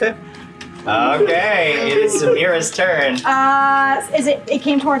 Okay. Okay, it is Samira's turn. It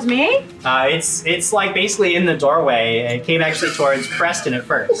came towards me? It's like basically in the doorway. It came actually towards Preston at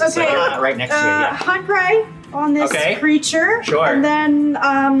first. So Okay. you're not right next to it. Yeah. Hunt prey on this Okay. creature. Sure. And then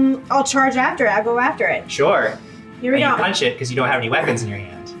I'll charge after it. I'll go after it. Sure. Here we And go. you punch it because you don't have any weapons in your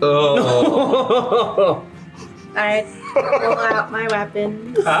hand. Oh. I pull out my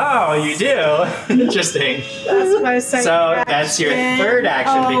weapon. Oh, you do? Interesting. That's my second So that's your third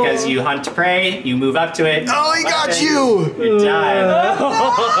action because you hunt prey, you move up to it. Oh, he got weapon, you. You dive.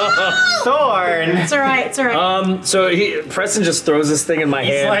 Thorn. It's alright, it's alright. So Preston just throws this thing in my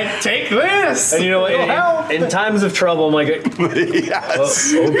He's hand. like, take this. And you know what? It'll help. In times of trouble, I'm like,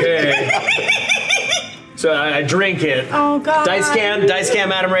 Yes. okay. So I drink it. Oh god. Dice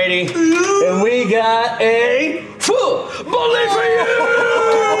cam, Adam Rady. And we got a full bullet for you!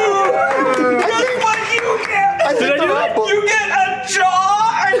 Guess what you get? I think I do they're it? up. You get a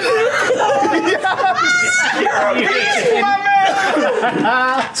jar. You're a beast, my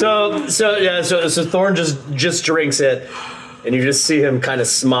man. So Thorn just drinks it. And you just see him kind of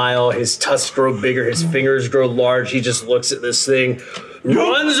smile. His tusks grow bigger. His fingers grow large. He just looks at this thing.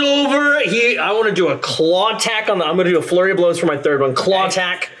 runs over. I want to do a claw attack on the. I'm going to do a flurry of blows for my third one. Claw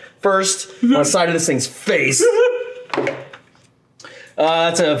attack first on the side of this thing's face.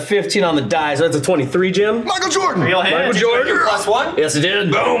 That's a 15 on the die, so that's a 23, Jim. Michael Jordan! Real hit. Michael Jordan. +1? Yes, it did.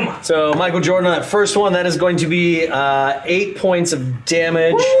 Boom. So Michael Jordan on that first one, that is going to be 8 points of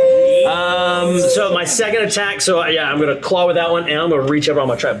damage. So my second attack, so yeah, I'm going to claw with that one, and I'm going to reach up and I'm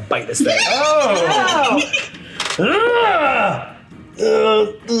going to try to bite this thing.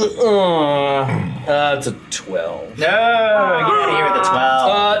 It's a 12. No, get out of here with the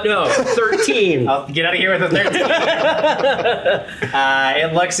 12. No, 13. I'll get out of here with a 13.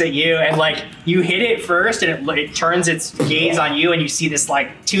 It looks at you and like you hit it first and it turns its gaze on you and you see this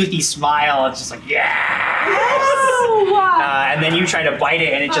like toothy smile. It's just like, and then you try to bite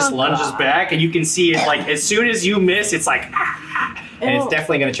it and it just lunges back and you can see it like as soon as you miss, it's like, and it's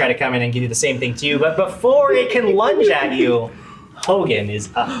definitely going to try to come in and give you the same thing to you. But before it can lunge at you, Hogan is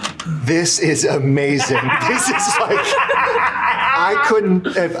up. This is amazing. This is like, I couldn't,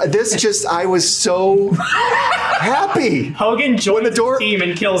 I was so happy. Hogan joins the team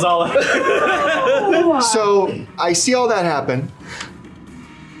and kills all of them. So I see all that happen.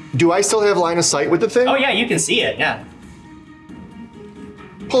 Do I still have line of sight with the thing? Oh yeah, you can see it, yeah.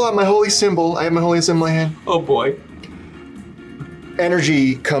 Pull out my holy symbol. I have my holy symbol in my hand. Oh boy.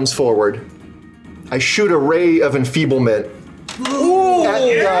 Energy comes forward. I shoot a ray of enfeeblement at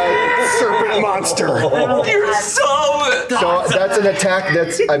the serpent monster. You're so that's an attack.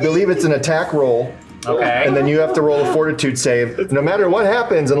 I believe it's an attack roll. Okay. And then you have to roll a fortitude save. No matter what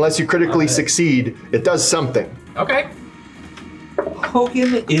happens, unless you critically succeed, it does something. Okay.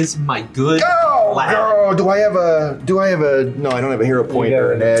 Hogan is my good lad. Oh, do I have a? No, I don't have a hero point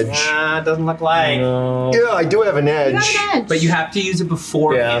or an edge. It doesn't look like. Yeah, I do have an edge. You have an edge. But you have to use it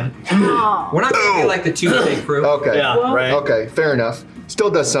beforehand. We're not going to be like the Tuesday crew. Okay. Yeah, right. Okay, fair enough. Still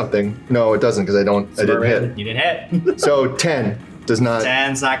does something. No, it doesn't because I didn't hit. You didn't hit. So 10 does not.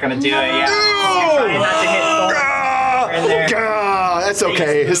 10's not gonna do it. Yeah. You're trying not to hit full in there. That's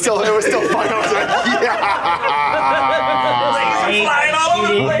okay. It was still fine. I was like,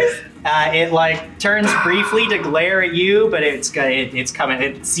 It like turns briefly to glare at you, but it's coming.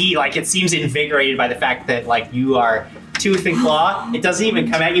 It seems invigorated by the fact that like you are tooth and claw. It doesn't even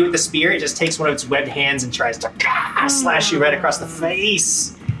come at you with the spear. It just takes one of its webbed hands and tries to slash you right across the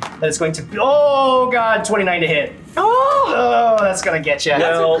face. That is going to be, oh god, 29 to hit. Oh, that's gonna get you. Just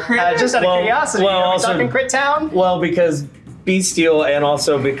out of curiosity, are we talking Crit Town? Well, because Bestial and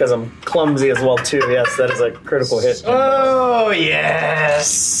also because I'm clumsy as well too. Yes, that is a critical hit. Oh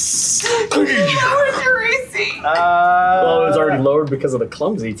yes. How is your AC? Well, it was already lowered because of the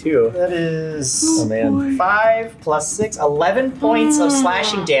clumsy too. That is 5 plus 6, 11 points of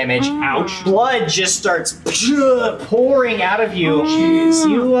slashing damage. Ouch. Blood just starts pouring out of you.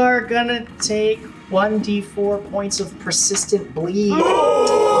 You are gonna take 1d4 points of persistent bleed.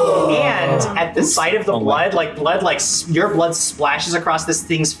 And at the sight of the blood, your blood splashes across this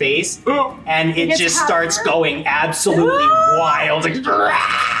thing's face, and it just starts going absolutely wild. It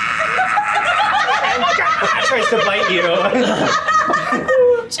tries to bite you.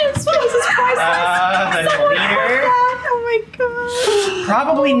 Jesus Christ. Oh my god.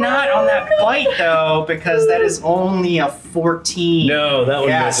 Probably not on that bite though, because that is only a 14. No, that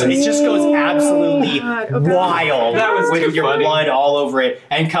one so it just goes absolutely wild with your blood all over it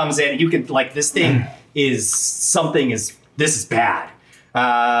and comes in. You can this thing this is bad.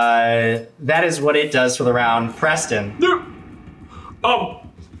 That is what it does for the round. Preston.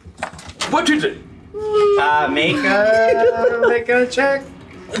 What is it? Make a check.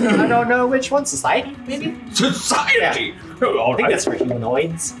 I don't know which one. Society, maybe? Society? Yeah. I think that's for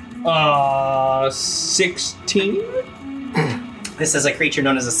humanoids. 16? This is a creature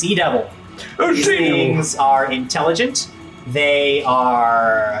known as a sea devil. These Sea devil. things are intelligent, they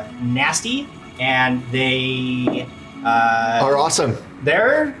are nasty, and they are awesome.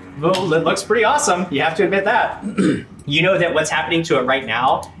 It looks pretty awesome. You have to admit that. You know that what's happening to it right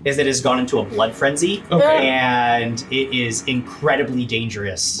now is that it has gone into a blood frenzy, and it is incredibly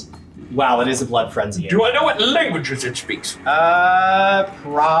dangerous while it is a blood frenzy. Do I know what languages it speaks?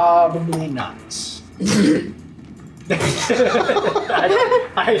 Probably not. Let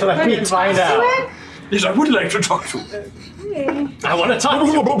me find out. Yes, I would like to talk to him. I want to talk to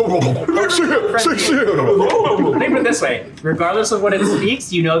you. Think of it this way. Regardless of what it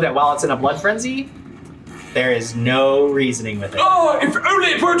speaks, you know that while it's in a blood frenzy, there is no reasoning with it. Oh, if only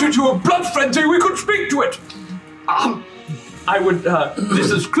it were into a blood frenzy, we could speak to it. I would,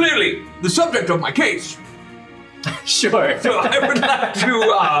 this is clearly the subject of my case. Sure. So I would like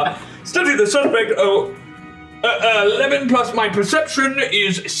to study the subject 11 plus my perception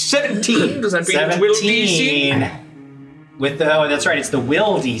is 17. Does that mean it's will DC? With the that's right. It's the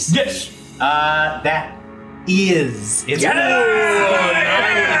will DC. Yes. That is. It's Nice.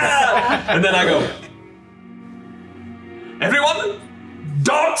 And then I go. Everyone,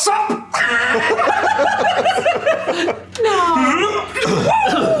 darts up.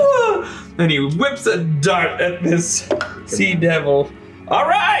 And he whips a dart at this sea devil. All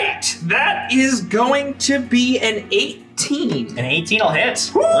right, that is going to be an 18. An 18 will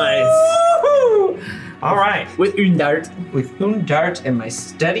hit. Nice. All right. With un dart. With un dart and my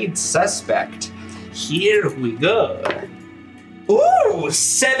studied suspect. Here we go. Ooh,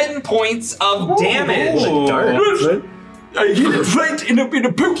 7 points of damage. Dart. I hit it right in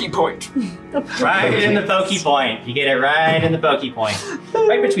a pokey point. Right in the pokey point. You get it right in the pokey point.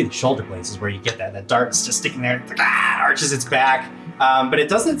 Right between the shoulder blades is where you get that. That dart's just sticking there. It's like, arches its back. But it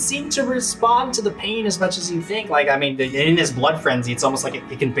doesn't seem to respond to the pain as much as you think. Like, I mean, in this blood frenzy, it's almost like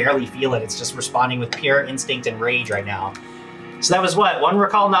it can barely feel it. It's just responding with pure instinct and rage right now. So that was what? 1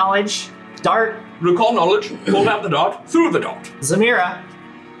 recall knowledge, dart. Recall knowledge, pulled out the dart, threw the dart. Zamira.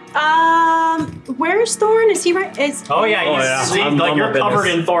 Where's Thorn? Is he right? Oh yeah, see, you're covered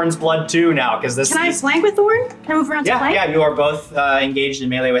in Thorn's blood too now, because this. Can I flank with Thorn? Can I move around to flank? Yeah, you are both engaged in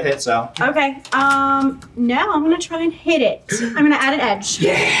melee with it, so. Okay. Now I'm gonna try and hit it. I'm gonna add an edge.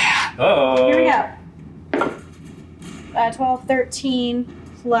 Yeah. Oh. Here we go. 12, 13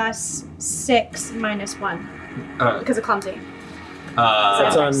 plus 6 minus 1 because of clumsy. So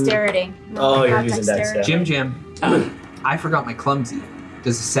That's on dexterity. Oh, you're using dex. Yeah. Jim. I forgot my clumsy.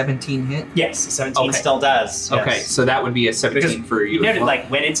 Does a 17 hit? Yes, 17 still does. Yes. Okay, so that would be a 17 for you. You noted, like,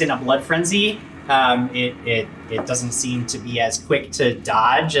 when it's in a blood frenzy, it doesn't seem to be as quick to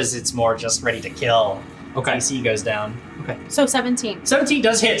dodge as it's more just ready to kill. Okay. AC goes down. Okay. So 17. 17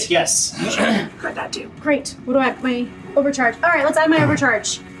 does hit, yes. Got that too. Great. What do I have? My overcharge. All right, let's add my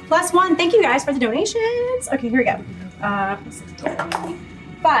overcharge. +1. Thank you guys for the donations. Okay, here we go. 5,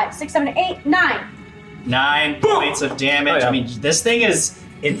 6, 7, 8, 9. 9 points of damage. Oh, yeah. I mean, this thing is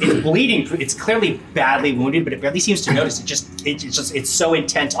it's bleeding. It's clearly badly wounded, but it barely seems to notice. It's so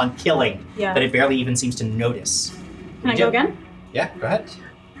intent on killing that it barely even seems to notice. Can I go again? Yeah, go ahead.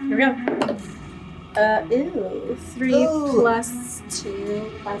 Here we go. 3 plus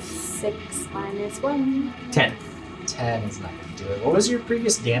 2 plus 6 minus 1. 10. 10 is not going to do it. What was your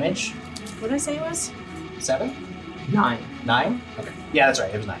previous damage? What did I say it was? 7? 9. 9? Okay. Yeah, that's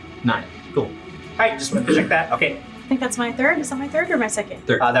right. It was 9. 9. Cool. All right, just wanted to check that. Okay. I think that's my third. Is that my third or my second?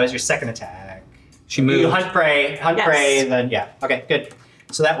 Third. That was your second attack. She moved. You hunt prey, then yeah. Okay, good.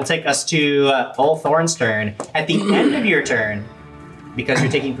 So that will take us to Old Thorn's turn. At the end of your turn, because you're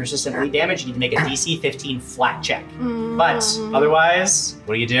taking persistent bleed damage, you need to make a DC 15 flat check. But otherwise,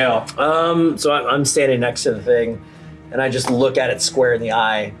 what do you do? So I'm standing next to the thing, and I just look at it square in the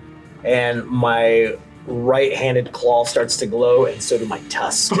eye, and my right-handed claw starts to glow, and so do my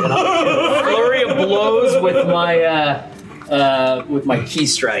tusk. And I'm in a flurry of blows with my key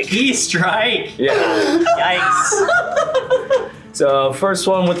strike. Key strike. Yeah. Yikes. So first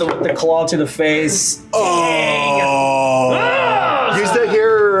one with the claw to the face. Use the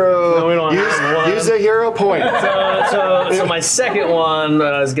hero. No, we don't have one. Use the hero point. So my second one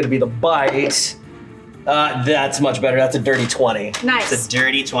is going to be the bite. That's much better. That's a dirty 20. Nice. It's a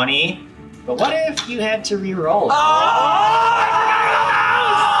dirty 20. But what if you had to re-roll? Give me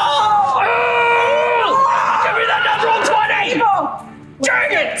that natural 20!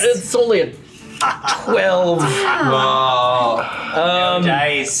 Dang it! It's only a 12.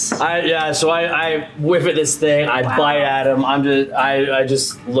 Dice. So I whiff at this thing. I bite at him. I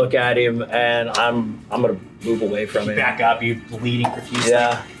just look at him, and I'm gonna move away from him. Back up. You bleeding profusely.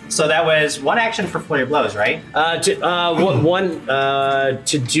 Yeah. So that was one action for flurry of blows, right? To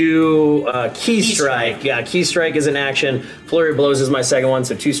do key strike. Yeah, key strike is an action. Flurry of blows is my second one.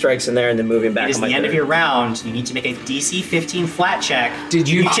 So 2 strikes in there, and then moving back. It is on my the end third. of your round. You need to make a DC 15 flat check. Did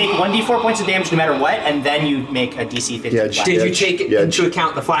you take 1d4 points of damage no matter what, and then you make a DC 15 flat check. Did you take into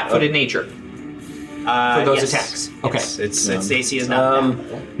account the flat-footed nature for those yes. attacks? Yes. Okay. Its AC is not.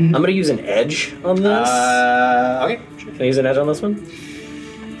 I'm gonna use an edge on this. Okay. Can I use an edge on this one?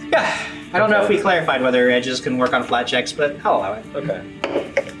 Yeah. I don't know if we clarified whether edges can work on flat checks, but I'll allow it. Okay.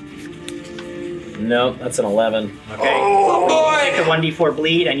 No, that's an 11. Okay. Oh boy! You take the 1d4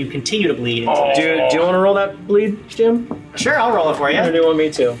 bleed, and you continue to bleed. Do you want to roll that bleed, Jim? Sure, I'll roll it for you. Or do you want me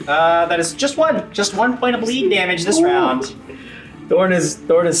to? That is just 1 point of bleed damage this round. Thorn is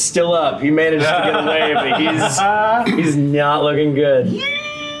still up. He managed to get away, but he's not looking good.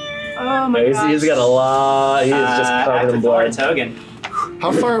 Oh my god. He's got a lot. He is just covered in blood. Togan.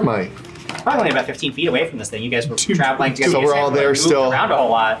 How far am I? probably only about 15 feet away from this thing. You guys were traveling together. So You guys we're all haven't, there moved still. around a whole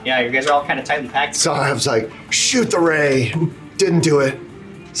lot. Yeah, you guys are all kind of tightly packed. So I was like, shoot the ray. Didn't do it.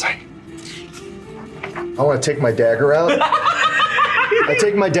 It's like, I want to take my dagger out. I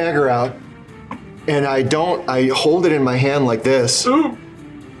take my dagger out, and I hold it in my hand like this.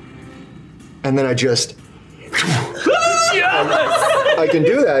 And then I just... I can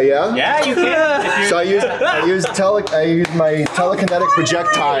do that, yeah? Yeah, you can. So I use my telekinetic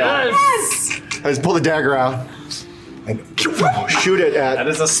projectile. Yes! I just pull the dagger out and shoot it That at...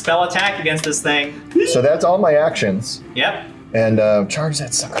 is a spell attack against this thing. So that's all my actions. Yep. And charge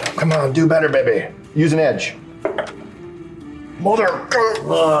that sucker. Come on, do better, baby. Use an edge. Mother...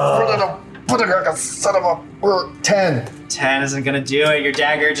 Son of a... 10. 10 isn't going to do it. Your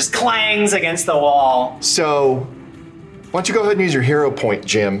dagger just clangs against the wall. So, why don't you go ahead and use your hero point,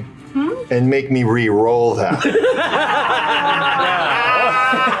 Jim, and make me re-roll that.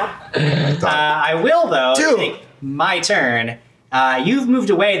 I will, though, Dude. take my turn. You've moved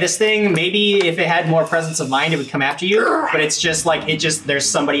away. This thing, maybe if it had more presence of mind, it would come after you. But it's just like, there's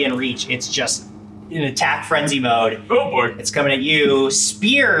somebody in reach. It's just in attack frenzy mode. Oh boy. It's coming at you.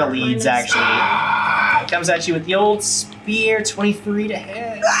 Spear leads, actually. It comes at you with the old spear, 23 to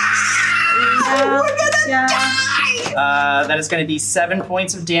hit. That is going to be 7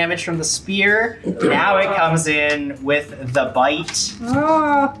 points of damage from the spear. Now it comes in with the bite.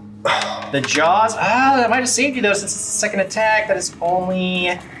 The jaws. That might have saved you though, since it's the second attack. That is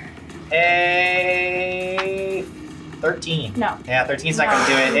only a 13. No. Yeah, 13's not going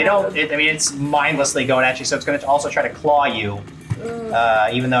to do it. I mean, it's mindlessly going at you, so it's going to also try to claw you.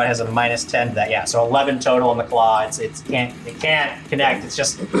 Even though it has a -10 to that. Yeah, so 11 total in the claw. It can't connect. It's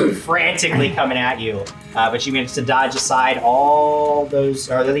just frantically coming at you. But you managed to dodge aside all those,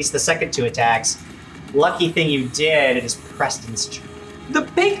 or at least the second 2 attacks. Lucky thing you did, it is Preston's turn. The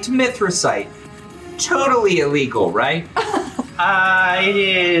baked mithracite, totally illegal, right? It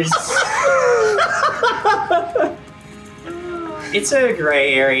is. It's a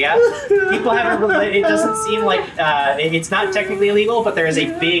gray area. People haven't really. It doesn't seem like it's not technically illegal, but there is a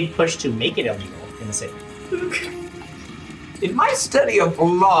big push to make it illegal in the city. In my study of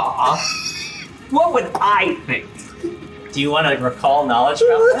law, what would I think? Do you want to recall knowledge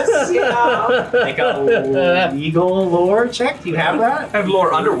about this? Yeah. Like a legal lore check? Do you have that? I have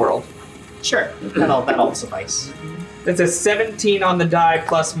lore underworld. Sure, that'll suffice. It's a 17 on the die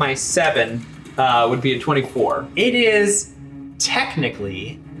plus my 7 would be a 24. It is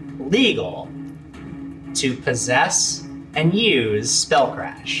technically legal to possess and use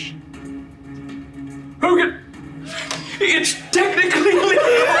Spellcrash. Hogan, it's technically legal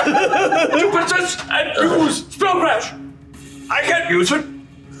to possess and use Spellcrash. I can't use it.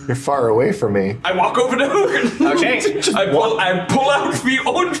 You're far away from me. I walk over to Hogan. Okay. I pull out the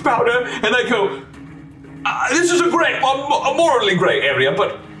orange powder and I go, this is a morally gray area,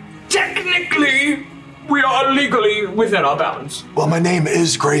 but technically we are legally within our bounds. Well, my name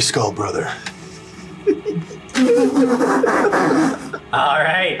is Grayskull, brother. All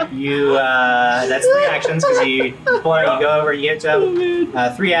right, you. That's 3 actions because you pull out, you go over, you get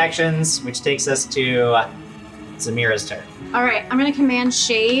to 3 actions, which takes us to Zamira's turn. All right, I'm gonna command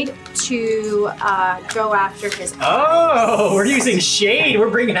Shade to go after his. Oh, we're using Shade. We're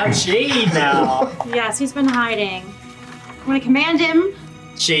bringing out Shade now. Yes, he's been hiding. I'm gonna command him.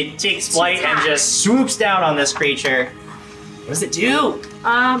 Shade takes flight and just swoops down on this creature. What does it do?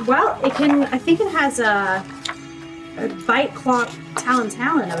 Well, it can. I think it has a bite, claw, talon,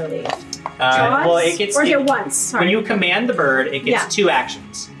 I believe. Well, it gets. Or is it once? Sorry. When you command the bird, it gets Yeah. 2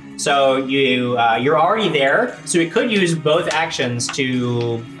 actions. So you're already there. So it could use both actions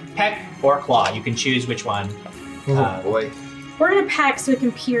to peck or claw. You can choose which one. Boy. We're gonna peck so we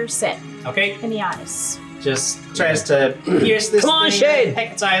can pierce it Okay. in the eyes. Just tries to pierce this Come on, thing, Shade.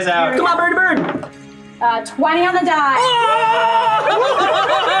 peck its eyes out. Come on, birdie bird. 20 on the die.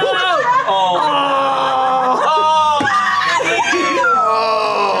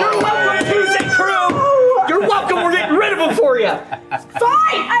 You're welcome, Tuesday crew. You're welcome. We're getting rid of him for you.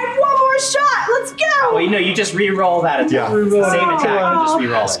 Fine, I have one more shot. Let's go. Well, you just re-roll that attack. Yeah. It's the same attack. You just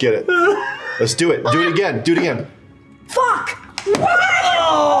re-roll Let's it. get it. Let's do it. Do it again. Do it again. Fuck.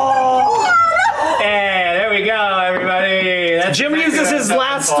 Hey, there we go, everybody. That's Jim exactly uses what his I'm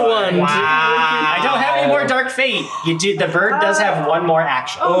last looking for. one. Wow. I don't have any more Dark Fate. You do. The bird does have one more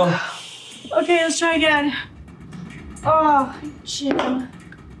action. Okay, let's try again. Oh, Jim.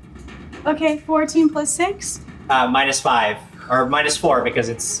 Okay, 14 plus 6. -5 or -4 because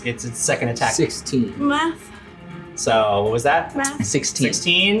it's its second attack. 16. Math. So what was that? Math.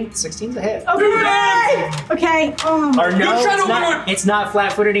 16. 16's a hit. Okay. Oh. Or no, it's not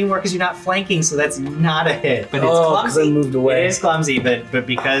flat-footed anymore because you're not flanking, so that's not a hit. But it's because I clumsy. moved away. It is clumsy, but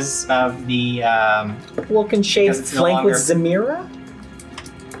because of the Well, can Shay Because it's no flank with longer- Zamira?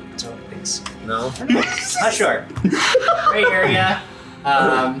 don't think so. No. Not sure. Gray area.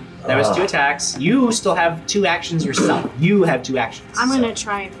 That was 2 attacks. You still have 2 actions yourself. You have 2 actions. I'm gonna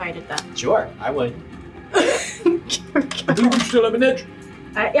try and fight it then. Sure, I would. Do you still have an edge?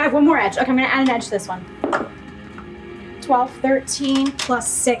 Yeah, I have one more edge. Okay, I'm gonna add an edge to this one. 12, 13, plus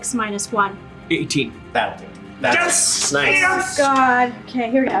 6, minus 1. 18. That'll do. That's Nice. God.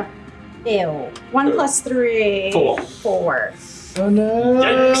 Okay, here we go. Ew. 1 plus 3. 4. 4. Oh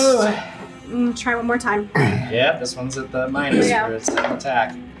no. Try one more time. Yep, this one's at the minus Here we for its second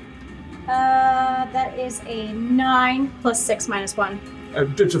attack. That is a 9 plus 6 minus 1.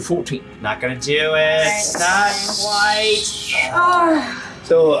 It's a 14. Not gonna do it. Not quite. Oh.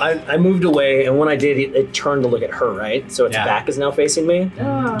 So I moved away, and when I did, it turned to look at her, right? So its Yeah. back is now facing me.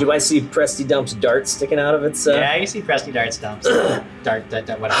 Oh. Do I see Presty Dump's dart sticking out of its... Yeah, you see Presty Dart stumps. Dart,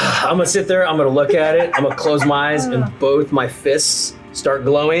 whatever. I'm gonna sit there, I'm gonna look at it, I'm gonna close my eyes, and both my fists start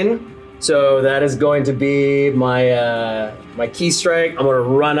glowing. So that is going to be my my key strike. I'm gonna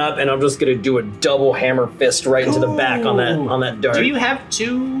run up, and I'm just gonna do a double hammer fist right into the back on that dart. Do you have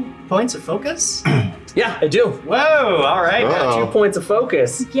 2 points of focus? Yeah, I do. Whoa, all right. Uh-oh. 2 points of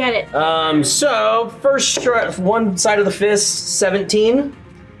focus. Get it. So first strike, one side of the fist, 17.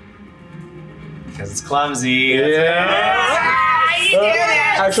 Because it's clumsy.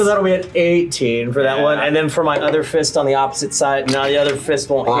 Actually, that'll be an 18 for that Yeah. one. And then for my other fist on the opposite side, now the other fist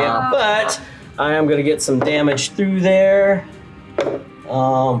won't hit, but I am gonna get some damage through there.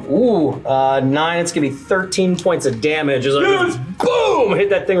 9, it's gonna be 13 points of damage as I just boom, hit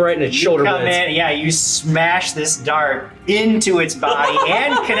that thing right in its shoulder Come blades. in, yeah, you smash this dart into its body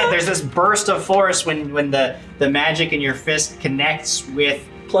and connect. There's this burst of force when the magic in your fist connects with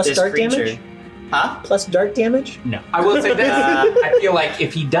Plus this dart creature. damage? Huh? Plus dart damage? No. I will say this. I feel like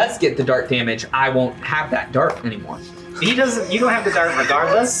if he does get the dart damage, I won't have that dart anymore. He doesn't. You don't have the dart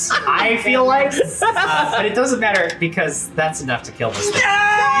regardless. I feel like, but it doesn't matter because that's enough to kill this thing.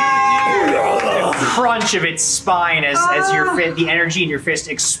 The crunch of its spine as the energy in your fist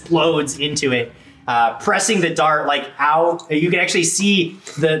explodes into it, pressing the dart like out. You can actually see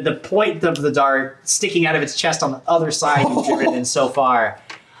the point of the dart sticking out of its chest on the other side you've driven in so far.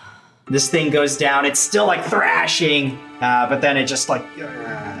 This thing goes down. It's still like thrashing, but then it just like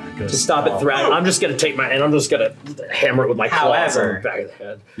goes To stop it thrashing, I'm just gonna take my and I'm just gonna hammer it with my claws on the back of the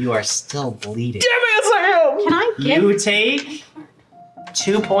head. You are still bleeding. Damn it, Can I get? You take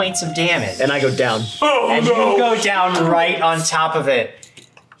 2 points of damage. And I go down. And you go down right on top of it.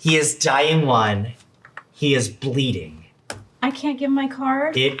 He is dying 1. He is bleeding. I can't give my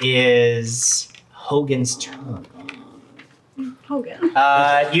card. It is Hogan's turn. Hogan.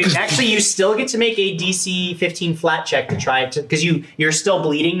 You still get to make a DC 15 flat check to try to, because you're still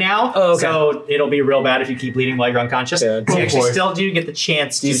bleeding now. Oh, okay. So it'll be real bad if you keep bleeding while you're unconscious. Yeah, you actually boy. still do get the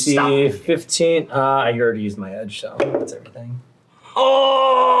chance to stop. DC 15. I already used my edge, so that's everything.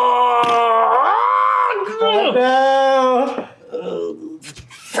 Oh no!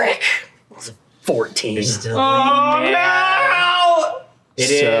 Frick! It was a 14. You're still bleeding. No! It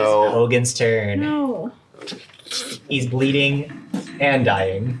is Hogan's turn. No. He's bleeding and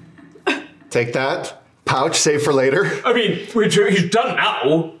dying. Take that. Pouch, save for later. I mean, he's done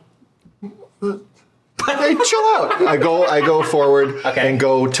now. Hey, chill out. I go forward and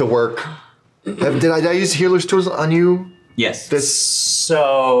go to work. Did I use healer's tools on you? Yes.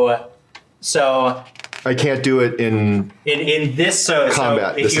 So I can't do it in this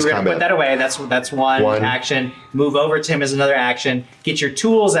combat. So if you were to put that away, that's one action. Move over to him as another action. Get your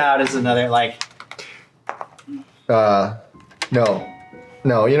tools out as another No.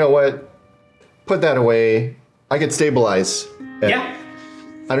 You know what? Put that away. I could stabilize. Yeah.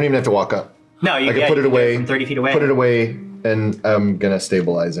 I don't even have to walk up. No, I can put it away from 30 feet away. Put it away, and I'm gonna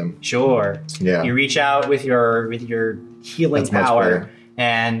stabilize him. Sure. Yeah. You reach out with your healing That's much power better.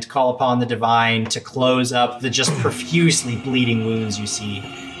 and call upon the divine to close up the just profusely bleeding wounds you see.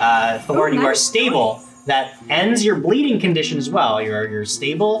 Thorn, you are stable. That ends your bleeding condition as well. You're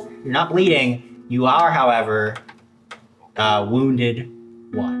stable. You're not bleeding. You are, however, wounded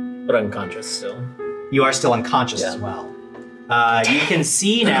 1. But unconscious still. You are still unconscious as well. You can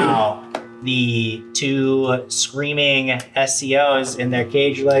see now the 2 screaming SCOs in their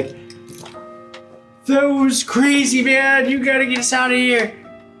cage like, that was crazy, man. You gotta get us out of here.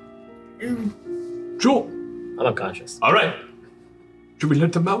 Sure. I'm unconscious. All right. Should we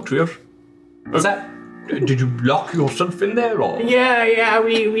let them out here? What's that? Did you lock yourself in there, or? Yeah,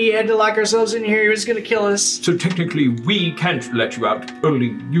 we had to lock ourselves in here. He was gonna kill us. So technically, we can't let you out.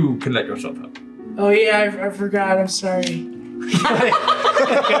 Only you can let yourself out. Oh yeah, I forgot. I'm sorry.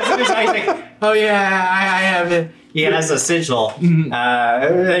 Oh yeah, I have it. He has a sigil.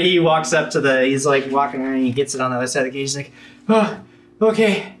 He walks up to he's like walking around and he gets it on the other side of the gate. He's like, oh,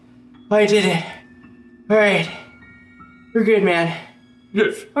 okay, I did it. All right, we're good, man.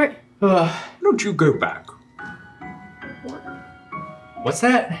 Yes. Or, Don't you go back. What's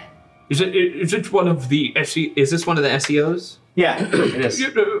that? Is it one of the SE? Is this one of the SEOs? Yeah, it is.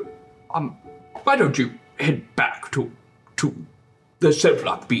 Why don't you head back to the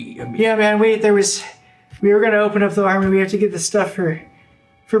Self-Lock B? I mean, Yeah, man, wait, we were gonna open up the armory. We have to get the stuff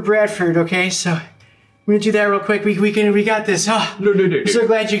for Bradford, okay? So we're gonna do that real quick. We got this. Oh, No. I'm so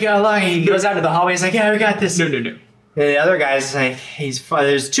glad you got along. He goes out to the hallway. He's like, yeah, we got this. No. The other guy's like,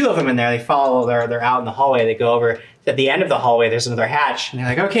 there's two of them in there. They follow. They're out in the hallway. They go over at the end of the hallway. There's another hatch, and they're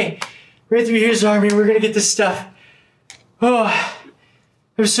like, okay, right through here's the armory. We're gonna get this stuff. Oh,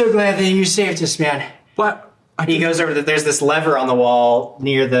 I'm so glad that you saved us, man. What? He goes over to, there's this lever on the wall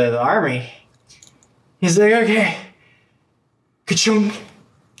near the armory. He's like, okay. Ka-chung.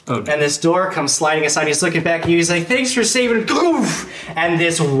 Oh. And this door comes sliding aside. He's looking back at you. He's like, thanks for saving. And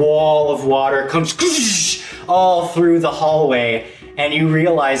this wall of water comes all through the hallway. And you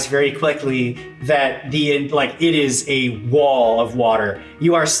realize very quickly that it is a wall of water.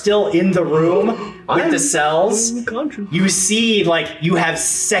 You are still in the room with the cells. You see, you have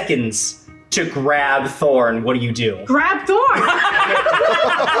seconds to grab Thorn. What do you do? grab Thorn!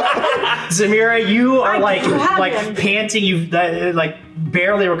 Zamira, you are grab him. panting. You've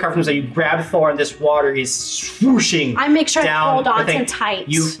barely recovered from that. You grab Thorn. This water is swooshing. I make sure I down hold the on to thing. him tight.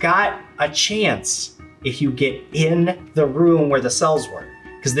 You've got a chance if you get in the room where the cells were,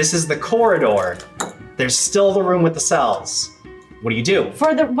 because this is the corridor. There's still the room with the cells. What do you do?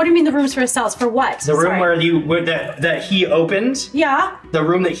 What do you mean the rooms for cells? For what? The room that he opened. Yeah. The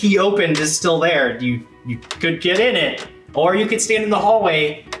room that he opened is still there. You could get in it, or you could stand in the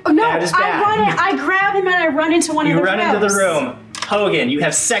hallway. Oh, no, That is bad. I grab him and I run into one of the You rooms. run into the room. Hogan, you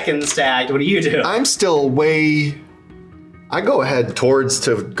have seconds to act. What do you do? I'm still I go ahead towards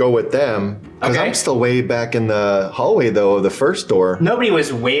to go with them because Okay. I'm still way back in the hallway though of the first door. Nobody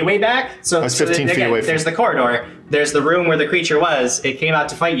was way back. So I was 15 feet away from- There's the corridor. There's the room where the creature was. It came out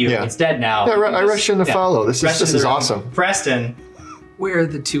to fight you. Yeah. It's dead now. Yeah, I rush in to follow. This Rush into is the room. awesome. Preston, Where are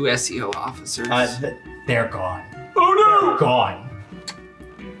the two SEO officers? they're gone. Oh They're gone.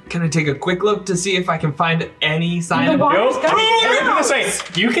 Can I take a quick look to see if I can find any sign The of water's Nope. coming out. This way.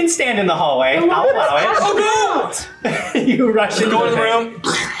 You can stand in the hallway. I'll allow it. You rush into the room.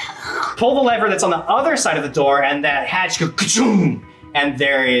 Pull the lever that's on the other side of the door, and that hatch goes ka-choom, and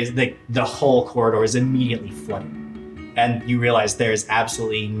there is the whole corridor is immediately flooded. And you realize there's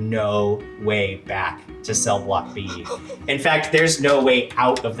absolutely no way back to cell block B. In fact, there's no way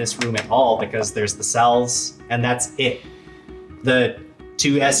out of this room at all because there's the cells, and that's it. The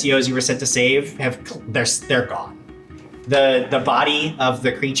two SEOs you were sent to save they're gone. The body of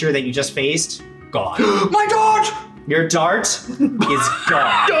the creature that you just faced, gone. My dart! Your dart is gone. It's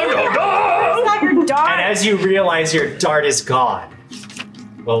not your dart. And as you realize your dart is gone,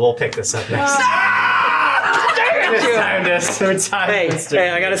 well, we'll pick this up next time. Hey,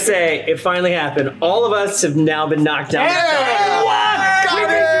 I gotta say, it finally happened. All of us have now been knocked down. Take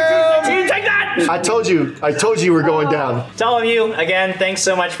that! I told you we're going down. To all of you, again, thanks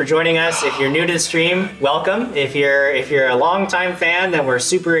so much for joining us. If you're new to the stream, welcome. If you're a longtime fan, then we're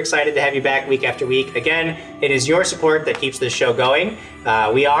super excited to have you back week after week. Again, it is your support that keeps this show going.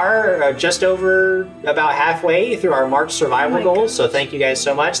 We are just over about halfway through our March survival goals, so thank you guys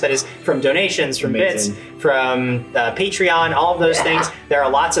so much. That is from donations, from bits, from Patreon, all of those things. There are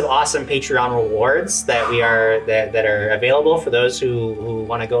lots of awesome Patreon rewards that that are available for those who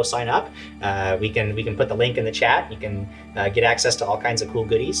want to go sign up. We can put the link in the chat. You can get access to all kinds of cool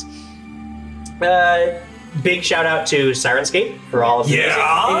goodies. Big shout out to Sirenscape for all of the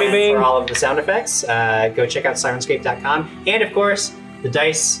music, for all of the sound effects. Go check out Sirenscape.com, and of course the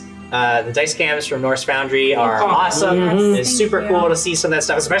dice cams from Norse Foundry are awesome. Yes, It's super cool to see some of that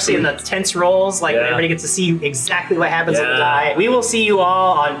stuff, especially in the tense rolls. When everybody gets to see exactly what happens on the die. We will see you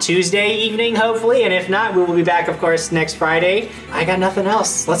all on Tuesday evening, hopefully, and if not, we will be back, of course, next Friday. I got nothing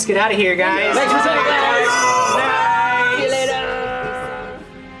else. Let's get out of here, guys. Thanks for saying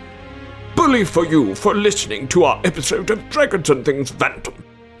Bully for you for listening to our episode of Dragons and Things Phantom.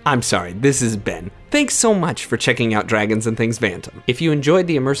 I'm sorry, this is Ben. Thanks so much for checking out Dragons and Things Phantom. If you enjoyed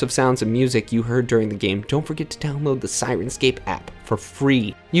the immersive sounds and music you heard during the game, don't forget to download the Syrinscape app for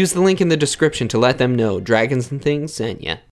free. Use the link in the description to let them know Dragons and Things sent ya.